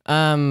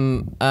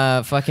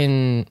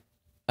 Fucking.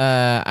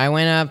 I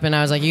went up and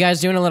I was like, "You guys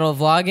doing a little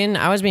vlogging?"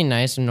 I was being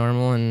nice and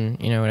normal and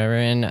you know whatever.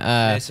 And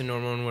Nice and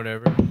normal and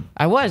whatever.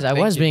 I was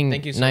you. being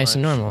Thank you so nice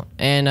and much. normal.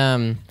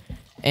 And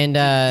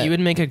You would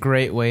make a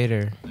great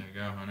waiter. There you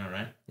go. I know,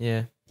 right?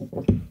 Yeah.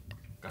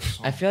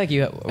 I feel like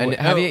you And-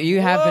 have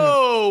you have been.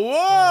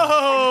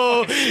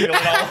 Whoa! You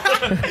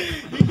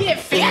get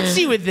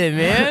fancy with it,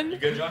 man.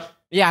 Good, Josh?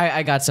 Yeah,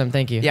 I got some.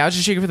 Thank you. Yeah, I was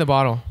just shaking for the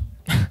bottle.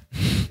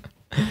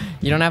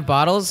 You don't have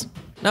bottles?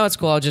 No, it's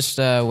cool. I'll just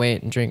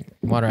wait and drink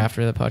water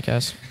after the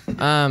podcast.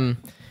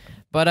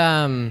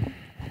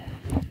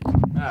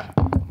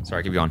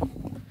 Sorry, keep going.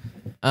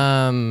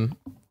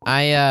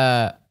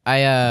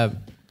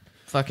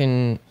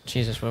 Fucking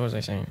Jesus, what was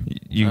I saying?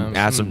 You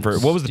asked him for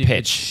what was the Stupid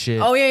pitch?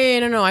 Shit. Oh yeah,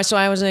 no. So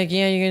I was like,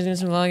 yeah, you guys doing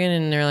some vlogging,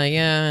 and they're like,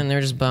 yeah, and they're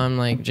just bummed.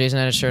 Like Jason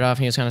had his shirt off,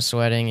 and he was kind of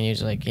sweating, and he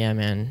was like, yeah,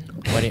 man,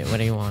 what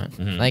do you want?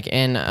 Like,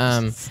 and I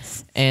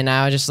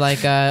was just like,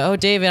 oh,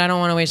 David, I don't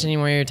want to waste any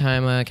more of your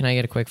time. Can I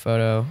get a quick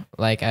photo?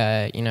 Like,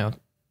 you know,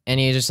 and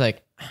he was just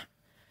like,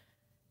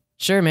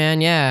 Sure, man.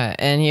 Yeah,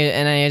 and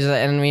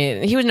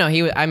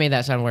I made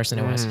that sound worse than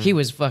it was. He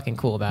was fucking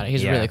cool about it. He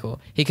was really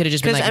cool. He could have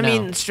just been like, I no.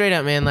 mean, straight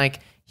up, man. Like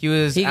he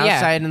was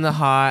outside in the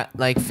hot,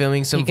 like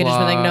filming some. He could just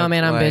be like, no,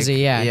 man, I'm like, busy.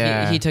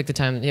 Yeah. He took the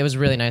time. It was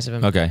really nice of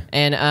him. Okay.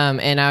 And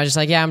I was just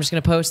like, yeah, I'm just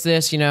gonna post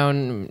this,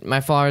 and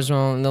my followers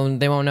won't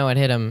know it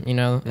hit him,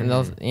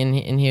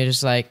 and he was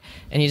just like,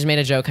 and he just made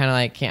a joke, kind of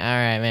like, all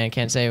right, man,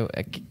 can't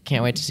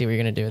wait to see what you're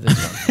gonna do with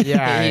this one.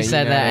 Yeah, he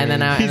said that, and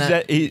then he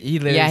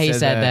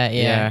said that.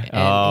 Yeah.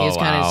 And he was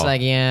kind of just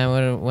like, yeah,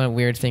 what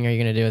weird thing are you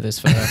gonna do with this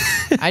photo?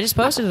 I just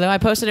posted it though. I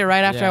posted it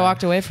right after I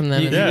walked away from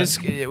them.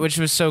 Which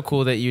was so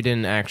cool that you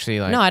didn't actually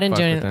like. No, I didn't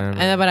do anything.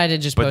 But I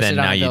did just post it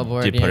on a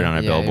billboard. Did put it on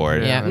a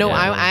billboard. Yeah. No,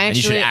 I actually. And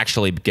you should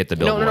actually get the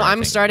billboard. No. I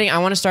want to start a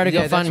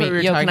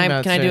GoFundMe. Yo,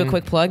 can I do a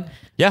quick plug?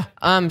 Yeah.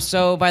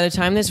 So by the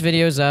time this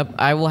video's up,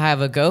 I will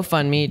have a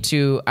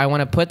GoFundMe I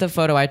want to put the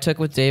photo I took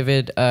with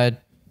David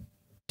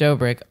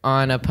Dobrik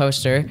on a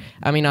poster.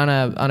 I mean, on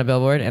a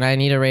billboard, and I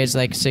need to raise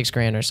like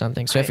 $6,000 or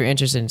something. So if you're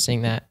interested in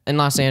seeing that in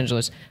Los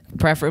Angeles,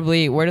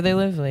 preferably, where do they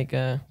live? Like,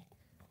 I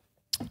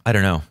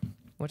don't know.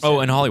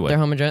 In Hollywood. Their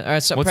home address. All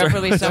right, so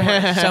preferably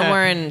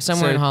somewhere in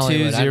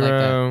Hollywood.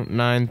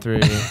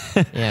 2093.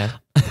 Yeah.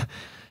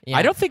 Yeah.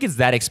 I don't think it's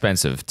that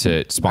expensive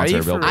to sponsor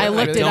a billboard. I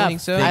looked it up.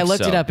 So? I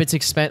looked it up. It's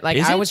expensive. Like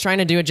I was trying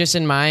to do it just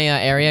in my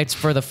area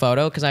for the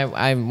photo because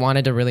I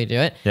wanted to really do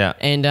it. Yeah.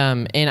 And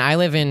I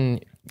live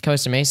in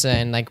Costa Mesa,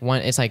 and like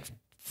it's like a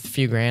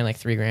few grand, like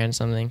 $3,000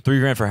 something.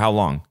 $3,000 for how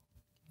long?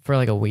 For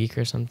like a week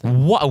or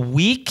something. What, a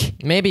week?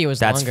 Maybe it was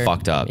That's longer.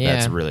 fucked up. Yeah.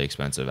 That's really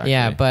expensive, actually.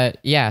 Yeah, but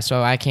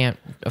so I can't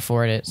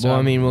afford it. So Well,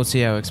 I mean, we'll see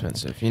how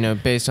expensive,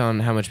 based on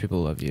how much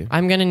people love you.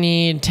 I'm gonna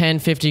need 10,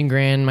 15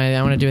 grand. I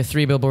want to do a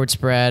 3 billboard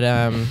spread.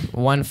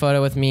 One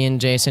photo with me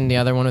and Jason, the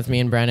other one with me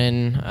and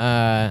Brennan,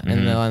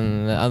 and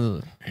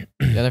the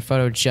other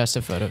photo just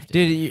a photo.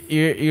 Dude,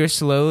 you're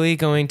slowly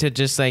going to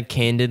just like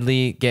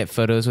candidly get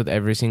photos with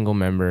every single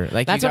member.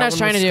 Like that's what I was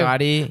trying to do.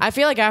 Scotty. I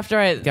feel like after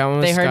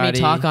they heard me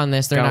talk on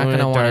this, they're not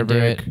gonna want to do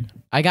it.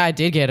 I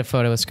did get a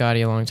photo with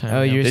Scotty a long time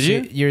ago. Did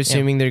you? You're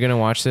assuming they're gonna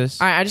watch this?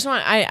 I just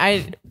want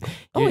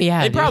oh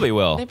yeah, They dude. probably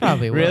will. They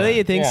probably will. Really?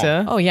 You think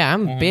so? Oh yeah,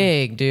 I'm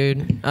big,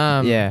 dude.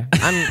 Yeah.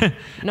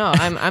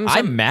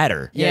 I'm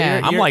madder.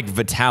 Yeah, I'm like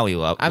Vitaly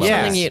levels.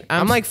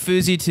 I'm like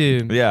Fousey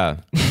Tube. Yeah.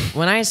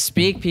 When I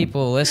speak,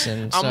 people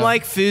listen. So. I'm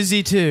like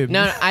Fousey Tube.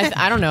 No,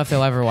 I don't know if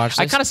they'll ever watch this.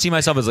 I kind of see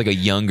myself as like a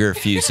younger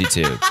Fusey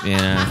too.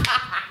 Yeah.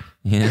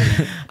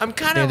 I'm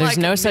kind Dude, of there's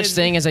no such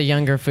thing as a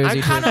younger Fousey.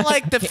 I'm kind of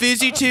like the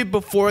Fousey Tube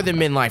before the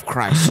midlife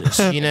crisis.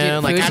 Dude,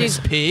 like at his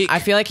Fousey's peak. I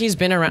feel like he's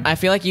been around. I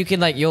feel like you could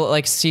you'll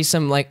like see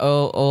some like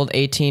old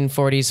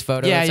 1840s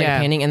photo that's like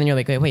painting, and then you're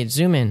like, wait,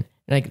 zoom in.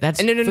 Like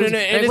that's no. Like,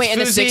 wait, in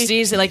the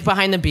Fousey. 60s, like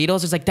behind the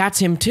Beatles, it's like that's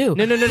him too.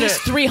 No. He's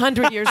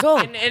 300 years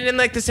old. And in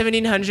like the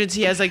 1700s,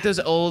 he has like those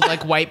old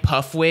like white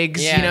puff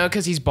wigs,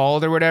 because he's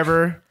bald or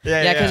whatever.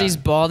 Yeah, because he's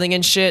balding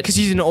and shit. Because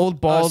he's an old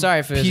bald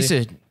sorry, Fousey. piece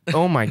of.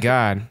 Oh my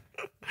god.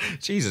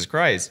 Jesus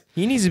Christ.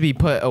 He needs to be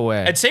put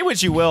away. And say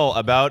what you will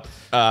about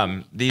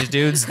these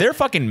dudes. They're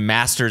fucking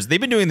masters. They've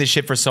been doing this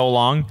shit for so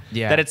long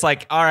that it's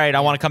like, all right,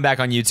 I want to come back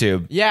on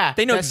YouTube. Yeah,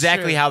 They know that's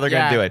exactly true. how they're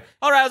going to do it.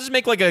 All right, I'll just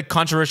make like a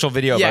controversial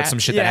video about some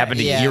shit that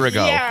happened a year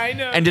ago. Yeah, I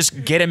know. And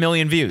just get 1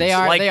 million views. They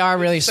are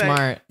really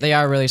smart. They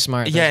are really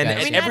smart. Yeah,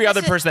 those and guys. every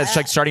other person that's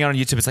like starting out on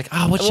YouTube, it's like,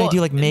 oh, what should I do?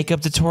 Like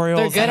makeup tutorials?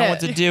 They're good I don't know at-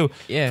 what to do.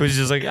 Yeah. So he's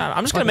just like,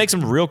 I'm just going to make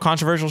some real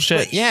controversial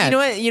shit. Yeah.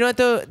 You know what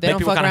though? They don't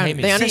people fuck kinda hate around.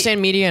 me. They See,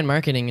 understand media and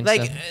marketing and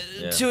Like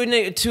stuff.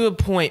 to a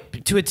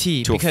point, to a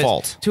T, To a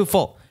fault. to a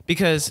fault.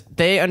 Because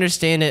they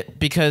understand it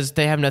because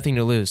they have nothing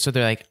to lose. So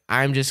they're like,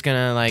 I'm just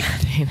gonna like,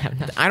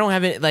 I don't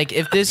have it. Like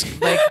if this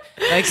like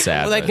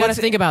Sad, like but- You gotta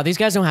think about it. These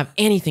guys don't have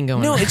anything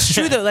going no, on. it's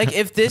true though. Like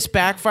if this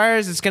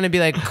backfires, it's gonna be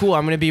like, cool.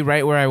 I'm gonna be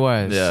right where I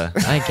was. Yeah.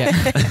 I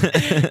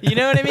get You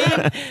know what I mean?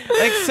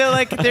 Like so,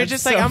 like they're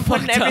just like, so I'm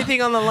putting fucked up.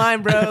 everything on the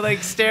line, bro. Like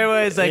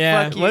steroids, like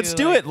fuck you. Let's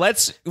do Like-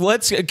 it.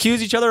 Let's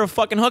accuse each other of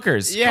fucking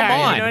hookers. Yeah, Come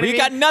you on. know what I We mean?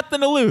 got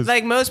nothing to lose.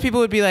 Like most people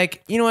would be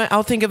like, you know what?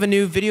 I'll think of a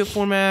new video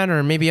format,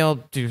 or maybe I'll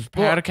do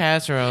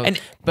podcast, or I'll,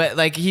 but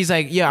like he's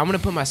like, yeah, I'm gonna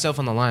put myself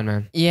on the line,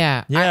 man. Yeah.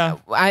 Yeah.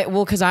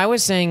 Well, because I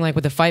was saying like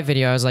with the fight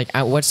video, I was like,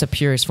 what's the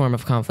purest form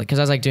of conflict? Because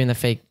I was like doing the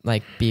fake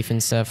like beef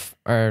and stuff,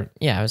 or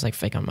I was like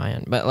fake on my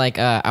end, but like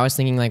I was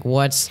thinking like,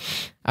 what's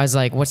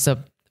the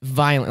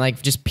violent,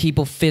 like just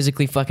people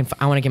physically fucking.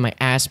 I want to get my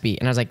ass beat,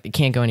 and I was like, it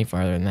can't go any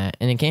farther than that,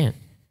 and it can't.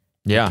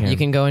 yeah. You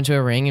can go into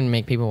a ring and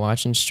make people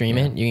watch and stream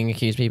it. You can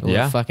accuse people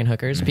of fucking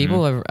hookers.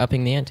 People are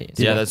upping the ante.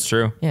 Yeah, that's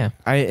true. Yeah.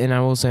 I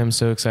will say I'm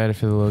so excited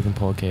for the Logan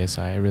Paul KSI.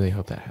 I really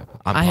hope that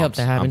happens. I hope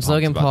that happens.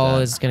 Logan Paul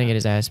is gonna get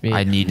his ass beat.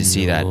 I need to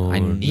see that. I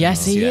need Yes,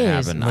 to see he that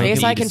is. happen. KSI need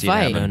to can see that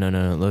fight. happen.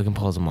 No. Logan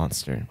Paul's a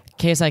monster.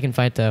 KSI can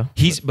fight though.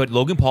 But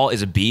Logan Paul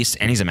is a beast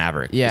and he's a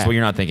maverick. Yeah. That's what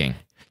you're not thinking.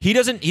 He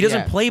doesn't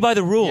Yeah. play by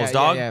the rules, Yeah,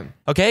 dog. yeah.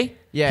 Okay?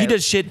 Yeah. He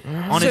does shit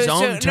on his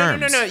own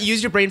terms. No.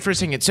 Use your brain for a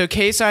second. So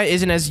KSI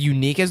isn't as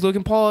unique as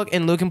Logan Paul,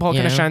 and Logan Paul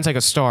kind of shines like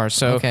a star.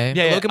 So Okay.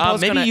 Yeah, Logan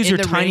Paul's maybe gonna, use in your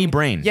the tiny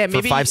ring- brain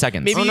for 5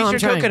 seconds. Maybe Oh, no, use I'm your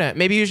trying. coconut.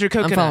 Maybe use your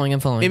coconut. I'm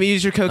following. Maybe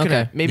use your coconut.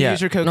 Okay. Maybe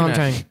use your No, coconut. I'm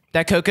trying.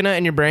 That coconut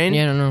in your brain?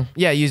 Yeah, no.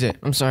 Yeah, use it.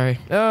 I'm sorry.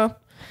 Oh,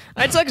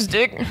 I'd suck his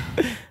dick.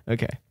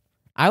 okay.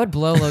 I would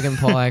blow Logan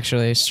Paul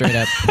actually straight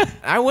up.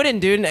 I wouldn't,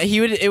 dude.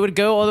 It would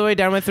go all the way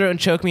down my throat and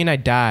choke me, and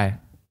I'd die.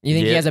 You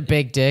think he Yeah. has a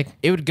big dick?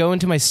 It would go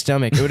into my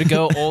stomach. It would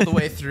go all the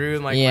way through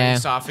like my Yeah.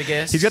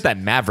 esophagus. He's got that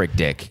Maverick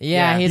dick.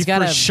 Yeah, he's got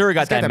for a. sure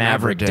got that the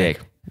Maverick dick.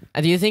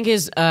 Do you think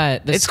his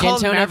the It's skin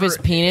called tone of his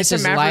Maver- penis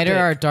it's a is lighter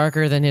Maverick. or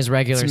darker than his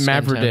regular It's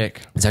skin tone?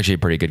 Maverick. It's actually a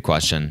pretty good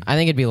question. I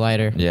think it'd be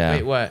lighter. Yeah.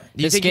 Wait, what?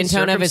 Do The skin he's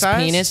tone of his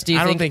circumcised? penis, do you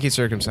I don't think- think he's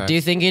circumcised. Do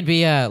you think it'd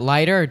be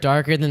lighter or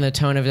darker than the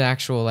tone of the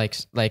actual like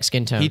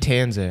skin tone? he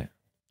tans it?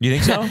 You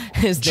think so?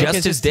 His dick Just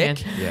is his tan.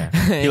 dick?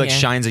 Yeah. He like Yeah.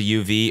 shines a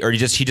UV, or he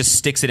just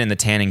sticks it in the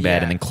tanning bed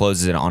Yeah. and then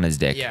closes it on his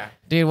dick. Yeah.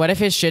 Dude, what if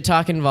his shit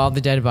talk involved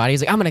the dead body?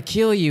 He's like, I'm gonna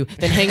kill you,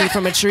 then hang you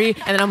from a tree,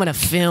 and then I'm gonna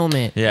film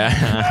it.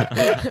 Yeah.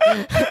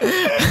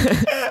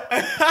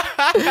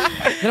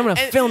 Then I'm gonna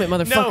film it,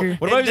 motherfucker.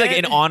 What about if he's like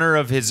in honor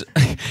of his,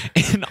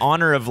 in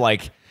honor of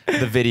like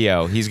the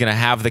video, he's gonna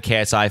have the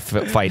KSI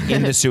fight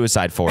in the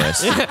suicide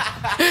forest.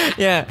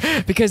 Yeah,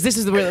 because this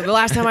is the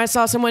last time I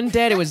saw someone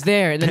dead, it was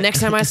there, and the next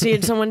time I see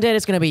someone dead,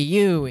 it's gonna be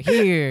you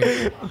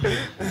here.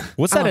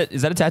 What's that?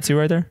 Is that a tattoo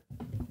right there?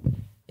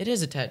 It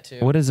is a tattoo.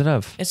 What is it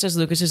of? It says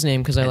Lucas's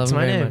name because I love him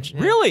my very name. much.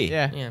 Really?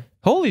 Yeah. Yeah,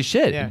 Holy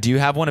shit! Yeah. Do you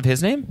have one of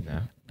his name?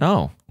 No.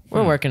 Oh.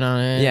 we're working on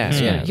it. Yeah,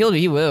 yeah.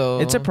 He will.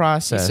 It's a He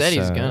process. said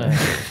he's so- gonna.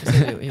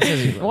 He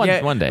says he will.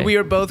 One day. We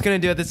were both gonna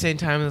do it at the same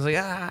time. I was like,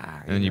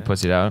 And then you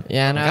pussied out.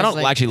 Yeah, and I I was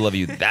don't like, actually love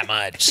you that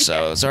much,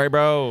 so sorry,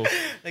 bro.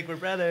 like we're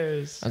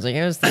brothers. I was like,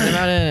 I was thinking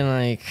about it, and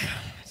like,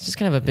 it's just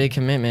kind of a big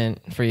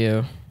commitment for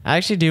you. I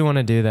actually do want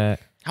to do that.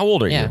 How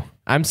old are Yeah. you?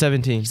 I'm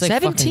 17. He's like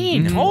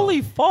 17. fucking-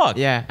 Holy fuck.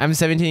 Yeah, I'm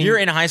 17. You're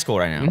in high school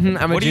right now.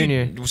 I'm a What do you-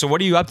 junior. So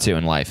what are you up to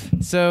in life?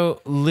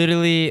 So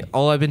literally,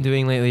 all I've been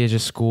doing lately is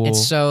just school.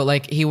 It's so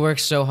like he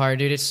works so hard,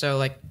 dude. It's so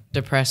like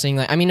depressing.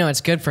 Like, I mean, no, it's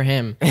good for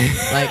him.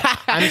 Like,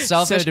 I'm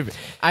selfish.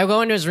 I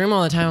go into his room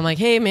all the time. I'm like,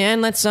 hey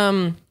man, let's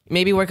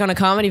maybe work on a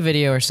comedy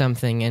video or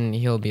something, and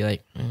he'll be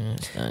like,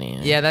 it's not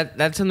yet. yeah,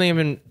 that's something I've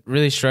been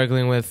really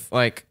struggling with.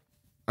 Like,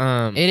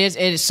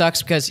 It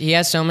sucks because he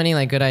has so many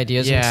like good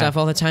ideas and Yeah. stuff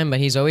all the time, but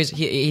he's always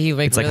he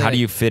like It's like, really, how do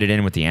you fit it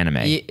in with the anime?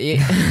 He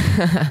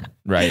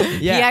Right.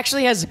 Yeah.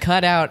 actually has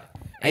cut out.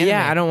 Anime.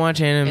 yeah, I don't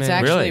watch anime. It's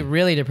actually Really?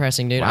 really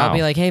depressing, dude. Wow. I'll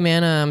be like, "Hey,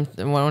 man,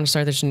 I want to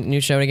start this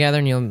new show together,"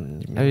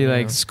 and I'd be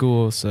like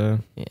school. So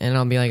and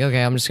I'll be like,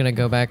 "Okay, I'm just gonna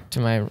go back to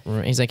my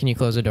room." He's like, "Can you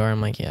close the door?"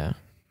 I'm like, "Yeah."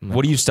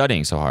 What are you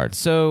studying so hard?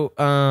 so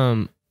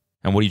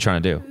And what are you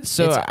trying to do?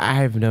 I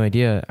have no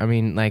idea. I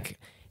mean, like,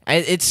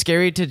 it's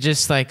scary to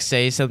just like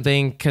say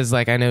something because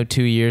like I know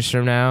 2 years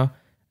from now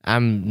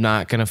I'm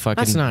not gonna fucking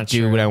That's not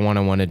do true. what I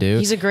want to do.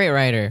 He's a great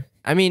writer.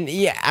 I mean,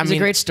 yeah, I He's mean,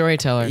 a great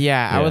storyteller.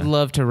 Yeah, I Yeah. would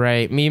love to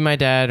write. Me and my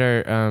dad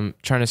are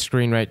trying to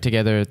screenwrite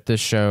together this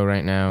show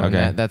right now. And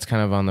Okay. that's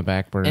kind of on the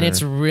back burner. and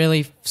it's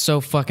really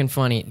so fucking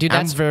funny, dude.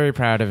 I'm That's very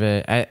proud of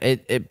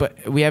it.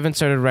 But we haven't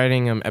started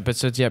writing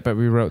episodes yet. But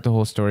we wrote the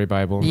whole story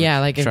bible. yeah,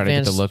 like trying to get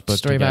advanced the lookbook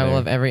story together. bible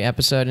of every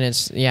episode, and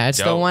it's the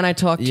Dope. one I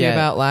talked to you Yeah.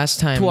 about last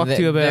time. Talked to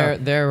you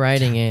about- They're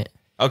writing it.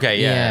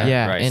 Okay, Yeah.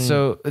 Yeah, right. And-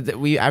 so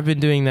I've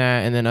been doing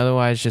that, and then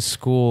otherwise just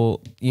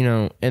school,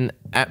 And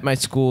at my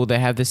school they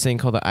have this thing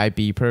called the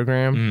IB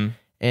program,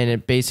 and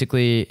it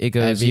basically it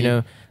goes,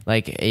 IB.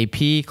 like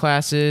AP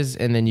classes,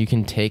 and then you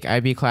can take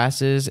IB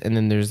classes, and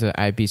then there's the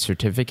IB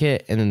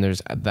certificate, and then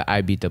there's the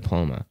IB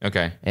diploma,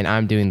 Okay. and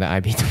I'm doing the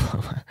IB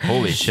diploma.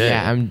 Holy shit.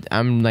 Yeah,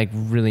 I'm like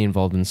really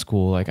involved in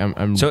school. Like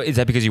I'm. So is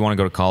that because you want to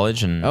go to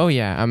college? And Oh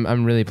yeah,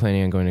 I'm really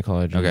planning on going to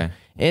college. Okay.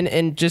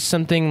 And just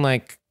something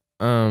like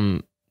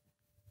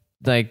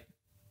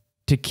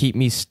to keep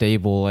me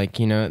stable, like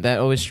that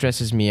always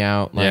stresses me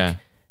out. Like Yeah.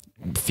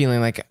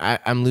 feeling like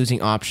I'm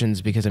losing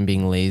options because I'm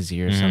being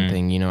lazy or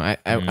something.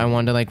 I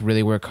want to like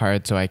really work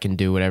hard so I can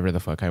do whatever the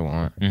fuck I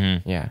want.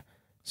 Mm-hmm. Yeah.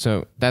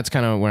 So that's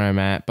kind of where I'm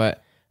at,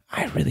 but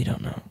I really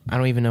don't know. I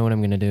don't even know what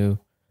I'm gonna do.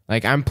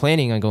 Like I'm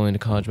planning on going to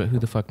college, but who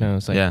the fuck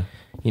knows? Like, Yeah.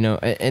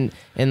 and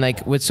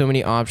like with so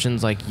many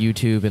options like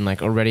YouTube and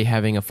like already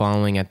having a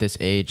following at this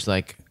age,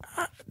 like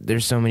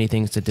there's so many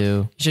things to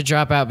do. You should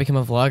drop out, become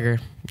a vlogger.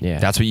 Yeah.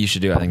 That's what you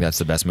should do. I think that's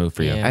the best move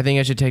for you. Yeah. I think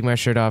I should take my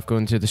shirt off, go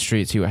into the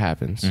street, see what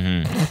happens.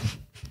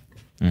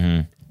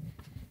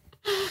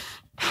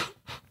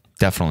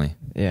 Definitely.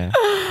 Yeah.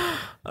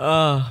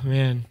 Oh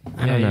man,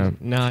 I don't know.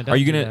 No, Are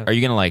you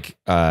gonna like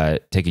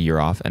take a year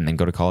off and then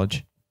go to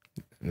college?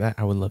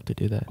 I would love to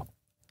do that.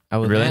 I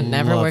would Really? That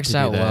never love works to do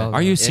out that. well.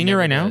 Are you a It senior never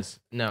right now? does.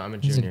 No, I'm a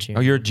He's a junior. junior.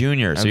 Oh, you're a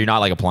junior, so you're not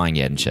like applying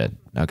yet and shit.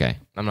 Okay.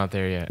 I'm not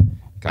there yet. I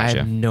Gotcha.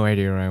 have no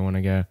idea where I want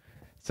to go.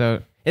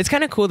 So it's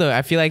kind of cool though.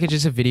 I feel like it's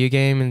just a video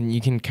game, and you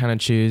can kind of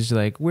choose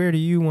like where do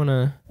you want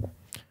to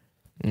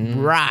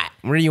ride?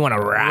 Where do you want to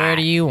ride? Where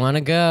do you want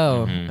to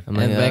go? I'm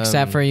like, And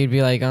except for you'd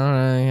be like, all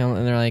right,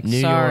 and they're like,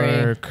 New sorry,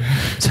 York.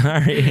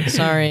 Sorry.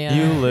 sorry,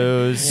 You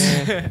lose.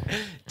 yeah.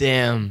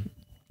 Damn.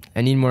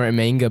 I need more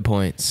manga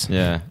points.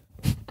 Yeah.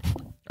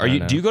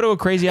 Do you go to a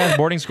crazy ass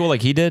boarding school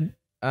like he did?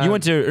 You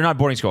went to, or not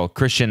boarding school,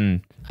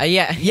 Christian.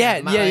 Yeah. We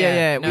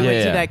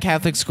went to that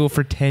Catholic school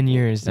for 10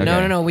 years.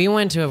 Okay. No. We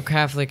went to a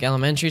Catholic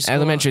elementary school.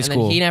 And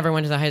then he never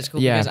went to the high school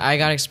because I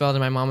got expelled,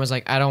 and my mom was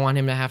like, I don't want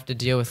him to have to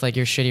deal with like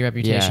your shitty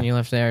reputation you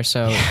left there,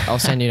 so I'll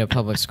send you to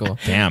public school.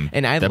 Damn.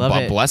 And I love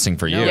it. Blessing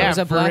for you. No, Yeah, it was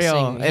a for blessing.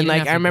 real. And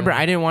like I remember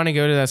I didn't want to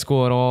go to that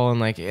school at all,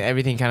 and like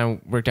everything kind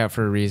of worked out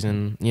for a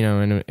reason, you know,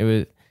 and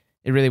it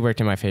really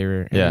worked in my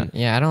favor. Yeah. And,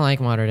 Yeah, I don't like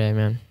modern day,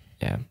 man.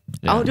 yeah.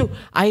 Oh, no.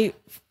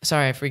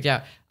 Sorry, I freaked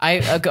out.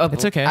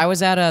 It's okay. I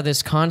was at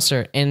this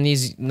concert, and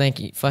these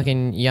like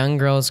fucking young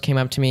girls came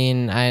up to me,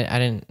 and I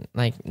didn't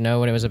like know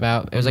what it was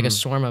about. It was like a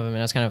swarm of them, and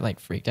I was kind of like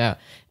freaked out.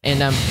 And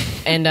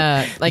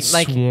like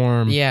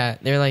Swarm. yeah,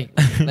 they're like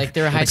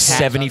they were high Like school,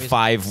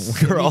 75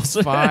 girls.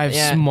 5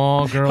 Yeah.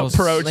 small girls.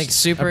 Approach. like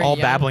super all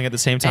young. babbling at the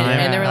same time.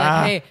 And they were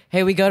like,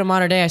 hey, we go to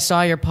Modern Day. I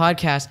saw your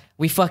podcast.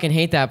 We fucking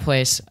hate that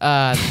place.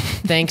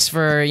 Thanks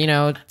for,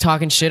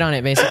 talking shit on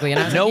it, basically. And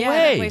I was No like, yeah,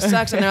 way. that place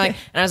sucks. And they're like,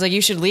 and I was like,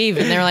 you should leave.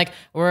 And they're like,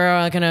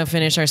 we're gonna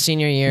finish our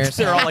senior year.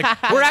 So- They're all like,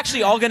 we're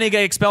actually all going to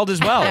get expelled as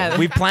well. Yeah.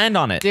 We planned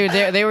on it. Dude,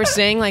 they were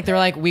saying like they're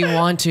like, we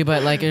want to,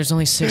 but like there's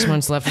only 6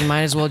 months left. We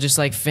might as well just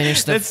like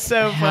finish the. That's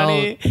so hell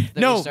funny. that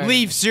we No, started.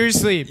 leave,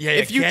 seriously. Yeah,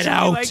 if you get truly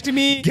out. liked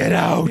me, Get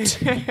out.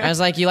 I was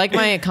like, you like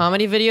my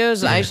comedy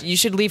videos? You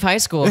should leave high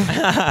school.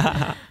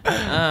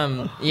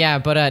 Yeah,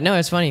 but no,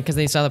 it's funny because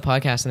they saw the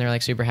podcast and they were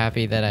like super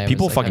happy that I.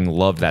 People was, like, fucking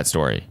love that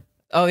story.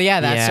 Oh yeah,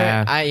 that's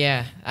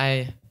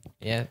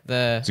Yeah.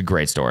 It's a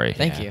great story.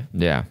 Thank you.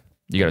 Yeah.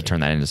 You got to turn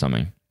that into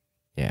something.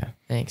 yeah.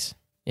 Thanks.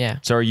 Yeah.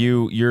 So are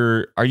you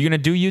going to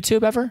do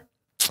YouTube ever?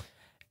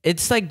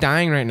 It's like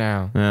dying right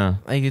now. Yeah.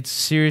 Like it's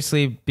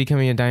seriously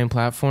becoming a dying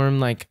platform.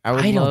 Like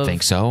I don't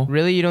think so.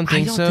 Really, you don't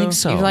think don't so? think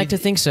so. You'd like to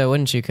think so,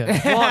 wouldn't you, Cody?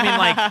 Well, I mean,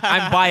 like,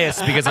 I'm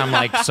biased because I'm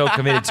like so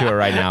committed to it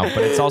right now, but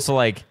it's also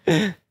like,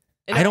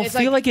 I don't It's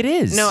feel like it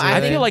is. No,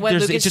 I feel like what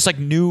it's Lucas- just like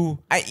new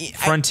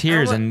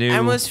frontiers and new. I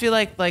almost feel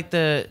like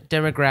the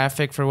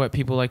demographic for what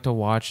people like to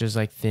watch is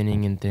like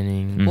thinning and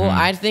thinning. Well,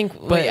 I think,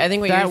 But I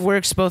think what that you're,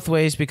 works both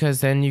ways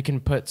because then you can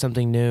put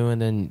something new and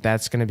then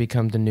that's going to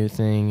become the new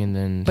thing and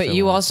then. but so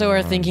you on and also so are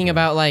on. thinking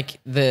about like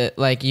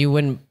you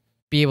wouldn't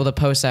be able to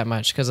post that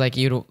much because like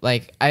you'd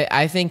like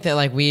I think that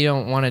like we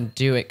don't want to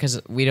do it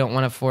because we don't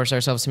want to force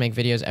ourselves to make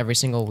videos every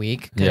single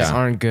week. 'Cause Yeah.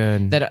 aren't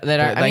good. That are But,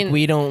 I like mean,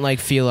 we don't like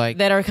feel like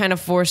that are kind of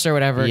forced or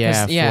whatever. 'Cause,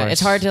 Yeah, yeah, forced.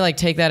 it's hard to like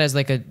take that as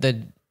like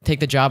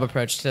take the job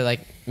approach to like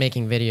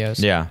making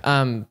videos. Yeah.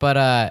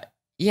 But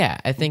yeah,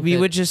 I think we that-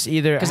 would just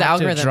either 'cause have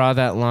the to algorithm- draw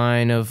that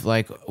line of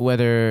like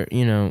whether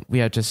we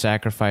have to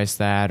sacrifice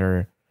that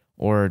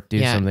or do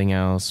Yeah. something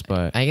else.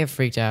 But I get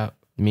freaked out.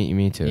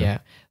 me too. Yeah,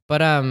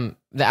 but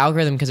the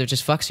algorithm because it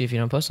just fucks you if you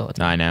don't post all the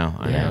time. I know.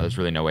 Yeah. There's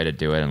really no way to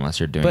do it unless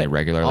you're doing But it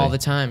regularly. All the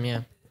time.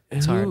 Yeah,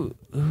 it's hard.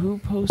 Who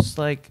posts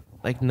like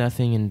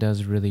nothing and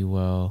does really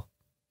well?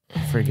 I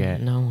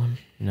forget. No one.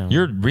 No.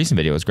 Your recent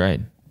video was great.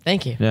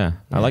 Thank you. Yeah.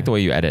 I like the way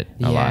you edit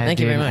a lot. Thank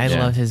you very dude, much. I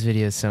Yeah. love his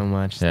videos so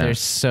much. Yeah.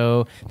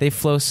 They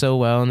flow so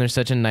well and they're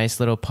such a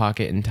nice little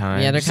pocket in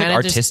time. Yeah, they're It's like kind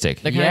of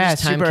artistic. They're kind Yeah, of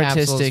just time super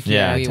capsules. artistic.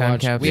 Yeah, we time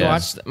watch. We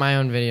capsules. watch my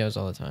own videos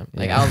all the time.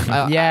 Like Yeah.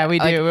 I'll yeah, we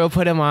do. like, We'll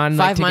put them on.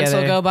 5 months will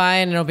together. go by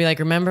and it'll be like,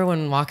 remember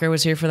when Walker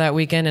was here for that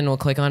weekend? And we'll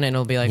click on it and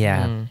it'll be like,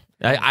 Yeah.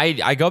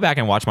 I go back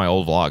and watch my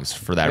old vlogs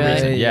for that Really?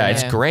 reason. Yeah, Yeah.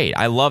 it's great.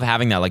 I love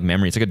having that like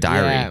memory. It's like a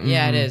diary. Yeah.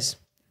 Yeah, it is.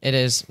 It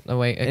is a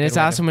way. And it's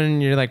awesome when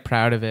you're like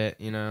proud of it.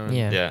 Yeah.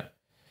 Yeah.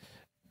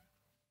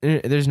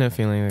 There's no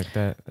feeling like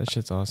that. That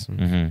shit's awesome.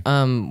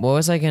 Mm-hmm. What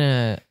was I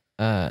gonna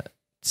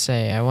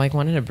say? I like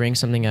wanted to bring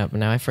something up,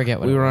 but now I forget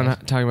what We it were was.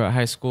 talking about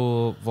high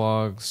school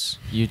vlogs,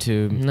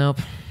 YouTube. Nope.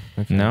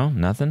 Okay. No,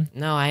 nothing.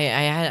 No, I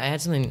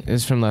had something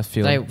It's from left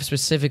field. that I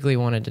specifically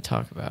wanted to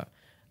talk about.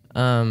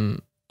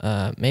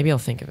 Maybe I'll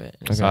think of it.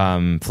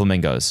 Okay.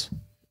 Flamingos.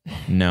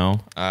 No.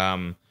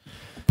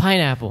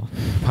 Pineapple.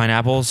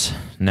 Pineapples.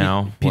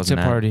 No. Pizza Wasn't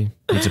that. party.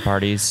 Pizza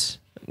parties.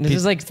 This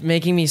is like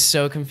making me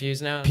so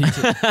confused now.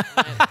 Pizza.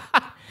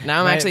 Now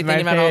I'm My- actually my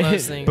thinking about all favorite-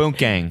 those things. Boom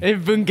gang.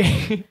 Bunge.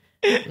 No,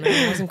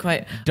 it wasn't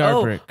quite.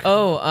 Darbrick.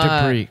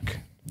 Debreek.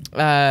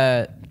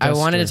 I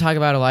wanted to Duster. talk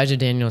about Elijah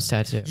Daniels'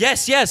 tattoo.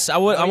 Yes. I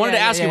wanted to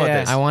ask you about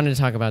this. I wanted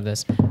to talk about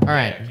this. All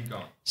right.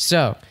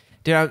 So,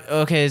 Dude,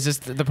 okay, is this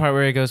the part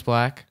where it goes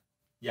black?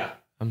 Yeah.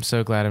 I'm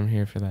so glad I'm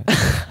here for that.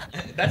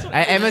 That's what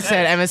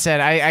Emma said.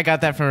 I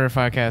got that from her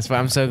podcast, but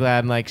I'm so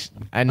glad. Like,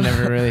 I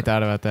never really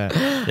thought about that.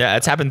 Yeah,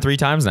 it's happened 3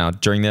 times now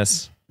during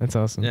this. That's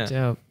awesome. Yeah.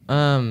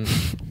 dope.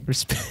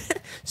 Respect.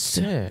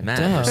 Man,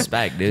 Dope.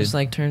 respect, dude. Just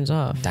like turns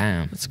off.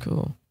 Damn. That's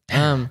cool.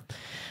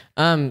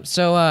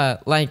 So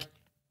like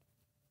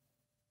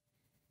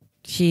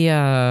he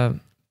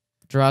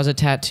draws a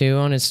tattoo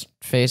on his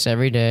face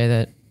every day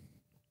that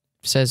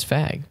says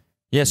fag.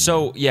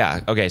 Yeah,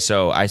 okay,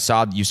 so I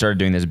saw you started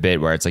doing this bit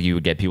where it's like you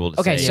would get people to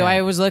Okay, say, so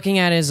I was looking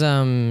at his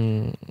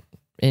Instagram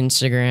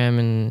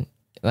and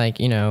like,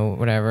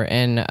 whatever,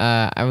 and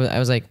I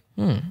was like,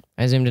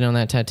 I zoomed in on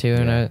that tattoo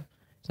and I was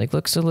like,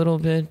 looks a little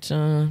bit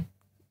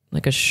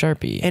like a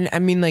Sharpie. And I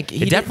mean, like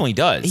It definitely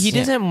does. He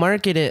doesn't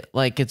market it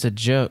like it's a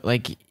joke.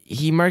 Like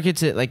he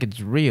markets it like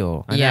it's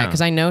real. Yeah,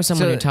 because I know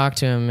someone So- who talked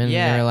to him, and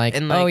Yeah, they were like,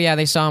 and, like- "Oh yeah,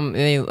 they saw him."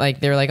 They were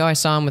like, "Oh, I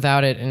saw him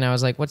without it," and I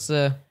was like, "What's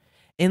the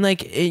And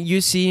like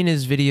you see in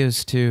his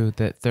videos too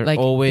that they're like?"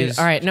 always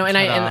all right, no, and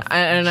cut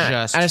off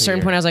just at a certain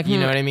here. point, I was like, you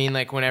know hmm. what I mean?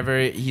 Like whenever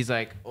he's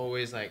like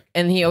always like,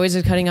 And he always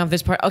is cutting off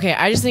this part. Okay,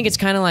 I just think it's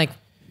kind of like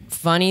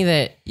funny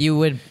that you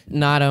would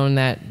not own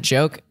that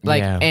joke,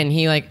 like, Yeah. and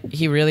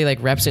he really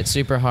like reps it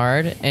super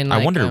hard. And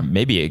like, I wonder,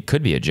 maybe it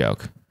could be a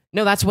joke.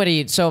 no, that's what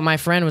he. So my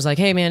friend was like,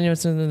 "Hey man,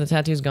 the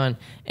tattoo's gone,"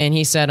 and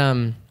he said,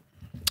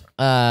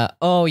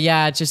 oh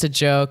yeah, it's just a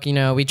joke. You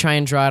know, we try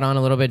and draw it on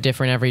a little bit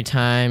different every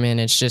time, and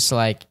it's just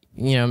like,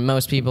 you know,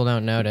 most people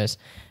don't notice."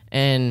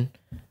 And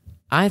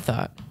I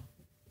thought,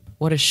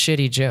 what a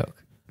shitty joke.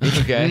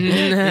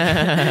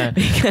 Okay.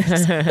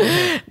 Because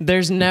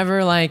there's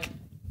never like,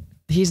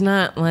 he's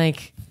not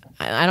like,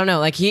 I don't know,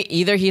 like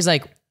he's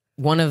like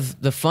one of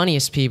the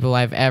funniest people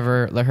I've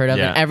ever heard of.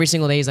 Yeah. And every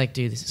single day he's like,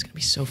 dude, this is gonna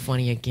be so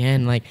funny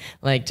again. Like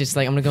just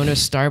like I'm gonna go into a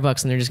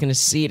Starbucks and they're just gonna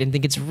see it and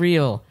think it's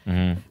real.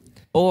 Mm-hmm.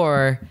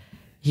 Or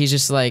he's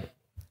just like,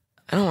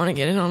 I don't want to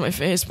get it on my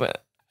face,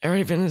 but I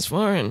already been this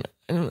far, and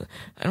I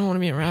don't want to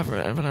be a rapper, but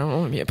I don't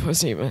want to be a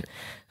pussy, but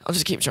I'll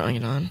just keep drawing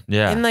it on.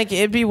 Yeah. and like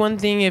it'd be one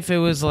thing if it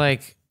was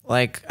like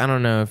I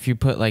don't know, if you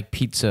put like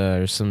pizza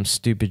or some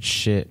stupid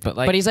shit, but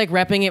like But he's like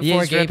repping it yeah,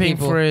 for he's gay repping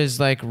people. for his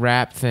like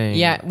rap thing.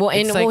 Yeah, well,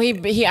 and It's well,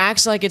 like- he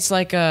acts like it's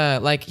like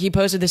he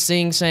posted this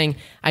thing saying,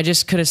 I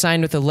just could have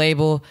signed with a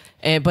label,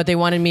 but they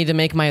wanted me to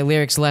make my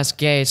lyrics less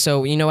gay.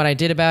 So you know what I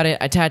did about it?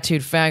 I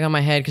tattooed fag on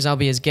my head because I'll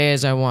be as gay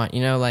as I want.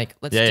 You know, like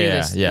let's do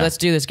this. yeah. Let's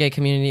do this, gay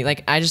community.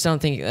 Like I just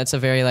don't think that's a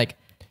very like.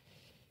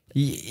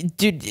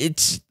 dude,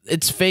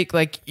 it's fake.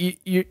 Like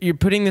you're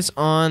putting this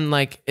on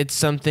like it's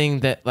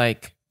something that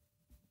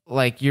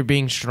like you're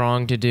being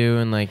strong to do,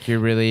 and like you're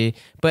really,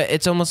 but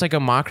it's almost like a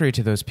mockery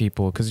to those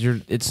people because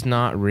it's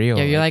not real.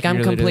 Yeah, you're like I'm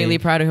you're completely literally-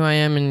 proud of who I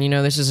am, and you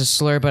know this is a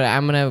slur, but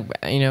I'm gonna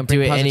bring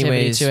do it positivity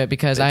anyways to it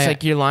because it's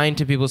like you're lying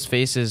to people's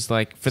faces,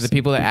 like for the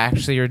people that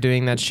actually are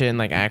doing that shit and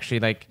like actually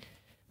like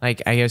I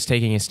guess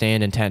taking a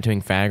stand and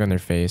tattooing fag on their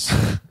face.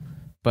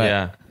 But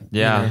yeah.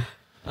 you know.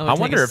 I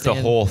wonder if the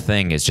whole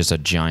thing is just a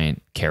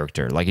giant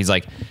character. Like he's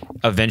like,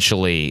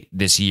 eventually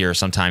this year,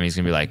 sometime he's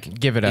gonna be like,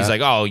 Give it He's up.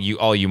 like, all you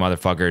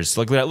motherfuckers,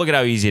 look at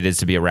how easy it is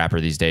to be a rapper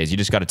these days. You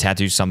just got to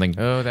tattoo something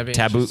Oh, that'd be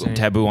interesting.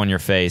 taboo on your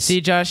face. See,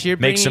 Josh, you're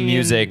Make some bringing in-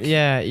 music.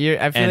 yeah, I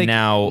feel and like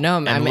now, No,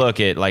 and I mean- look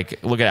at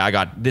I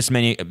got this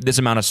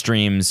amount of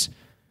streams.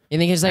 You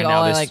think it's like And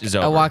now all this like is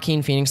a over.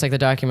 Joaquin Phoenix, like the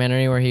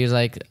documentary where he was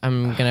like,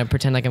 I'm gonna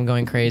pretend like I'm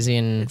going crazy,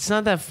 and it's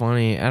not that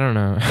funny. I don't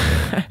know.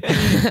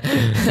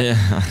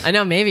 I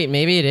know maybe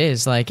it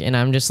is like, and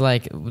I'm just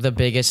like the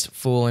biggest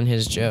fool in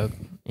his joke,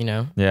 you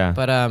know. Yeah.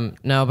 But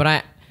no, but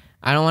I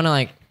don't want to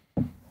like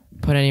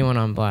put anyone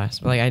on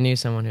blast. But like I knew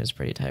someone who was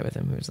pretty tight with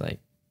him who was like,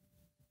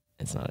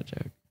 it's not a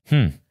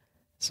joke.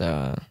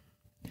 So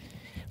take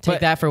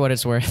But- that for what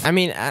it's worth. I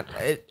mean, and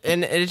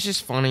it's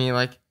just funny.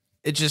 Like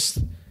it's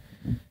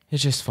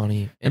just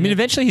funny. I mean,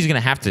 eventually he's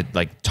gonna have to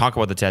like talk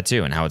about the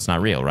tattoo and how it's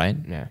not real, right?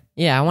 yeah.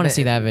 Yeah, I want to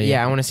see that video.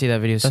 Yeah, I want to see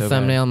that video. the so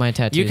thumbnail bad. of my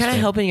tattoo. You're kind of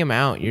helping him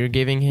out. You're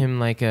giving him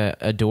like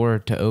a door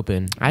to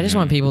open. I just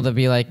want people to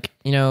be like,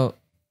 you know,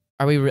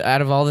 are we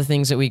out of all the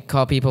things that we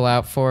call people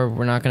out for,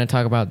 we're not going to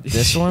talk about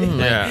this one?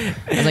 Like, Yeah.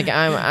 It's like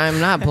I'm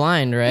not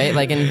blind, right?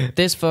 Like in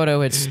this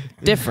photo, it's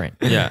different.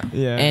 Yeah.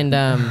 Yeah. And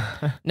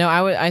no,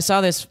 I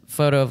saw this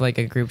photo of like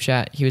a group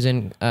chat he was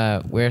in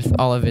with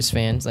all of his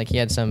fans. Like he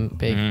had some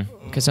big,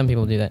 because some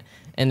people do that,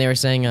 and they were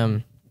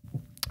saying,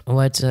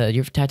 "What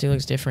your tattoo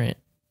looks different."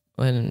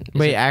 When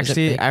Wait,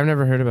 actually, I I've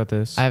never heard about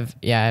this. don't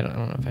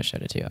know if I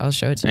showed it to you. I'll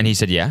show it to you. And he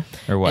said, yeah,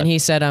 or what? And he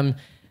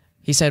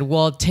said,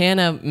 well,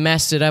 Tana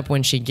messed it up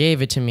when she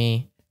gave it to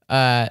me.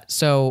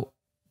 So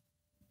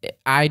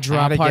I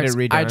draw had to get it parts.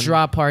 redone. I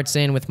draw parts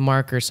in with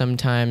marker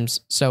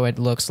sometimes, so it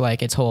looks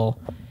like it's whole,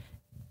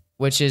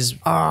 which is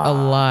a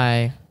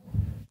lie.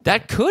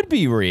 that could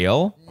be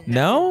real.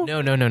 No,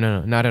 no,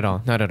 not at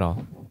all. Not at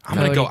all. I'm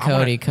gonna go.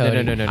 Cody.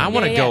 No. I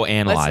want to go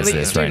analyze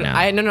this right now.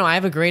 I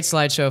have a great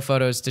slideshow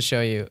photos to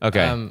show you.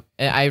 Okay.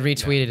 I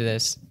retweeted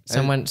this.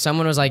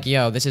 Someone was like,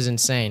 "Yo, this is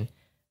insane."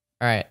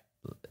 All right,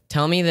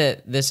 tell me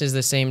that this is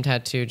the same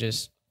tattoo.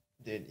 Just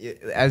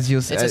As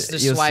you'll see, It's just a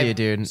you'll swipe- see it,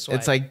 dude. swipe.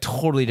 It's like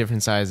totally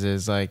different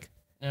sizes. Like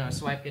no,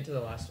 swipe. Get to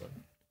the last one.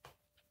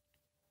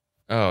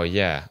 Oh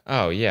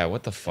yeah.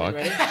 What the fuck?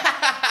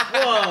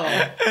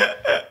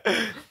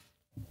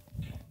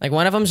 Like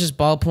one of them's just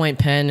ballpoint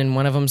pen, and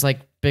one of them's like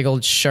big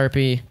old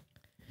Sharpie.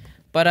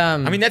 But I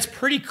mean, that's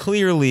pretty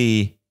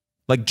clearly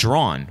like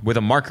drawn with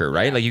a marker,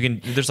 right? Like you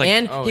can. There's like.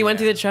 and he went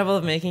through the trouble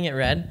of making it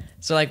red.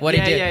 So like, what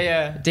he did?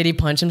 yeah. Did he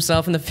punch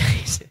himself in the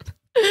face?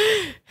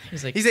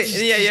 He's like,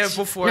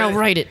 Before now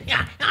write it.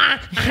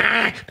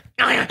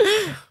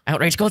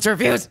 Outrage culture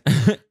reviews.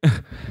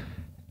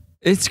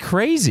 It's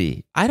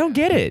crazy. I don't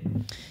get it.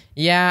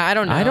 Yeah, I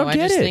don't know. I don't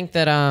get just it. think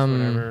that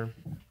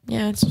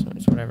Yeah, it's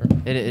whatever.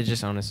 It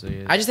just honestly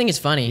is. I just think it's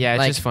funny. Yeah,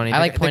 it's just funny. I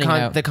like pointing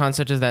out the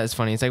concept of that is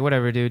funny. It's like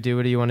whatever, dude. Do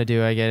what you want to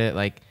do. I get it.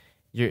 Like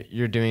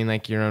you're doing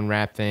like your own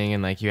rap thing,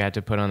 and like you had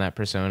to put on that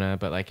persona.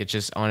 But like it's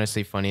just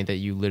honestly funny that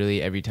you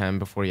literally every time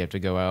before you have to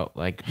go out,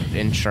 like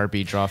in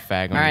Sharpie draw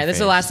fag. On All right, your this is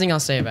the face. last thing I'll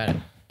say about it.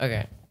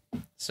 Okay,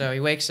 so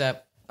he wakes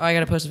up. Oh, I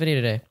gotta post a video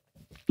today.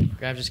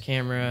 Grabs his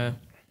camera,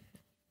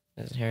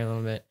 does his hair a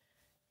little bit,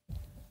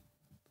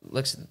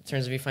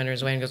 turns the viewfinder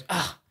his way, and goes,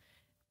 ah.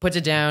 Puts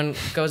it down,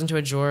 goes into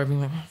a drawer, being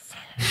like, oh,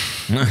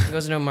 fuck.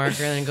 Goes into a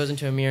marker, and then goes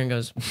into a mirror and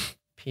goes,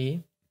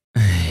 P,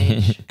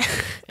 H,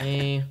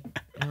 A,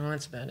 oh,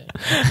 that's about it.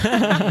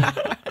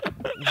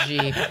 G.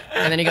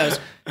 And then he goes,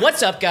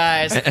 what's up,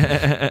 guys?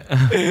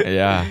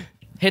 Yeah.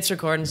 Hits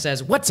record and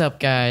says, what's up,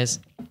 guys?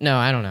 No,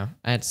 I don't know.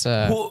 It's,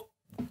 I'm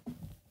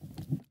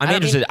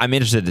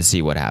interested to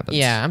see what happens.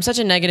 yeah, I'm such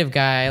a negative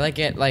guy. I like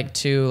it, like,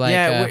 too, like,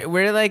 Yeah,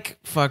 we're like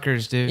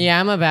fuckers, dude. yeah,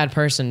 I'm a bad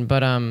person,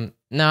 but,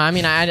 no, I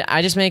mean,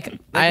 I just make,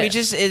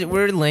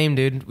 we're lame,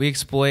 dude. We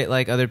exploit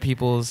like other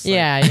people's. Like,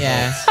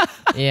 yeah.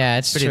 Yeah,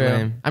 it's Pretty true.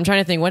 lame. I'm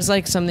trying to think, what's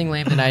like something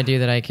lame that I do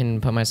that I can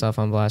put myself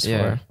on blast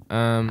yeah. for?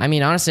 I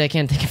mean, honestly, I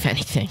can't think of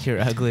anything. You're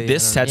ugly.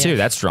 This tattoo, Yeah.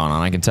 that's drawn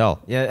on. I can tell.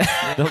 Yeah.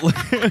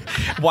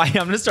 Why?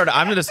 I'm gonna start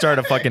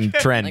a fucking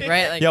trend. Like,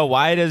 right, like- Yo,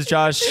 why does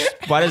Josh's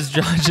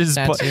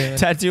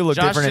tattoo look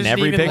Josh different in doesn't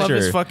every even love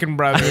his picture? fucking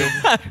brother.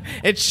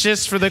 It's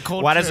just for the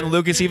culture. Why doesn't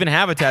Lucas even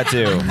have a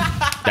tattoo?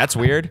 That's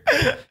weird.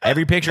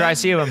 Every picture I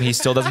see of him, he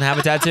still doesn't have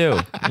a tattoo.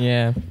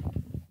 Yeah.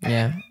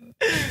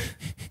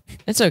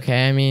 It's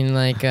okay. I mean,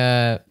 like,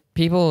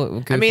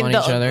 people goof on each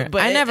other.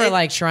 but I never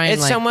like try and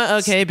It's like. somewhat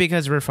okay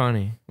because we're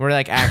funny. We're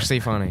like actually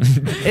funny.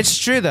 It's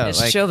true though. It's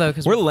like, chill though,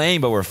 because We're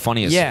lame, but we're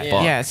funny as yeah,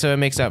 fuck. yeah. So it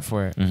makes up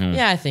for it.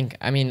 yeah, I think.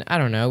 I mean, I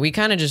don't know. We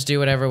kind of just do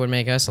whatever would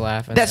make us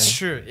laugh. And That's then,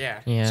 true. Yeah.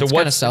 Yeah. So it's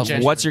kind of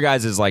selfish. what's your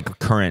guys' like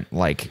current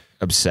like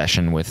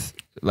obsession with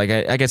like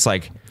I guess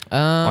like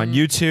on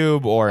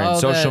YouTube or in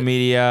social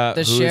media?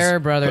 The Scherer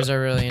brothers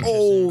are really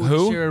interesting.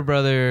 Who? Scherer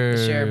brother.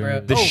 Scherer bro.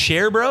 The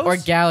Scherer Bros? Or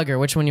Gallagher.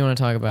 Which one you want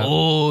to talk about?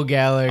 Oh,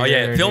 Gallagher. Oh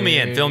yeah, fill me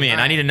in. dude.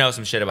 I need to know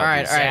some shit about All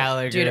right, these. all right,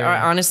 Gallagher. dude.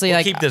 Honestly, We'll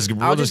like, keep this-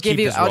 we'll I'll just just give keep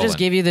you. this I'll just rolling.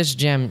 give you this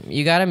gem.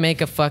 You got to make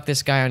a fuck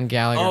this guy on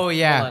Gallagher. Oh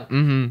yeah. Hold on.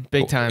 Mm-hmm.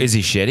 Big time. Is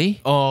he shitty?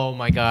 Oh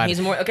my god. He's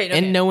more okay.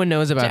 And no one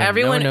knows about to him.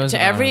 everyone. No one knows to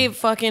about every him.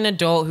 fucking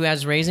adult who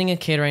has raising a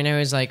kid right now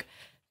is like,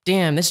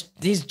 damn,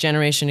 these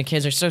generation of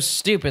kids are so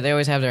stupid. They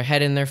always have their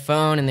head in their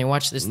phone and they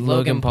watch this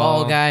Logan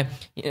Paul guy.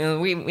 You know,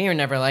 we were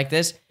never like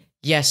this.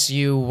 Yes,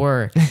 you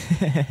were.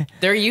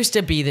 There used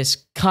to be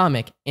this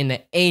comic in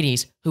the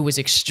 80s who was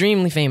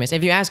extremely famous.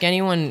 If you ask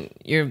anyone,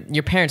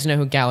 your parents know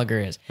who Gallagher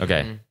is.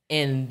 Okay.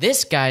 And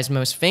this guy's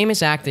most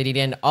famous act that he'd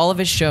end all of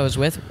his shows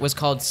with was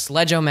called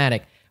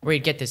Sledge-O-Matic, where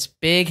he'd get this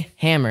big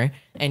hammer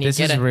and This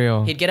is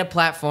real. he'd get a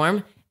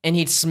platform and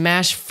he'd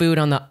smash food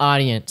on the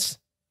audience.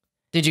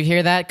 Did you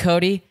hear that,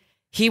 Cody?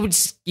 He'd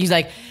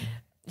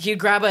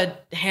grab a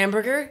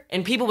hamburger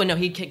and people would know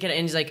he'd get it,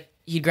 and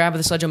he'd grab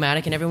the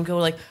Sledge-O-Matic and everyone would go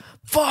like,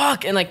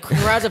 fuck, and like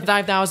crowds of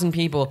 5,000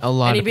 people. A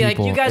lot and he'd of be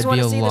people. like, you guys It'd want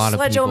be to a see the lot of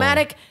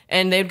Sledge-O-Matic?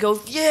 And they'd go,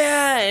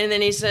 yeah. And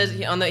then he says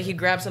he'd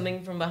grab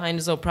something from behind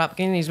his little prop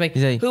can and he's like,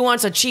 who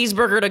wants a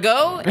cheeseburger to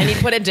go? And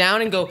he'd put it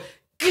down and go,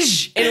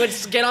 and it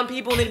would get on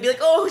people and they'd be like,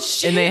 oh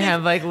shit. And they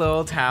have like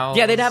little towels.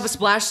 Yeah, they'd have a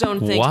splash zone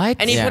thing. What?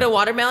 And he'd Yeah. put a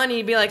watermelon and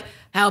he'd be like,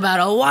 how about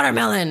a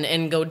watermelon?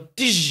 And go,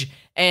 dish.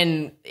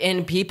 And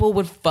people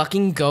would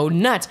fucking go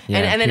nuts. Yeah,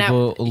 and then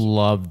people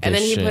love this and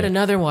then he'd shit. put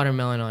another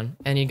watermelon on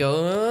and he'd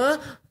go,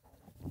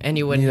 and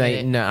he wouldn't He's hit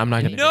like, it. no, I'm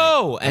not gonna.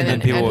 No, and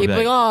then people would be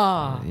like,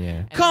 oh.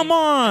 Yeah. "Come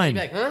on!" He'd be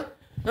like, huh?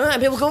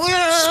 And people go,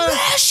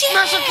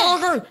 smash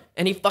it!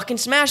 And he fucking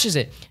smashes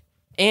it.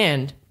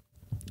 And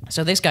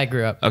so this guy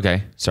grew up.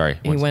 Okay, sorry.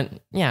 He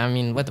went, yeah, I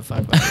mean, what the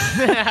fuck?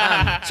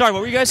 Sorry,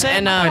 what were you guys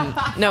saying? And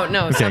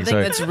no, something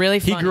sorry. that's really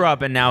funny. He grew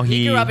up and now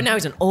He grew up and now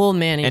he's an old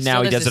man. And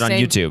now he does it on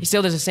YouTube. He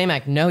still does the same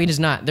act. No, he does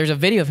not. There's a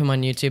video of him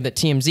on YouTube that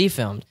TMZ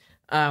filmed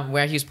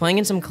where he was playing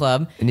in some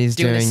club And he's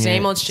doing the doing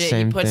same it, old shit.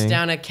 same He puts thing.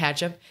 down a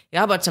ketchup.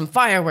 How about some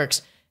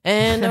fireworks?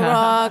 And the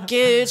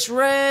rocket's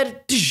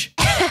red.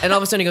 And all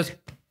of a sudden he goes,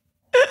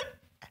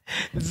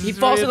 he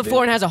falls to the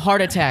floor and has a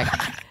heart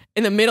attack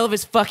in the middle of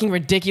his fucking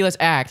ridiculous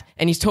act.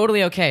 And he's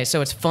totally okay,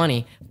 so it's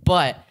funny.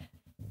 But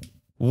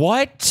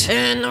What?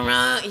 and the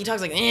rock, he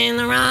talks like, and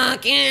the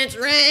rocket's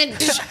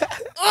red.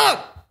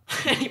 Oh!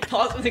 And he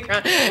falls to the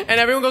ground, and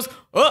everyone goes,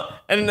 oh!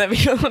 And then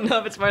people don't know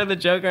if it's part of the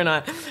joke or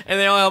not. And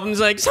they all help him. He's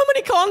like,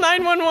 somebody call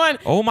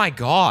 911. Oh my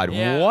god,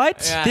 Yeah,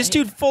 what? yeah. This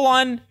dude full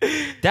on,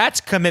 that's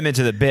commitment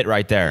to the bit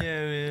right there.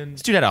 Yeah, man.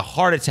 This dude had a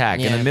heart attack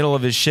in Yeah. the middle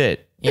of his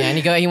shit. Yeah, and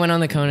he went on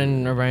the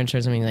Conan O'Brien show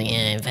or something like,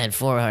 yeah, I've had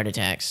 4 heart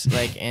attacks.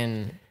 Like,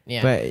 and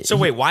yeah. But So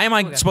wait, why am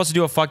I supposed to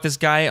do a fuck this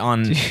guy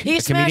on a comedian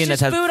that's smashes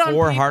had food on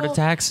 4 heart people.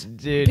 attacks?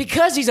 dude,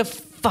 Because he's a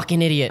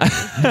fucking idiot.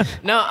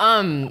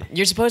 No,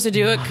 you're supposed to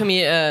do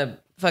a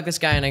fuck this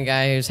guy and a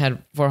guy who's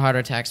had 4 heart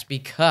attacks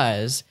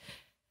because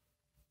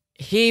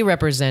he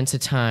represents a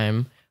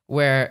time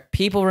where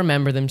people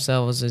remember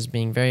themselves as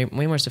being way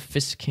more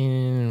sophisticated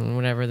and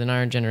whatever than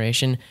our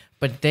generation,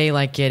 but they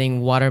like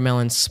getting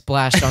watermelon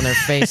splashed on their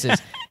faces.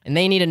 and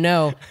they need to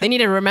know. They need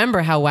to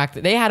remember how whack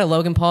they had a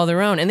Logan Paul of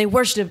their own, and they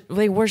worship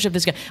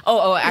this guy.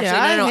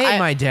 Actually, no. I hate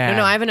my dad.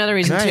 No, I have another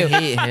reason too. I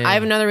hate him. I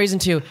have another reason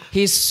too.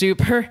 He's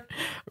super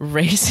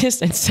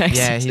racist and sexist.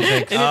 Yeah,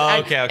 he's like,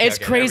 okay. It's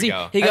crazy.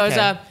 There He goes,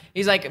 Okay.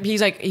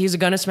 he's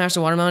gonna smash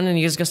the watermelon, and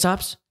he just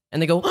stops,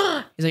 and they go,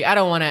 he's like, I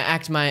don't want to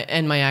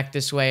end my act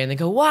this way, and they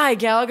go, why,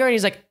 Gallagher? And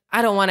he's like,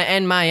 I don't want to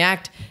end my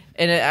act,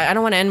 and I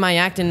don't want to end my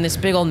act in this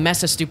big old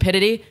mess of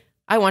stupidity.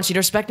 I want you to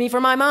respect me for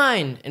my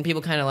mind. And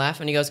people kind of laugh,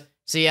 and he goes,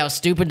 see how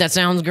stupid that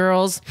sounds,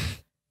 girls?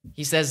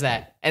 He says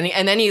that, and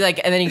then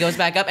he goes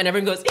back up, and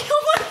everyone goes,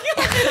 oh my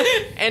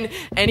god!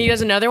 And he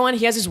does another one.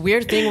 He has this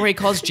weird thing where he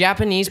calls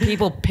Japanese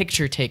people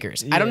picture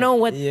takers. I don't know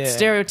what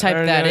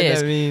stereotype that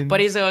is, but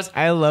he goes,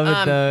 I love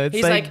it though. It's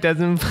he's like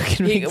doesn't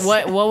fucking make sense.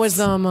 what was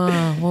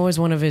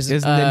one of his? It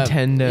was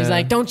Nintendo. He's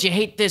like, don't you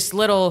hate this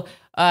little?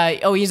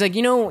 He's like,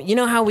 you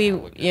know how we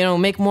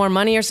make more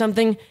money or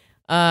something.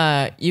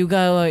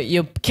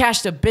 You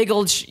cashed a big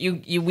old.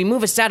 We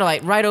move a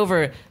satellite right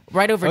over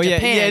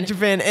Japan. Yeah,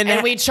 Japan,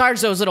 and we charge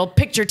those little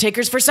picture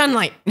takers for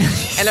sunlight.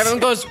 And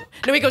everyone goes,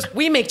 no, he goes,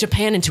 we make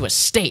Japan into a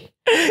state.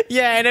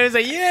 Yeah, and it was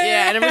like,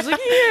 yeah, and everyone's like,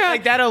 yeah,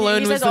 like that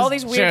alone. He was says all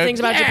these weird joke. things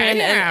about Japan,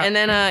 yeah. and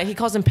then he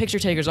calls them picture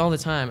takers all the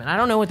time, and I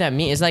don't know what that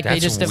means. It's like That's they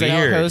just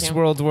weird. Post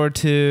World War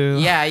II.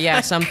 Yeah,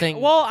 something.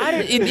 Well,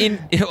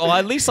 well,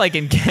 at least like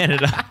in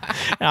Canada,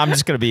 I'm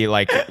just gonna be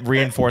like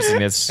reinforcing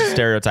this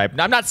stereotype.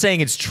 I'm not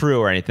saying it's true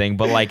or anything,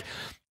 but like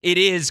it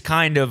is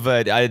kind of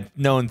a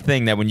known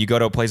thing that when you go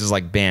to places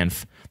like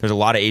Banff, there's a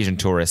lot of Asian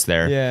tourists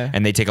there,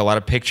 and they take a lot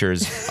of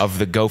pictures of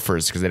the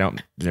gophers because they've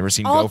never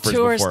seen All gophers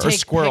tourists before, or take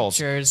squirrels.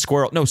 pictures.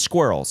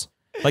 Squirrels.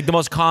 Like the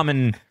most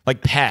common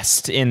like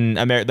pest in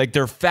America. Like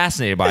they're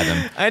fascinated by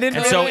them. I didn't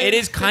And know so that. it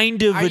is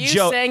kind of Are a you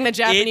joke. saying that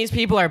Japanese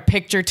people are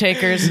picture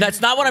takers? That's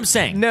not what I'm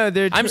saying. No,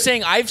 they're I'm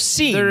saying I've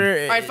seen All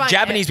right, fine.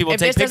 Japanese people If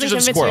take this doesn't pictures of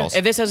convince you- squirrels.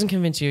 if this doesn't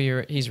convince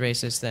you, he's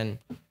racist, then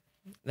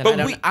But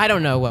I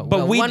don't know what.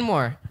 but we- one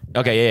more.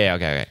 Okay,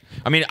 okay.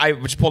 I mean, I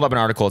just pulled up an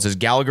article. It says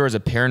Gallagher is a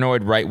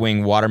paranoid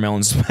right-wing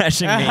watermelon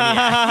smashing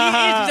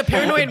maniac. He's a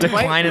paranoid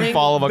Decline and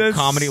fall of a That's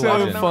comedy so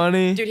legend.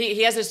 funny. Dude,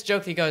 he has this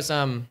joke. He goes,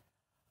 I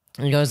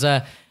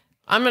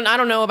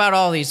don't know about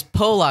all these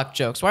Polak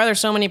jokes. Why are there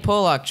so many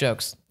Polak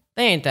jokes?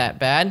 They ain't that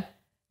bad.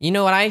 You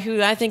know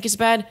who I think is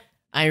bad?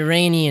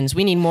 Iranians.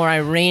 We need more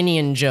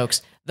Iranian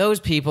jokes. Those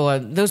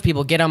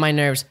people get on my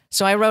nerves.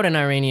 So I wrote an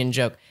Iranian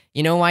joke.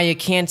 You know why you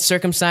can't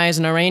circumcise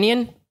an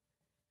Iranian?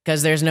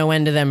 Because there's no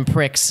end to them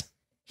pricks.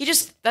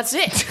 That's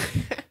it.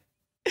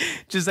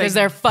 Just like Because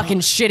they're fucking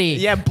shitty.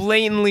 yeah,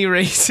 blatantly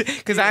racist.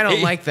 Because I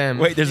don't like them.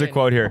 Wait, there's a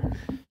quote here.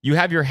 You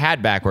have your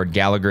hat backward,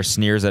 Gallagher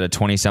sneers at a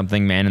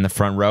 20-something man in the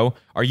front row.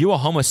 Are you a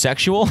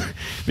homosexual?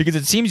 Because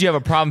it seems you have a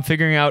problem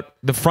figuring out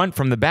the front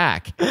from the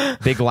back.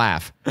 Big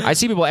laugh. I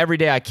see people every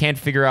day I can't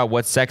figure out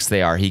what sex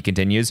they are, he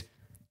continues.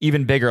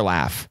 Even bigger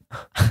laugh.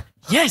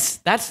 Yes,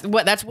 that's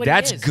what he is.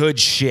 That's good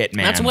shit,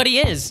 man. That's what he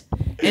is.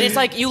 And it's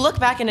like you look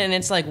back at it and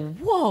it's like,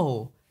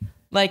 whoa.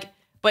 Like,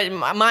 but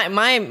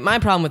my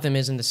problem with him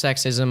isn't the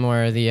sexism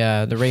or the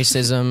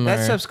racism.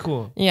 That stuff's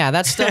cool. Yeah,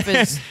 that stuff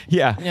is.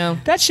 Yeah. You know,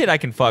 that shit I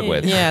can fuck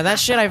with. Yeah, that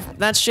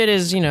shit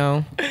is,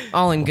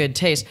 all in good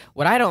taste.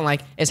 What I don't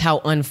like is how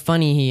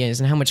unfunny he is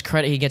and how much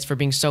credit he gets for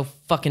being so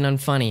fucking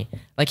unfunny.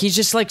 Like he's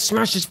just like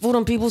smashes food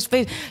on people's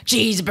face.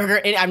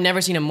 Cheeseburger. And I've never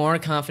seen a more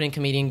confident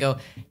comedian go,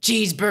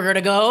 cheeseburger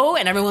to go,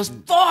 and everyone goes,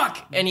 fuck,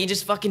 and he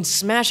just fucking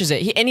smashes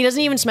it. And he doesn't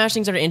even smash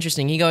things that are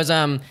interesting. He goes,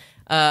 a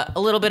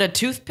little bit of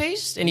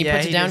toothpaste, and he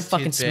puts it down, and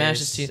fucking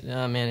smashes tooth.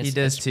 Oh man, He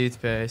does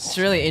toothpaste. It's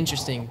really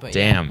interesting, but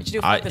Damn. you should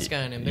do fuck this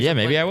guy on him. Yeah,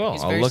 maybe I will.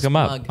 He's I'll very look him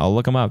up. smug. I'll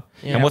look him up.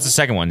 Yeah. And what's the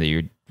second one that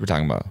you were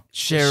talking about?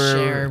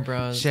 Share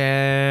Bros.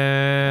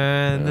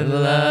 Share the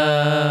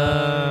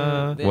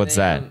love. What's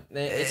that?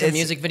 It's a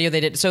music video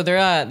they did. So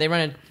they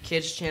run a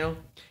kids channel.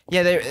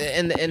 Yeah,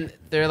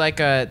 they're like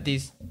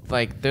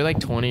they're like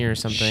 20 or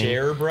something.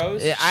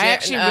 Bros? I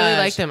actually really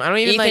like them. I don't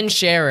even Ethan like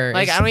Scherer.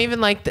 Like I don't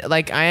even like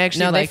I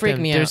actually No, they like freak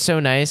them. me They're out. so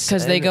nice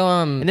 'Cause they go,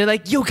 and they're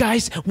like, yo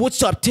guys,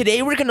 what's up?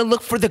 Today we're gonna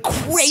look for the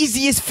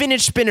craziest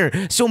fidget spinner.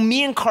 So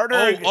me and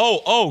Carter.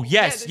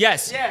 Yes. Yeah.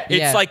 It's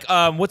Yeah. like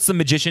what's the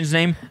magician's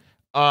name?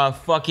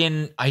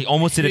 I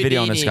almost did a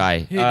video on this guy.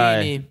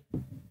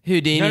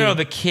 Houdini. No,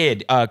 the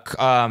kid,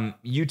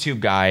 YouTube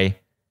guy.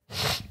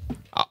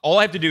 All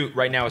I have to do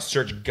right now is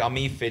search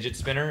gummy fidget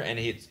spinner, and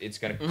it's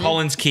gonna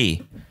Collins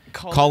Key.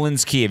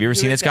 Collins Key. Have you ever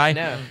seen this guy?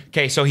 No.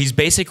 Okay, so he's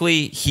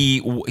basically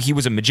he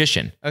was a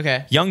magician.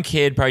 Okay. Young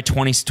kid, probably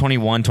 20,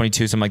 21,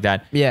 22, something like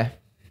that. Yeah.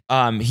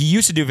 He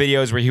used to do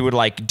videos where he would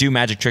like do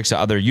magic tricks to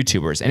other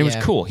YouTubers, and it was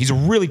Yeah. cool. He's a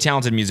really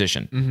talented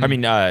musician. I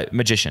mean,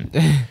 magician,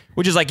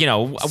 which is like a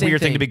Same weird thing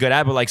thing. to be good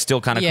at, but like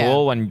still kind of Yeah.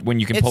 cool when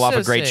you can It's pull off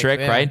so a great sick, trick,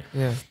 yeah. right?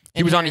 Yeah.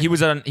 He was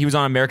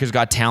on America's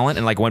Got Talent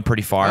and like went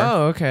pretty far.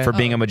 Oh, okay. For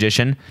being a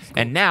magician,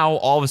 and now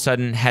all of a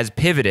sudden has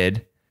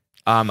pivoted,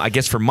 I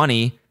guess for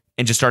money,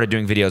 and just started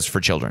doing videos for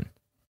children,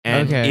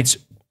 and Okay. it's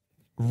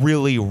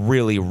really,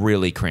 really,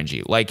 really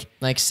cringy. Like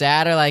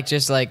sad or like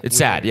just like it's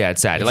sad. Yeah,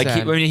 it's sad. Like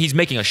sad. I mean, he's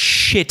making a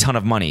shit ton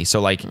of money.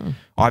 So like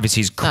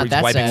obviously he's Not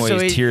that wiping sad. away So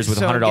his tears with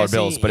so I'm $100 guessing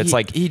bills. But it's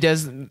like he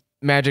does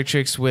magic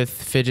tricks with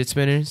fidget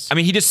spinners. I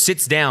mean, he just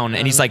sits down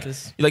and he's like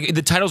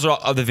the titles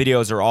of the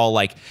videos are all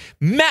like,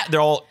 they're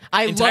all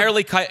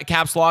entirely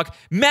caps lock,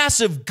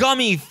 massive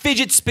gummy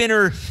fidget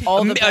spinner,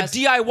 All the a best.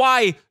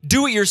 DIY,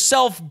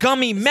 do-it-yourself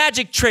gummy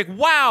magic trick.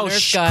 Wow,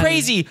 Nerf gun.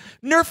 crazy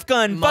Nerf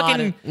gun, mod.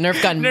 fucking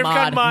Nerf gun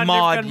mod.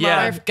 mod,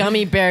 yeah. Nerf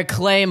gummy bear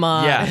clay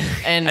mod. Yeah,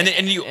 and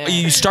then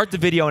you start the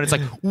video and it's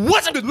like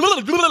what's up, and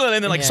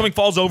then like something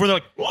falls over and they're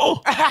like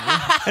oh,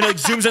 and it like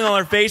zooms in on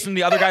their face and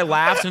the other guy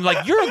laughs and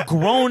like you're a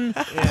grown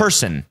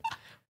person,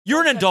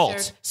 you're an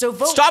adult. So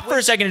vote- stop for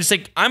a second and just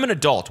think I'm an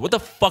adult. What the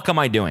fuck am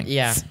I doing?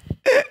 yeah.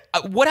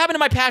 What happened to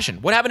my passion?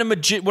 What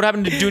happened to what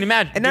happened to doing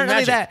magic? And not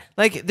only that,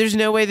 like, there's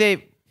no way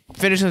they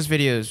finish those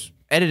videos,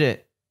 edit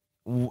it,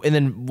 and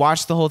then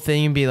watch the whole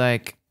thing and be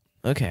like,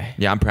 okay.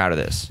 Yeah, I'm proud of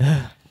this.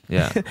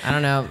 Yeah. I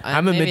don't know.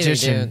 I'm a Maybe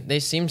magician. They do. They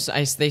seem.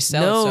 They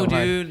sell No, it so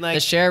hard. dude, like- the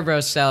share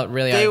bros sell it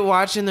really They hard.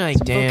 watch and they're like,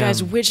 But damn.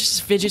 guys,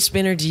 which fidget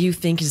spinner do you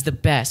think is the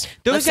best?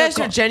 Those Let's guys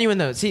not are genuine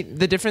though. See,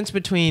 the difference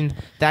between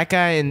that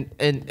guy and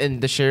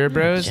the Share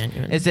Bros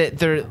genuine. is that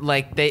they're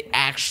like they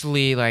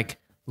actually like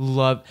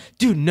love.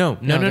 Dude, no.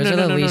 those are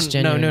the least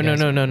genuine guys.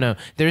 No.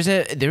 There's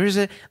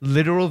a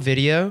literal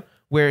video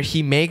where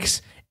he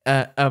makes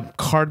a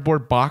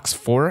cardboard box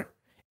for it,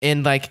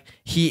 and like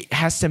he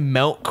has to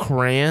melt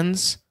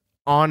crayons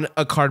on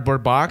a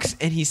cardboard box,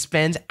 and he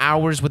spends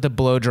hours with a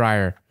blow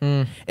dryer.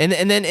 And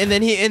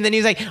then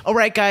he's like, all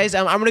right guys,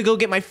 I'm gonna go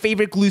get my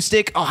favorite glue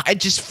stick. Oh, I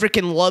just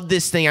freaking love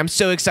this thing. I'm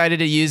so excited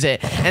to use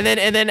it. And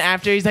then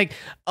after he's like,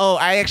 oh,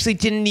 I actually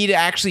didn't need to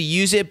actually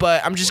use it,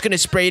 but I'm just gonna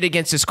spray it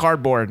against this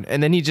cardboard.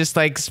 And then he just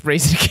like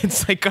sprays it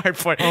against like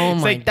cardboard. Oh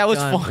It's my like that was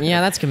God. fun. Yeah,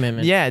 that's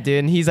commitment. Yeah, dude.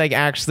 And he's like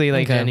actually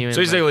like Okay. genuine.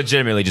 So he's like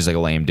legitimately just like a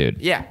lame dude.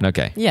 Yeah.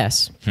 Okay.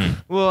 Yes.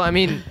 well, I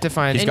mean,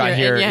 define. He's In got your-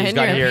 here. yeah, He's in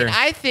got your- here.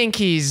 I think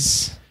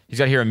he's He's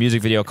got here a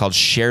music video called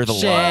 "Share the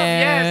Love."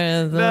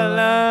 Share the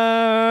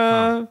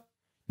love.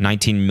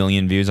 19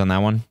 million views on that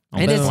one.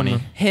 And Almost it's 20.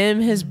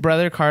 him, his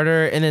brother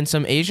Carter, and then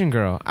some Asian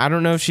girl. I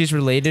don't know if she's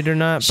related or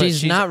not, but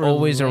she's not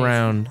always related.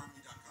 around.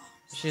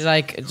 She's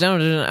like,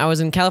 no, I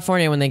was in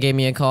California when they gave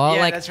me a call.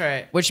 Yeah, like, that's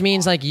right. Which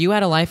means like you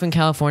had a life in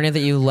California that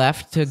you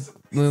left to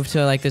move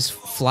to like this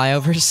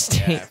flyover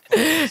state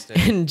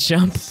and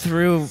jump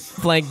through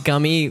like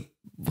gummy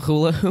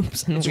hula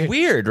hoops. And It's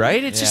weird,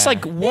 right? It's just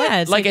like what? Yeah,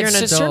 it's like like at you're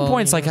an a certain adult,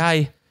 point, it's you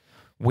like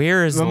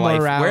where is The life?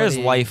 Where has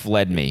morality. life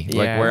led me?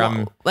 Like Yeah. where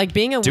I'm like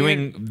being a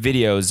doing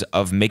videos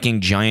of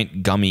making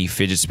giant gummy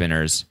fidget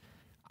spinners.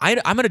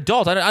 I'm an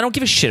adult. I don't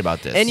give a shit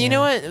about this. And you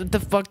know what?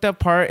 The fucked up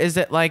part is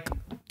that like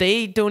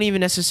they don't even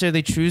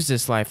necessarily choose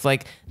this life.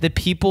 Like the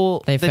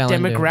people, They the fell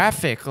into.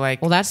 demographic.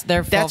 Like Well, that's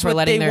their fault that's for what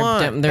letting they their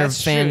want. their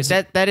That's true. fans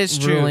That is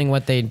true. ruling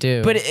what they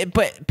do.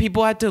 But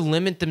people had to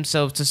limit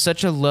themselves to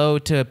such a low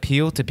to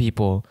appeal to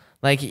people.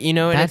 Like you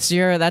know, and that's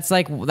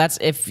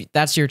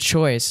that's your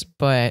choice.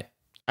 But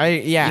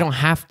you don't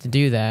have to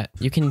do that.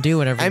 You can do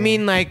whatever. I you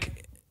mean,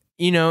 like,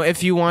 you know,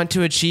 if you want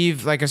to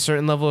achieve like a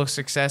certain level of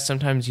success,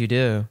 sometimes you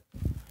do. want.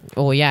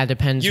 Well, yeah, it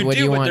depends. You what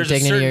do, you but want, there's a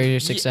dignity or certain- your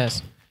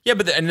success. yeah,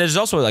 but and there's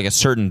also like a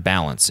certain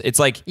balance. It's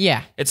like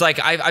Yeah. It's like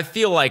I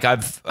feel like I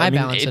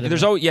balance it a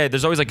there's bit. always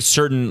there's always like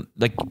certain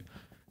like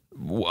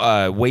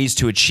ways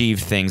to achieve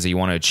things that you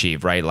want to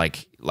achieve, right?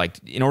 Like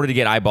in order to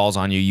get eyeballs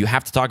on you, you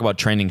have to talk about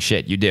trending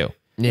shit. You do.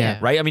 Yeah.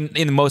 Right? I mean,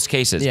 in most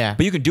cases. Yeah.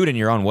 But you can do it in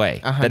your own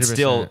way. 100%. That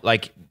still,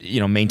 like,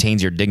 you know,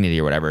 maintains your dignity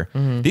or whatever.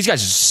 These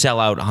guys just sell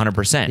out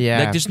 100%. Yeah.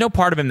 Like, there's no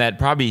part of him that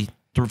probably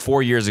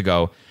 4 years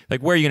ago,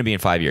 like, where are you going to be in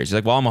 5 years? He's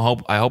like,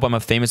 well, I hope I'm a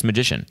famous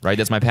magician, right?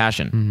 That's my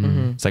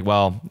passion. It's like,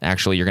 well,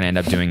 actually, you're going to end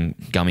up doing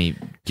gummy.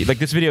 Like,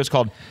 this video is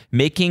called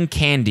Making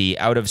Candy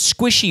Out of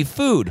Squishy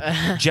Food,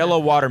 Jello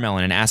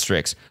Watermelon, and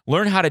Asterix.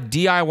 Learn how to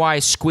DIY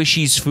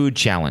Squishy's Food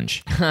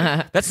Challenge.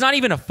 That's not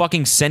even a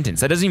fucking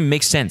sentence. That doesn't even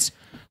make sense.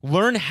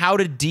 Learn how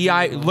to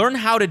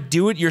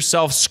do it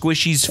yourself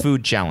Squishy's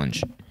Food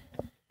Challenge.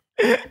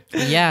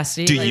 Yeah.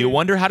 See. Do like- you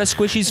wonder how to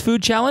Squishy's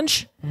Food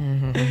Challenge?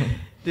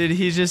 Dude,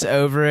 he's just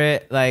over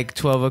it. Like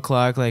 12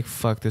 o'clock. Like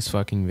fuck this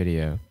fucking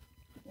video.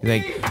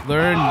 Like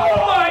learn. Oh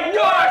my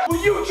gosh!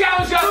 Will you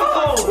challenge us to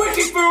put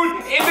squishy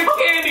food in the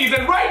candies?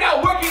 And right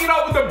now, working it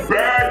out with the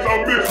bags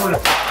of mystery.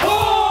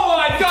 Oh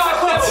my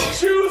gosh! Let's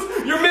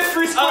choose your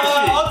mystery squishy.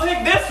 I'll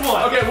take this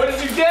one. Okay, what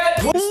did you get?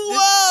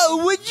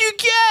 Whoa! What'd you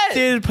get?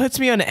 Dude, it puts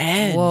me on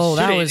edge. Whoa,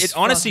 that Dude, was. it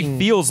honestly fucking-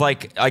 feels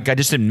like I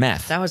just did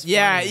meth. That was.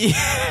 Yeah, funny.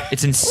 yeah.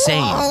 It's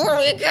insane. What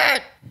do you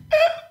got?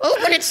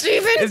 Open it,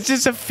 Steven. It's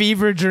just a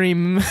fever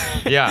dream.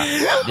 Yeah.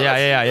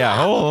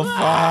 Oh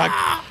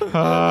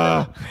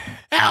fuck.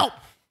 Help!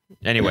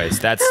 Anyways,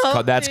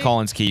 that's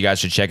Colin's Key. You guys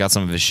should check out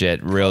some of his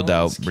shit. Real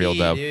dope. Real Key,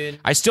 dope. dude.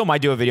 I still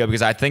might do a video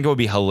because I think it would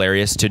be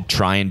hilarious to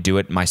try and do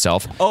it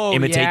myself. Oh,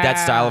 imitate that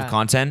style of yeah.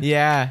 content.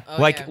 Yeah.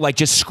 Like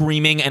just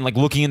screaming and like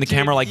looking in the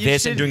camera like you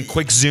this should- and doing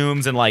quick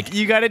zooms and like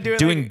You gotta do it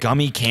doing like,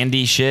 gummy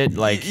candy shit.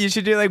 Like you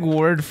should do like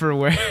word for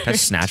word. can I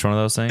snatch one of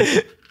those things?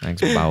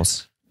 Thanks,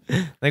 Bouse.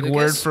 Like Lucas?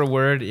 word for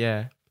word.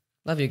 Yeah.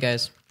 Love you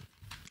guys.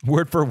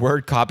 Word for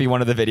word, copy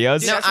one of the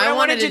videos. No, That's what I I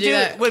wanted to do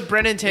that with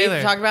Brennan Taylor.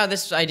 We've talked about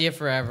this idea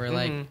forever.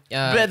 Like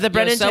But the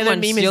Brennan Taylor someone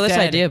meme is steal this dead.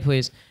 idea,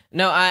 please.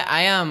 No,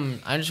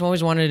 I just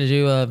always wanted to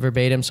do a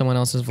verbatim someone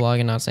else's vlog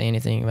and not say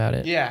anything about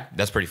it. Yeah.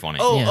 That's pretty funny.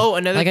 Oh, Yeah.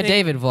 another like thing, a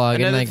David vlog.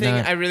 Another and like thing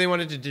not, I really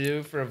wanted to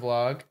do for a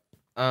vlog,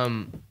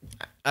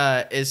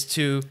 is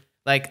to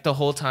like the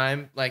whole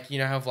time, like you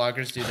know how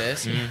vloggers do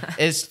this,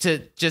 is to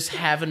just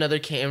have another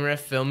camera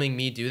filming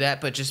me do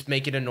that, but just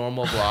make it a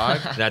normal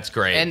vlog. That's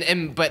great.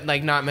 and but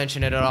like not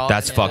mention it at all.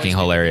 That's And fucking just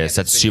hilarious. make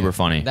That's this super video.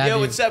 funny. That'd Yo,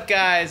 be- what's up,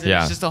 guys? And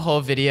Yeah. it's just a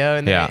whole video,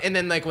 and then, Yeah. and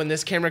then like when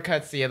this camera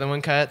cuts, the other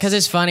one cuts. Because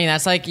it's funny.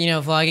 That's like,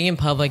 vlogging in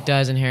public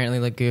does inherently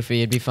look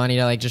goofy. It'd be funny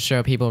to like just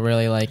show people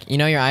really like,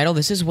 your idol,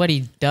 this is what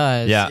he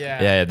does. Yeah,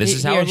 Yeah. yeah. This He-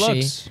 is he how or it she.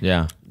 looks.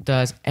 Yeah,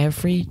 Does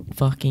every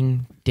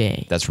fucking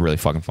day. that's really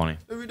fucking funny.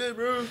 every day,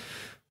 bro.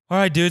 All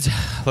right, dudes,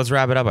 let's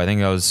wrap it up. I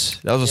think that was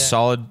a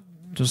solid.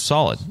 It was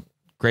solid.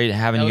 Great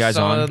having you guys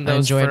on. That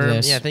was enjoyed firm.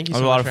 this. Yeah, thank you That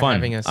so was a lot much of for fun.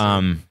 having us.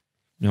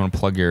 You want to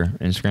plug your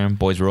Instagram,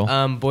 Boys Rule?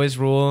 Boys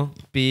Rule,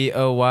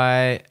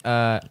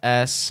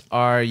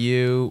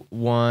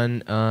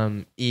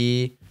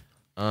 BOYSRU1E.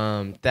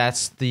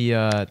 That's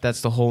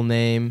the whole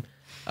name.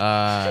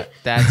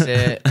 That's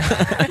it.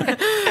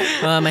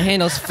 My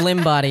handle's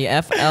Flimbody,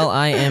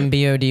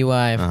 FLIMBODY.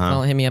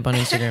 Well, hit me up on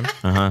Instagram.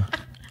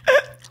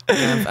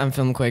 I'm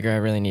Film Quaker. I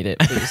really need it.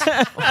 Please.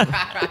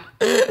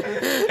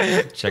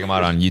 Check them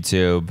out on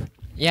YouTube.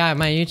 Yeah,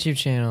 my YouTube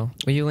channel.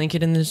 Will you link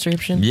it in the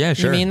description? Yeah,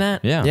 sure. You mean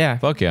that? Yeah. Yeah.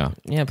 Fuck yeah.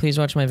 Yeah, please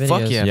watch my videos.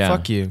 Fuck yeah. Yeah.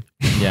 Fuck you.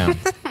 Yeah.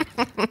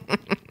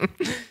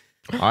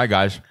 All right,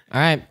 guys. All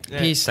right.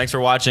 Peace. Thanks for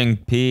watching.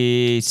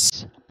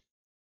 Peace.